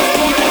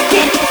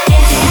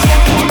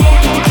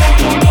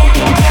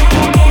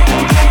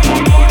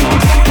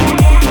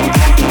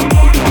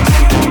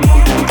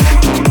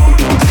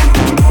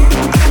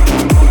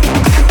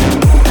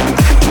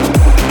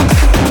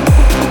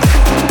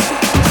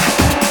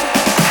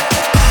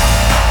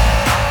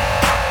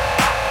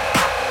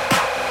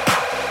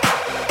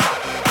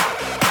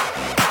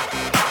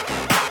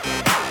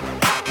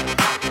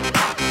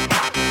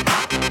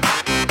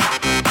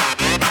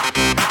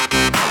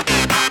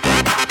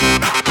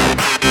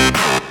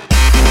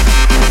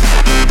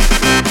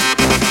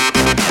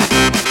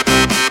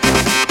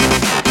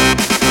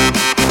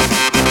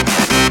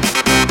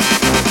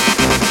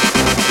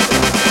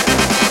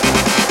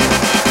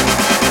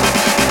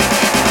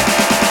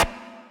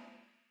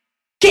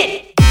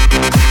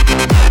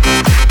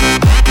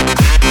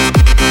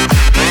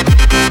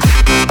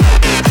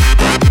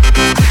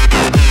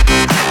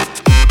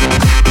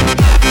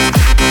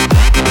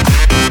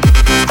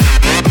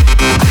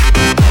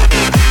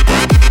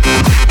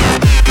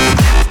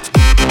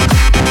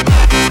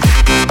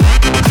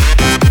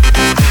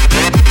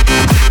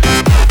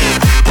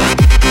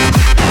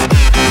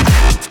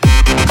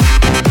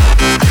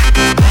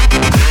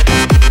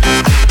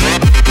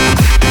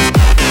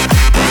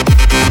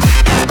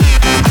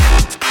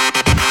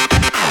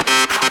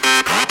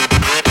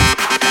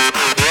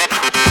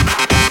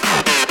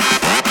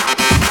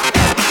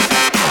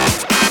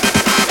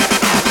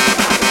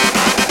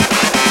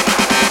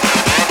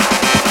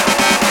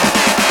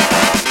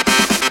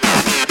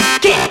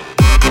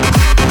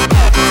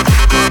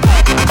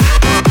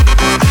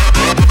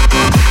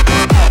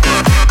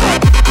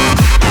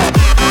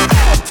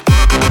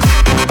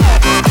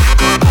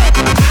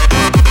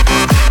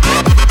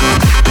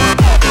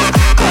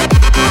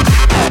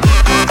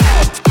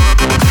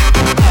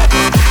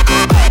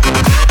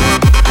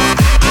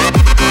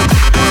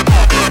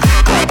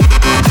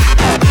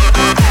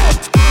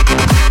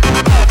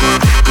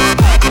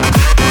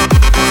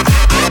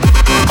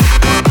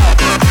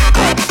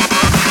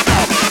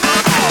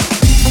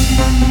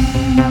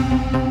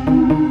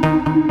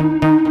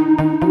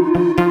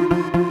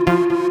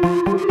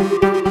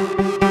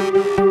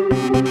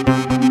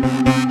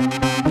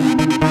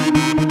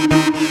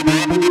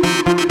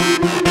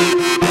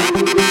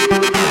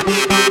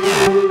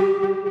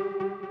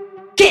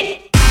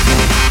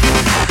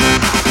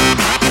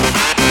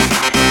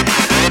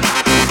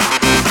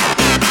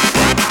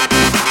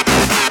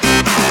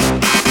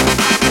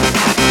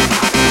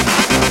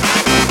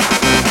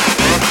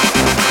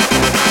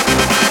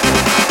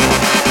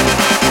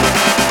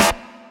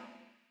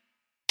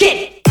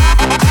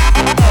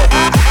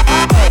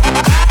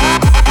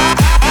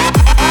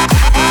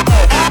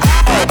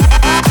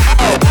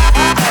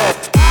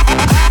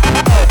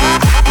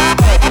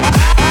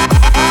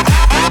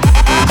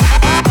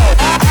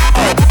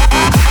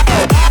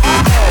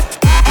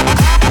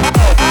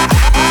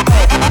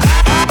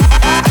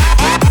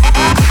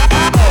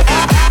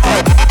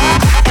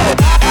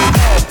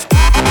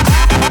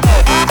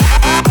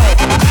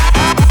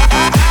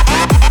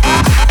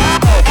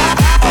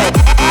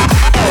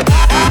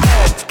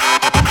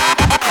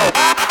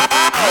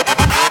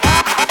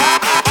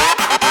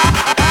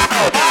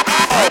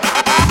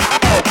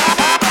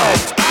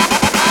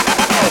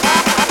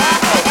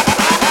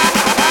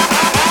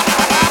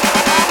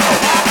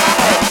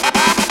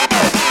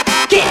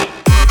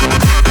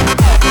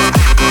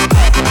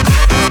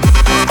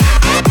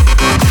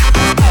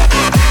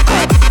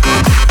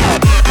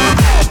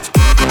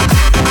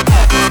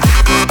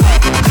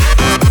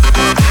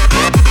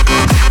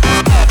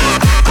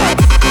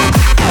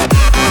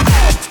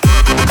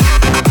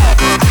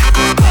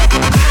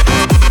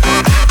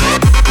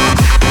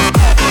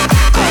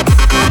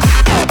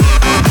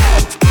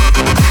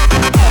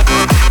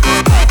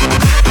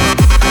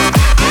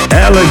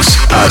 Alex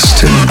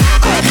Aston.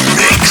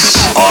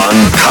 Mix on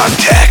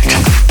Contact.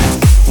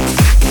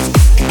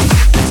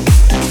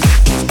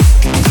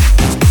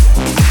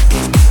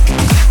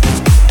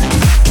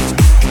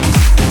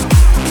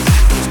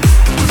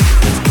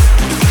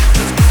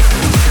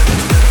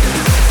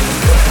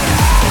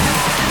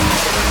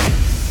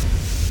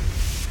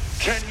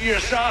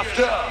 Years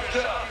after,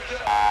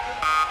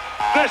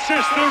 this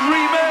is the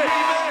remix.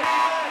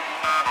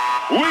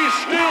 We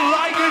still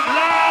like it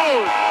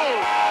loud.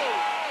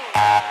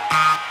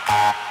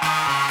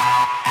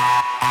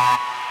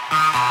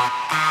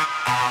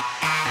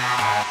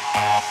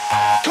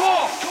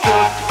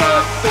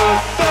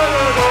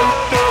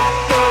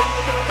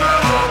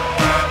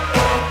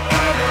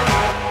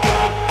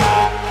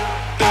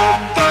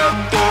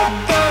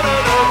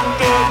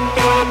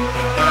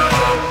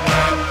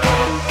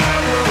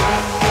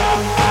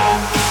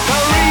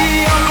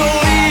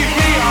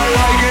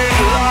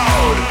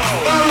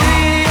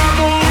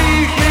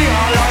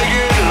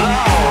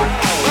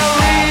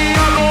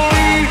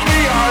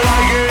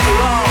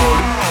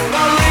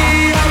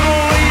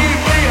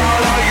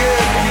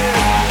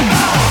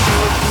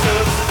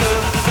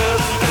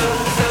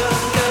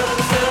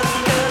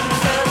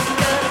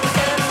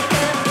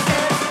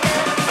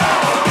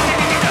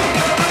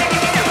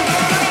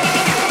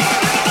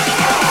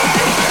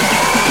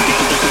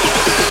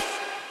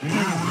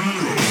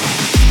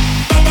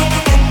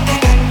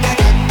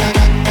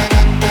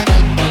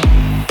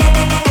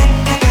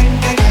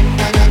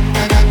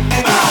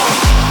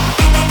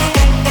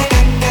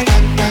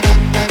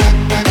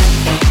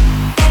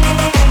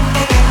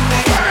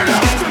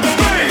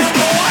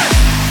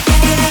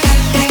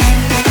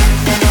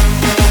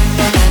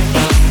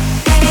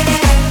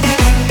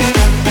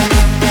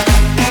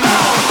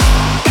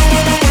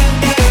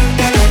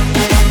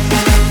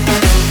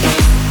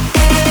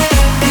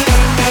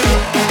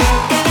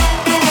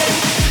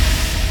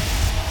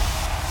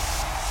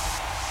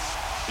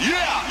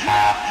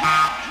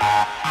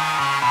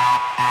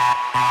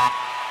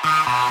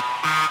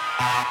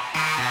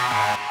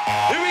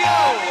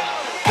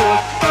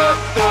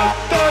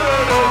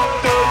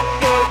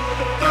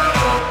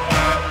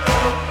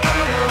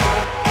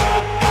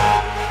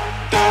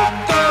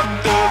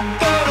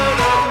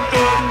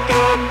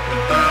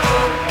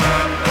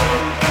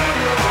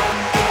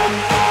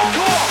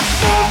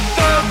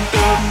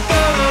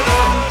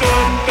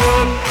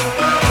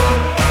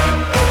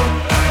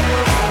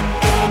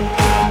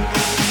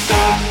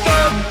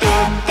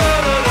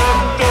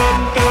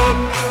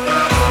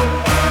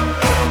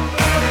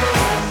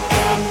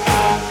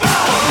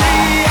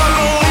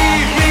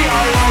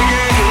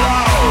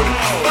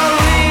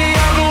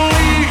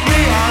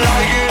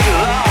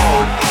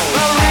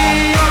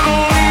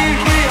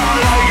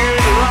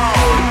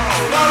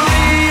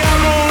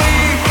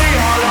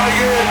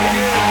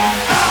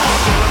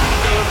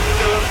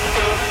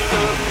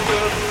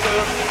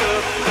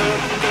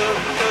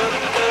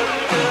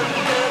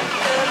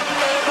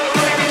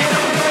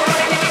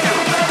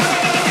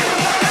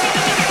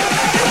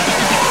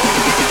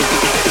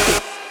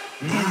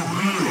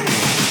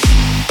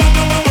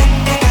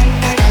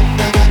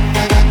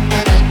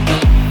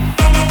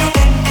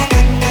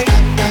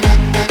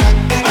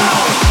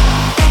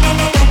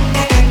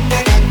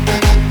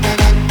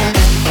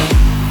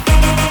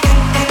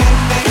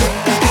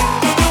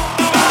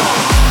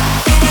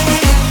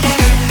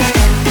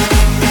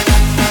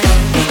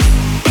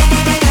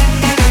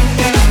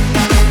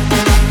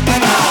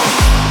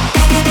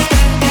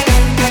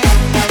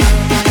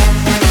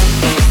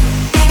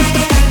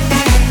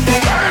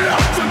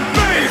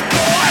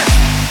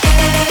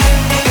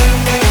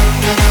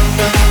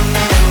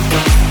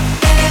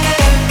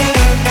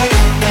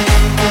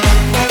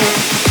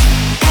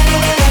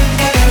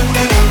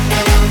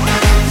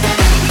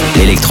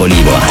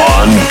 Libre.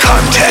 On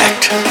Contact.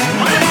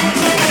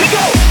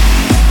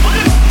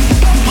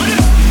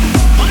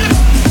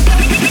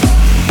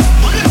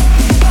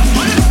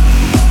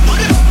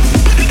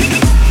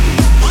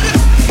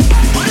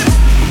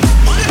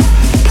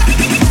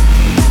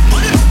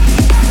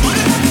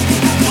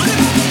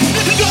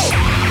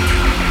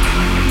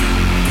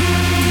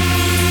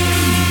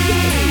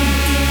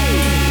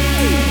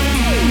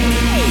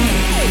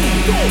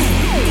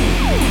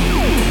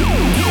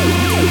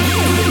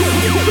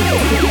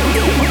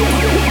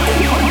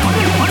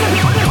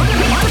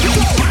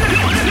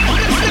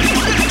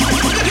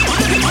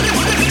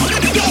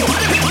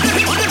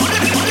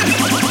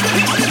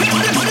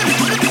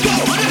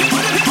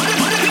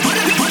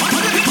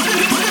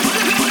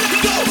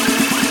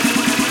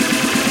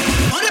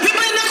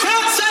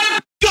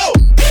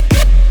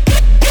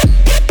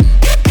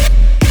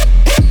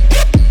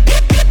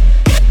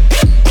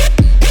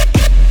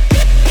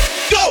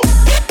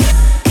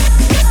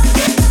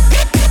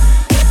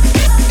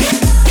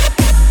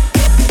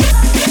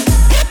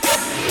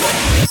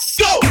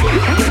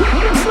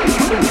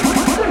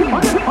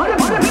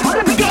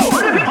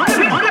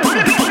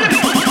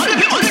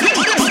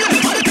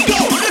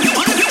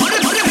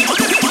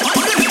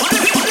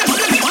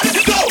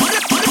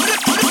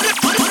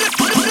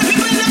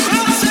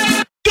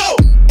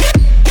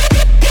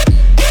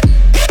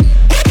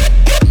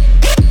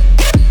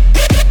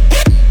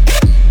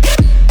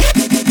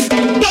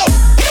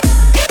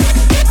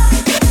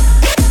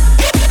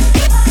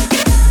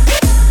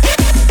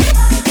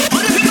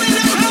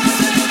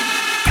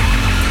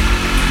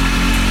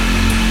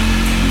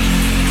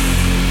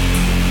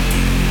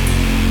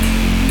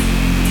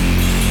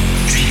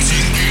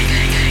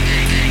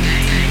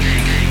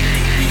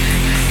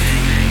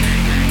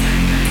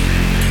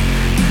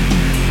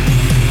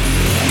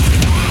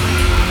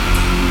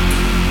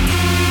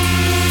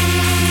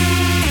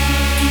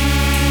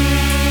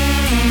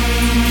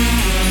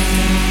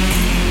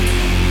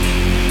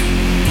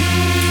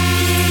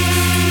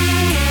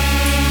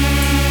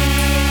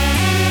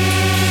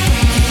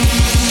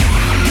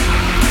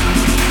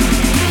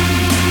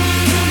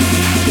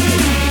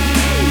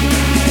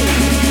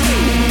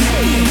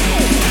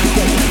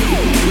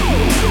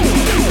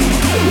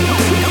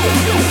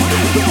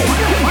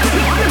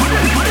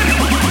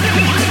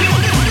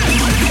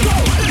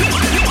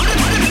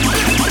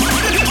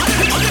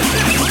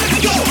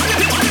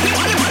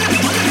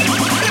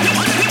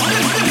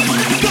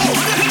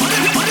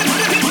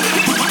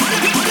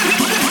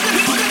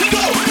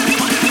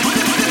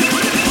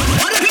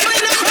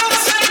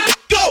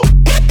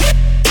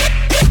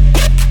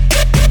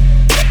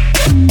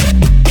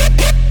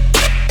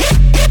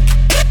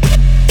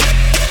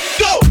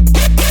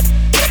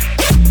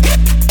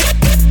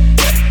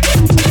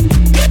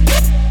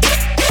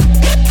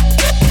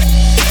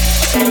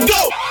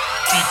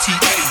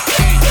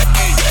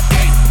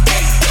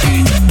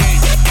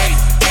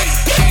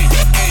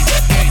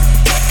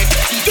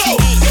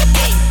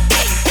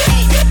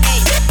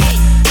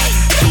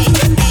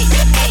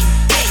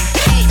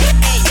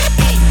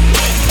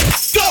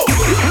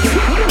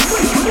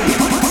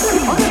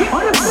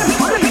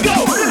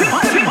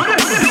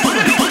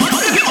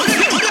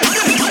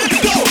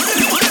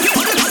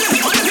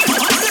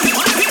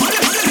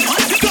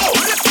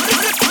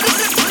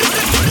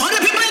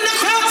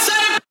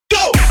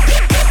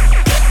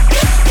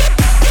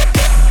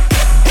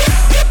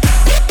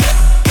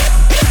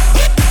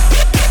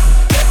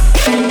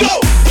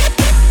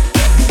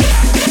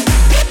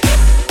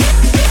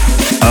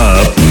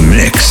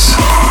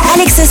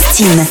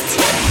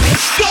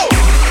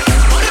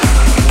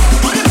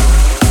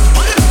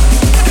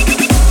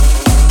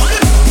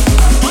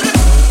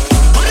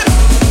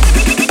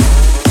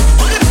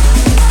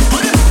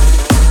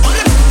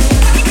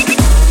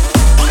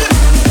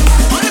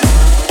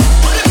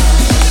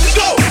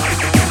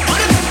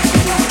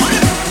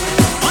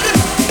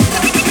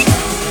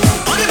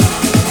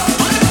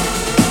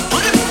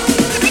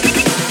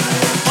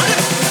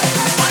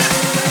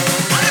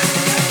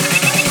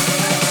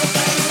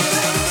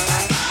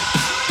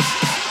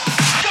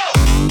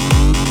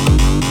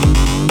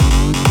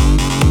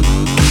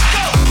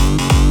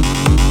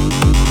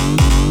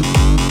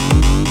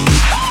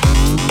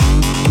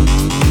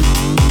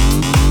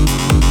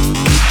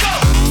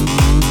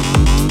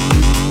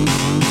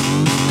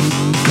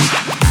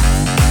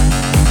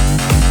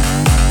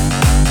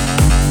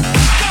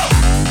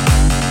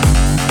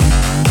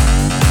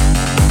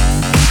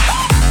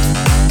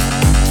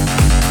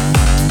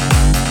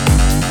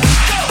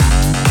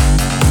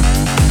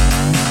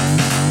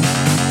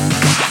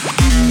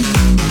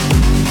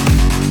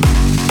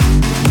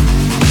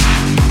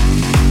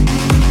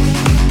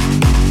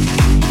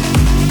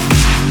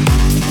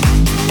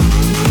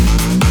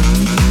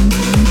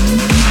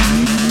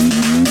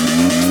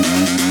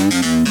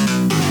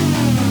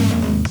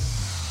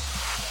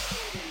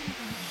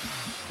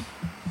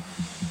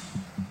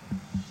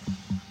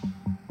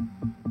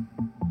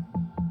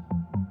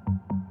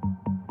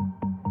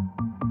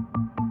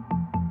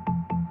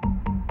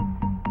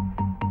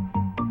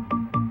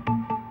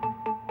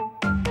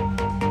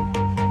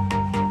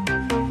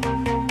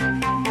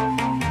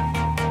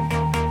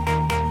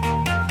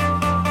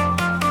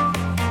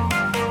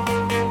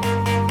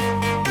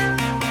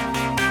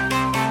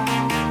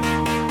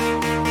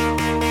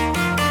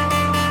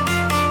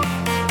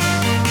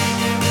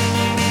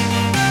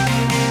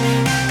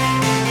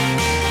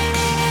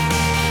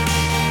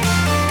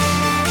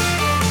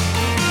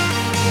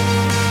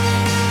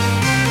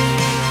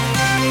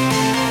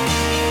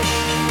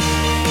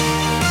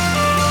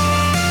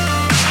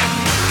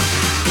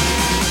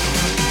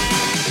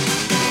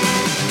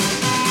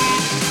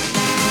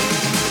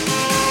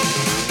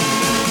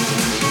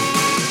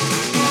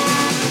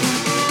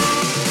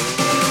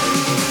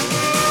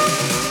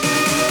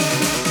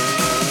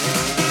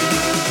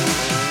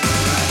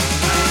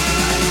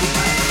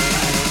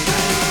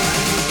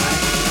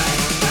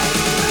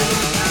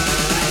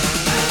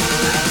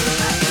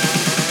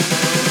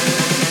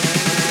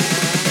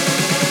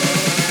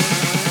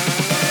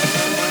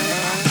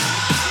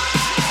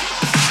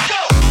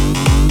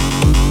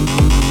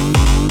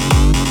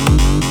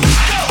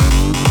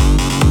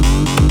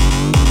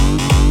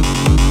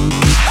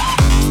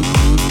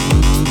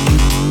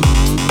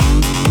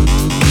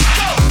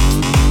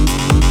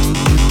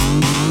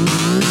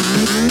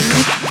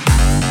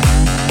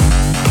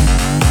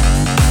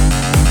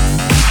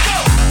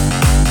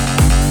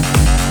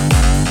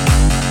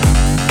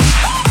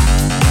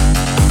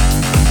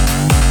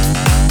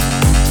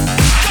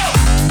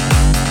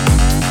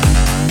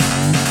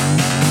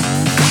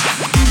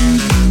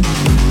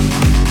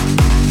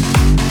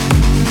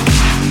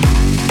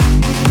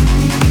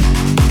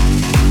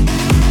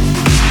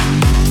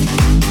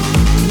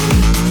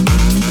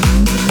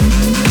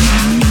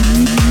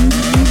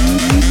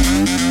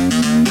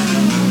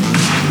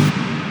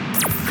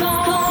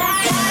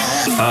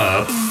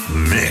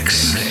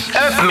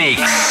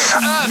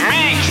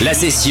 La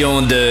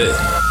session de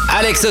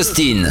Alex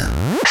Austin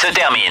se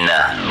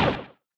termine.